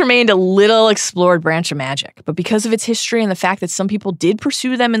Horcrux remained a little explored branch of magic, but because of its history and the fact that some people did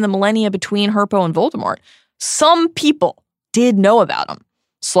pursue them in the millennia between Herpo and Voldemort, some people did know about them.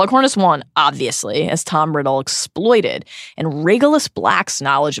 Slughorn is one, obviously, as Tom Riddle exploited, and Regulus Black's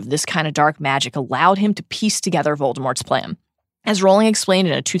knowledge of this kind of dark magic allowed him to piece together Voldemort's plan. As Rowling explained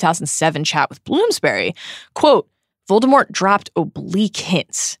in a 2007 chat with Bloomsbury, quote, Voldemort dropped oblique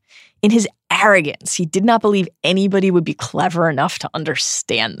hints. In his arrogance, he did not believe anybody would be clever enough to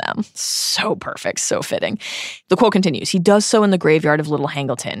understand them. So perfect, so fitting. The quote continues, he does so in the graveyard of Little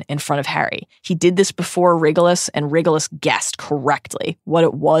Hangleton in front of Harry. He did this before Regulus, and Regulus guessed correctly what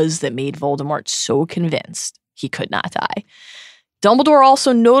it was that made Voldemort so convinced he could not die. Dumbledore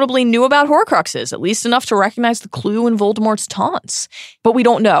also notably knew about Horcruxes, at least enough to recognize the clue in Voldemort's taunts. But we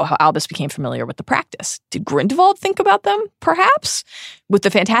don't know how Albus became familiar with the practice. Did Grindelwald think about them, perhaps? With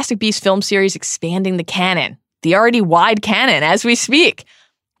the Fantastic Beasts film series expanding the canon, the already wide canon as we speak,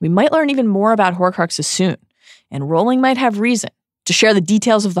 we might learn even more about Horcruxes soon, and Rowling might have reason to share the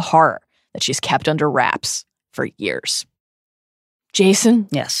details of the horror that she's kept under wraps for years. Jason?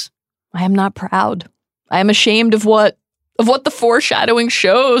 Yes. I am not proud. I am ashamed of what the foreshadowing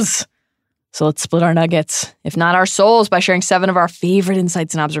shows. So let's split our nuggets, if not our souls, by sharing 7 of our favorite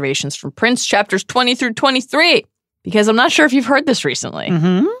insights and observations from Prince chapters 20 through 23. Because I'm not sure if you've heard this recently,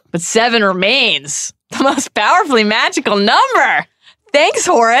 but 7 remains the most powerfully magical number. Thanks,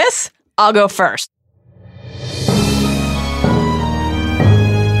 Horace. I'll go first.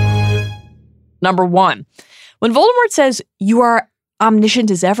 Number 1. When Voldemort says, "You are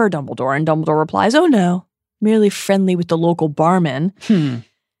omniscient as ever, Dumbledore," and Dumbledore replies, "Oh no, merely friendly with the local barman,"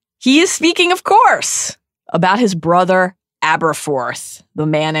 he is speaking, of course, about his brother Aberforth, the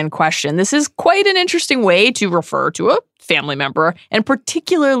man in question. This is quite an interesting way to refer to a family member, and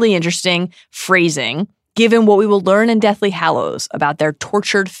particularly interesting phrasing, given what we will learn in Deathly Hallows about their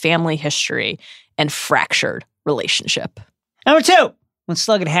tortured family history and fractured relationship. Number 2. When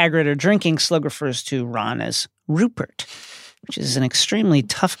Slug and Hagrid are drinking, Slug refers to Ron as Rupert, which is an extremely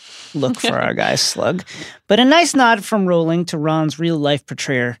tough look for our guy Slug, but a nice nod from Rowling to Ron's real-life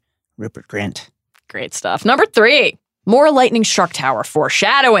portrayer, Rupert Grint. Great stuff. Number 3, more Lightning Struck Tower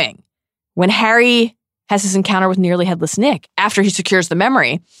foreshadowing. When Harry has his encounter with Nearly Headless Nick, after he secures the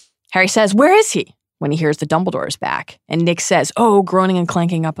memory, Harry says, "Where is he?" when he hears that Dumbledore is back. And Nick says, "Oh, groaning and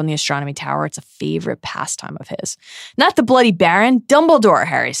clanking up on the astronomy tower. It's a favorite pastime of his." "Not the bloody Baron, Dumbledore,"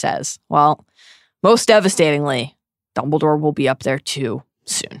 Harry says. Well, most devastatingly, Dumbledore will be up there too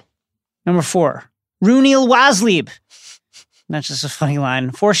soon. Number 4, Runiel Wasleib. Not just a funny line.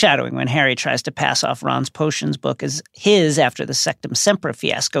 Foreshadowing when Harry tries to pass off Ron's potions book as his after the Sectum Sempra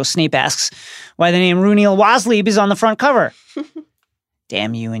fiasco. Snape asks why the name Runiel Wasleib is on the front cover.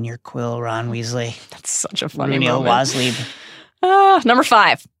 Damn you and your quill, Ron Weasley. That's such a funny Runiel moment. Wasleib. Number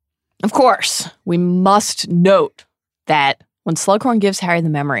 5. Of course, we must note that when Slughorn gives Harry the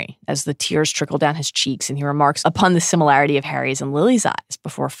memory, as the tears trickle down his cheeks and he remarks upon the similarity of Harry's and Lily's eyes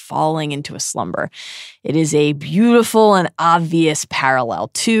before falling into a slumber, it is a beautiful and obvious parallel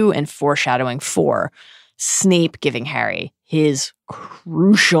to and foreshadowing for Snape giving Harry his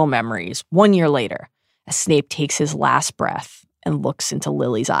crucial memories 1 year later, as Snape takes his last breath and looks into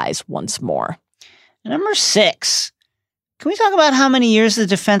Lily's eyes once more. Number 6. Can we talk about how many years the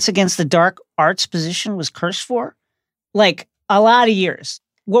Defense Against the Dark Arts position was cursed for? Like, a lot of years.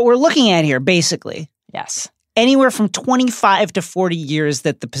 What we're looking at here, basically, Yes. anywhere from 25 to 40 years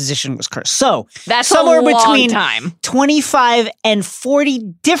that the position was cursed. So, That's somewhere a long between time. 25 and 40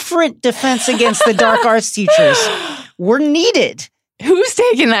 different Defense Against the Dark Arts teachers were needed. Who's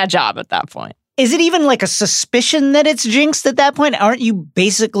taking that job at that point? Is it even like a suspicion that it's jinxed at that point? Aren't you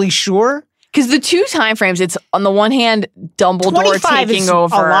basically sure? Because the 2 time frames, it's on the one hand, Dumbledore 25 taking is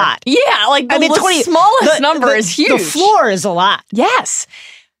over. a lot. Yeah, like the, 20 smallest number is huge. The floor is a lot. Yes.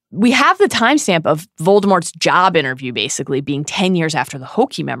 We have the timestamp of Voldemort's job interview basically being 10 years after the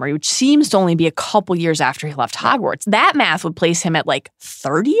Hokey memory, which seems to only be a couple years after he left Hogwarts. That math would place him at like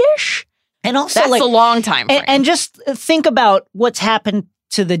 30-ish. And also, That's like, a long time frame. and just think about what's happened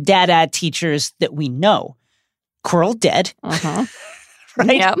to the Dada teachers that we know. Quirrell dead. Right?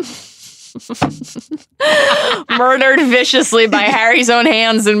 Yep. Murdered viciously by Harry's own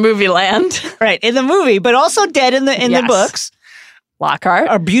hands in movie land. Right, in the movie, but also dead in the Yes. books. Lockhart.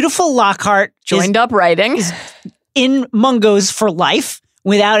 Our beautiful Lockhart Joined up writing. is in Mungo's for life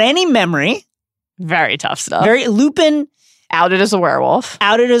without any memory. Very tough stuff. Lupin Outed as a werewolf.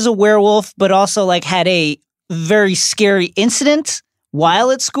 outed as a werewolf, but also like had a very scary incident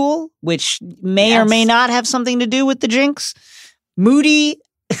while at school, which may or may not have something to do with the jinx. Moody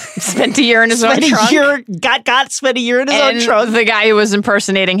Spent a year in his own trunk. Spent a year in his own trunk. The guy who was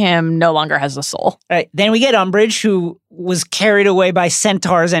impersonating him no longer has a soul. Right. Then we get Umbridge, who was carried away by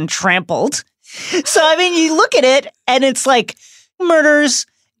centaurs and trampled. So, I mean, you look at it, and it's like murders,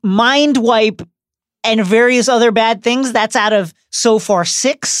 mind wipe, and various other bad things. That's out of, so far,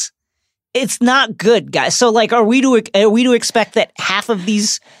 6. It's not good, guys. So, like, are we to expect that half of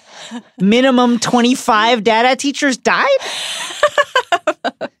these minimum 25 Dada teachers died?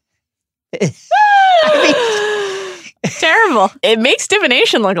 Terrible. It makes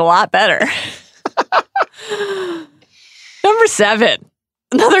divination look a lot better. Number 7.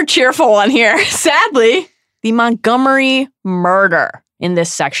 Another cheerful one here. Sadly, the Montgomery murder in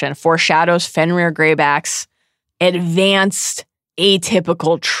this section foreshadows Fenrir Greyback's advanced,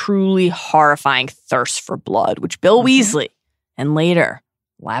 atypical, truly horrifying thirst for blood, which Bill Weasley and later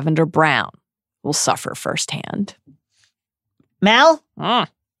Lavender Brown will suffer firsthand. Mal?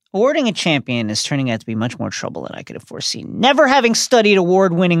 Awarding a champion is turning out to be much more trouble than I could have foreseen, never having studied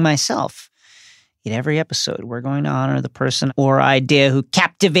award-winning myself. Yet every episode, we're going to honor the person or idea who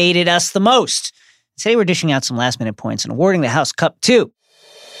captivated us the most. Today, we're dishing out some last-minute points and awarding the House Cup, too.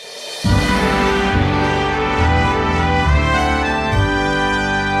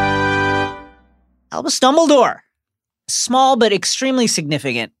 Albus Dumbledore, small but extremely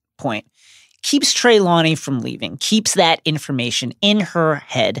significant point, keeps Trelawney from leaving, keeps that information in her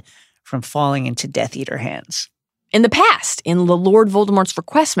head from falling into Death Eater hands. In the past, in the Lord Voldemort's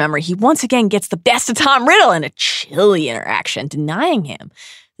request memory, he once again gets the best of Tom Riddle in a chilly interaction, denying him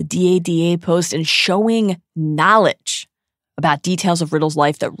the DADA post and showing knowledge about details of Riddle's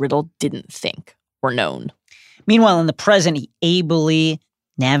life that Riddle didn't think were known. Meanwhile, in the present, he ably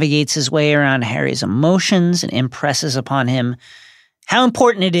navigates his way around Harry's emotions and impresses upon him how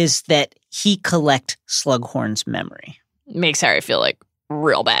important it is that he collect Slughorn's memory. Makes Harry feel like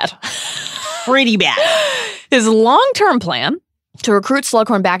real bad. Pretty bad. His long-term plan to recruit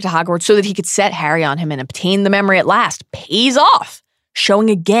Slughorn back to Hogwarts so that he could set Harry on him and obtain the memory at last pays off, showing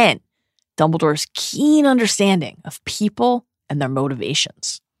again Dumbledore's keen understanding of people and their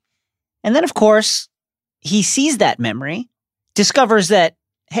motivations. And then, of course, he sees that memory, discovers that,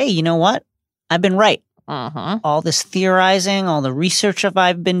 hey, you know what? I've been right. All this theorizing, all the research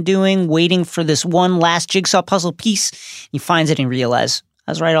I've been doing, waiting for this one last jigsaw puzzle piece. He finds it and realizes,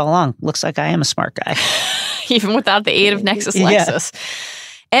 I was right all along. Looks like I am a smart guy. Even without the aid of Nexus Lexus.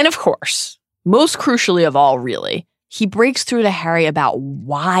 And of course, most crucially of all, really, he breaks through to Harry about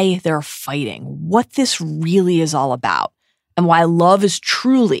why they're fighting, what this really is all about, and why love is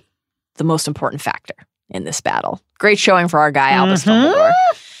truly the most important factor in this battle. Great showing for our guy, Albus Dumbledore.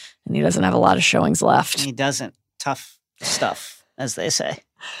 And he doesn't have a lot of showings left. He doesn't. Tough stuff, as they say.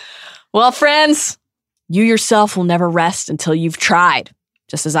 Well, friends, you yourself will never rest until you've tried.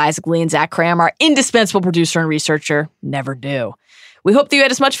 Just as Isaac Lee and Zach Cram, our indispensable producer and researcher, never do. We hope that you had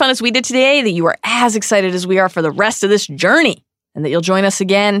as much fun as we did today, that you are as excited as we are for the rest of this journey, and that you'll join us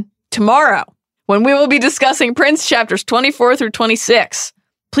again tomorrow when we will be discussing Prince chapters 24 through 26.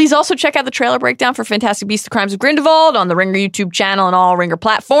 Please also check out the trailer breakdown for Fantastic Beasts: The Crimes of Grindelwald on the Ringer YouTube channel and all Ringer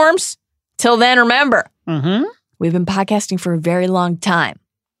platforms. Till then, remember, we've been podcasting for a very long time.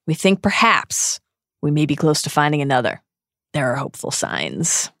 We think perhaps we may be close to finding another. There are hopeful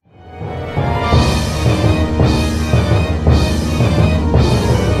signs.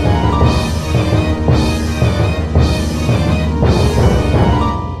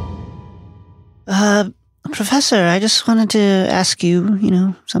 Professor, I just wanted to ask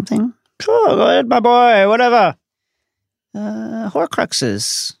you, something. Sure, go ahead, my boy, whatever.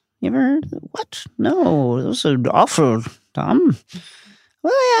 Horcruxes. You ever heard? What? No, those are awful, Tom.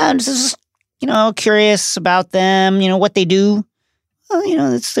 Well, yeah, I'm just, curious about them, what they do.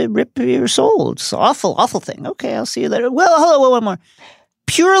 Well, it's to rip your soul. It's an awful, awful thing. Okay, I'll see you later. Well, hold on, one more.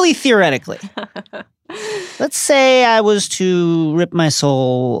 Purely theoretically. Let's say I was to rip my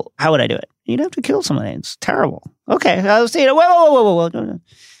soul. How would I do it? You'd have to kill somebody. It's terrible. Okay, I was saying, whoa.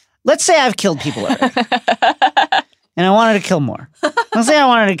 Let's say I've killed people already. And I wanted to kill more. Let's say I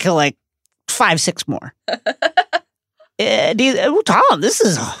wanted to kill like 5-6 more. Tom, this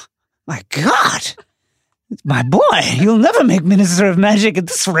is, my God. My boy, you'll never make Minister of Magic at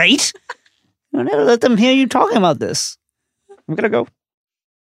this rate. I'll never let them hear you talking about this. I'm going to go.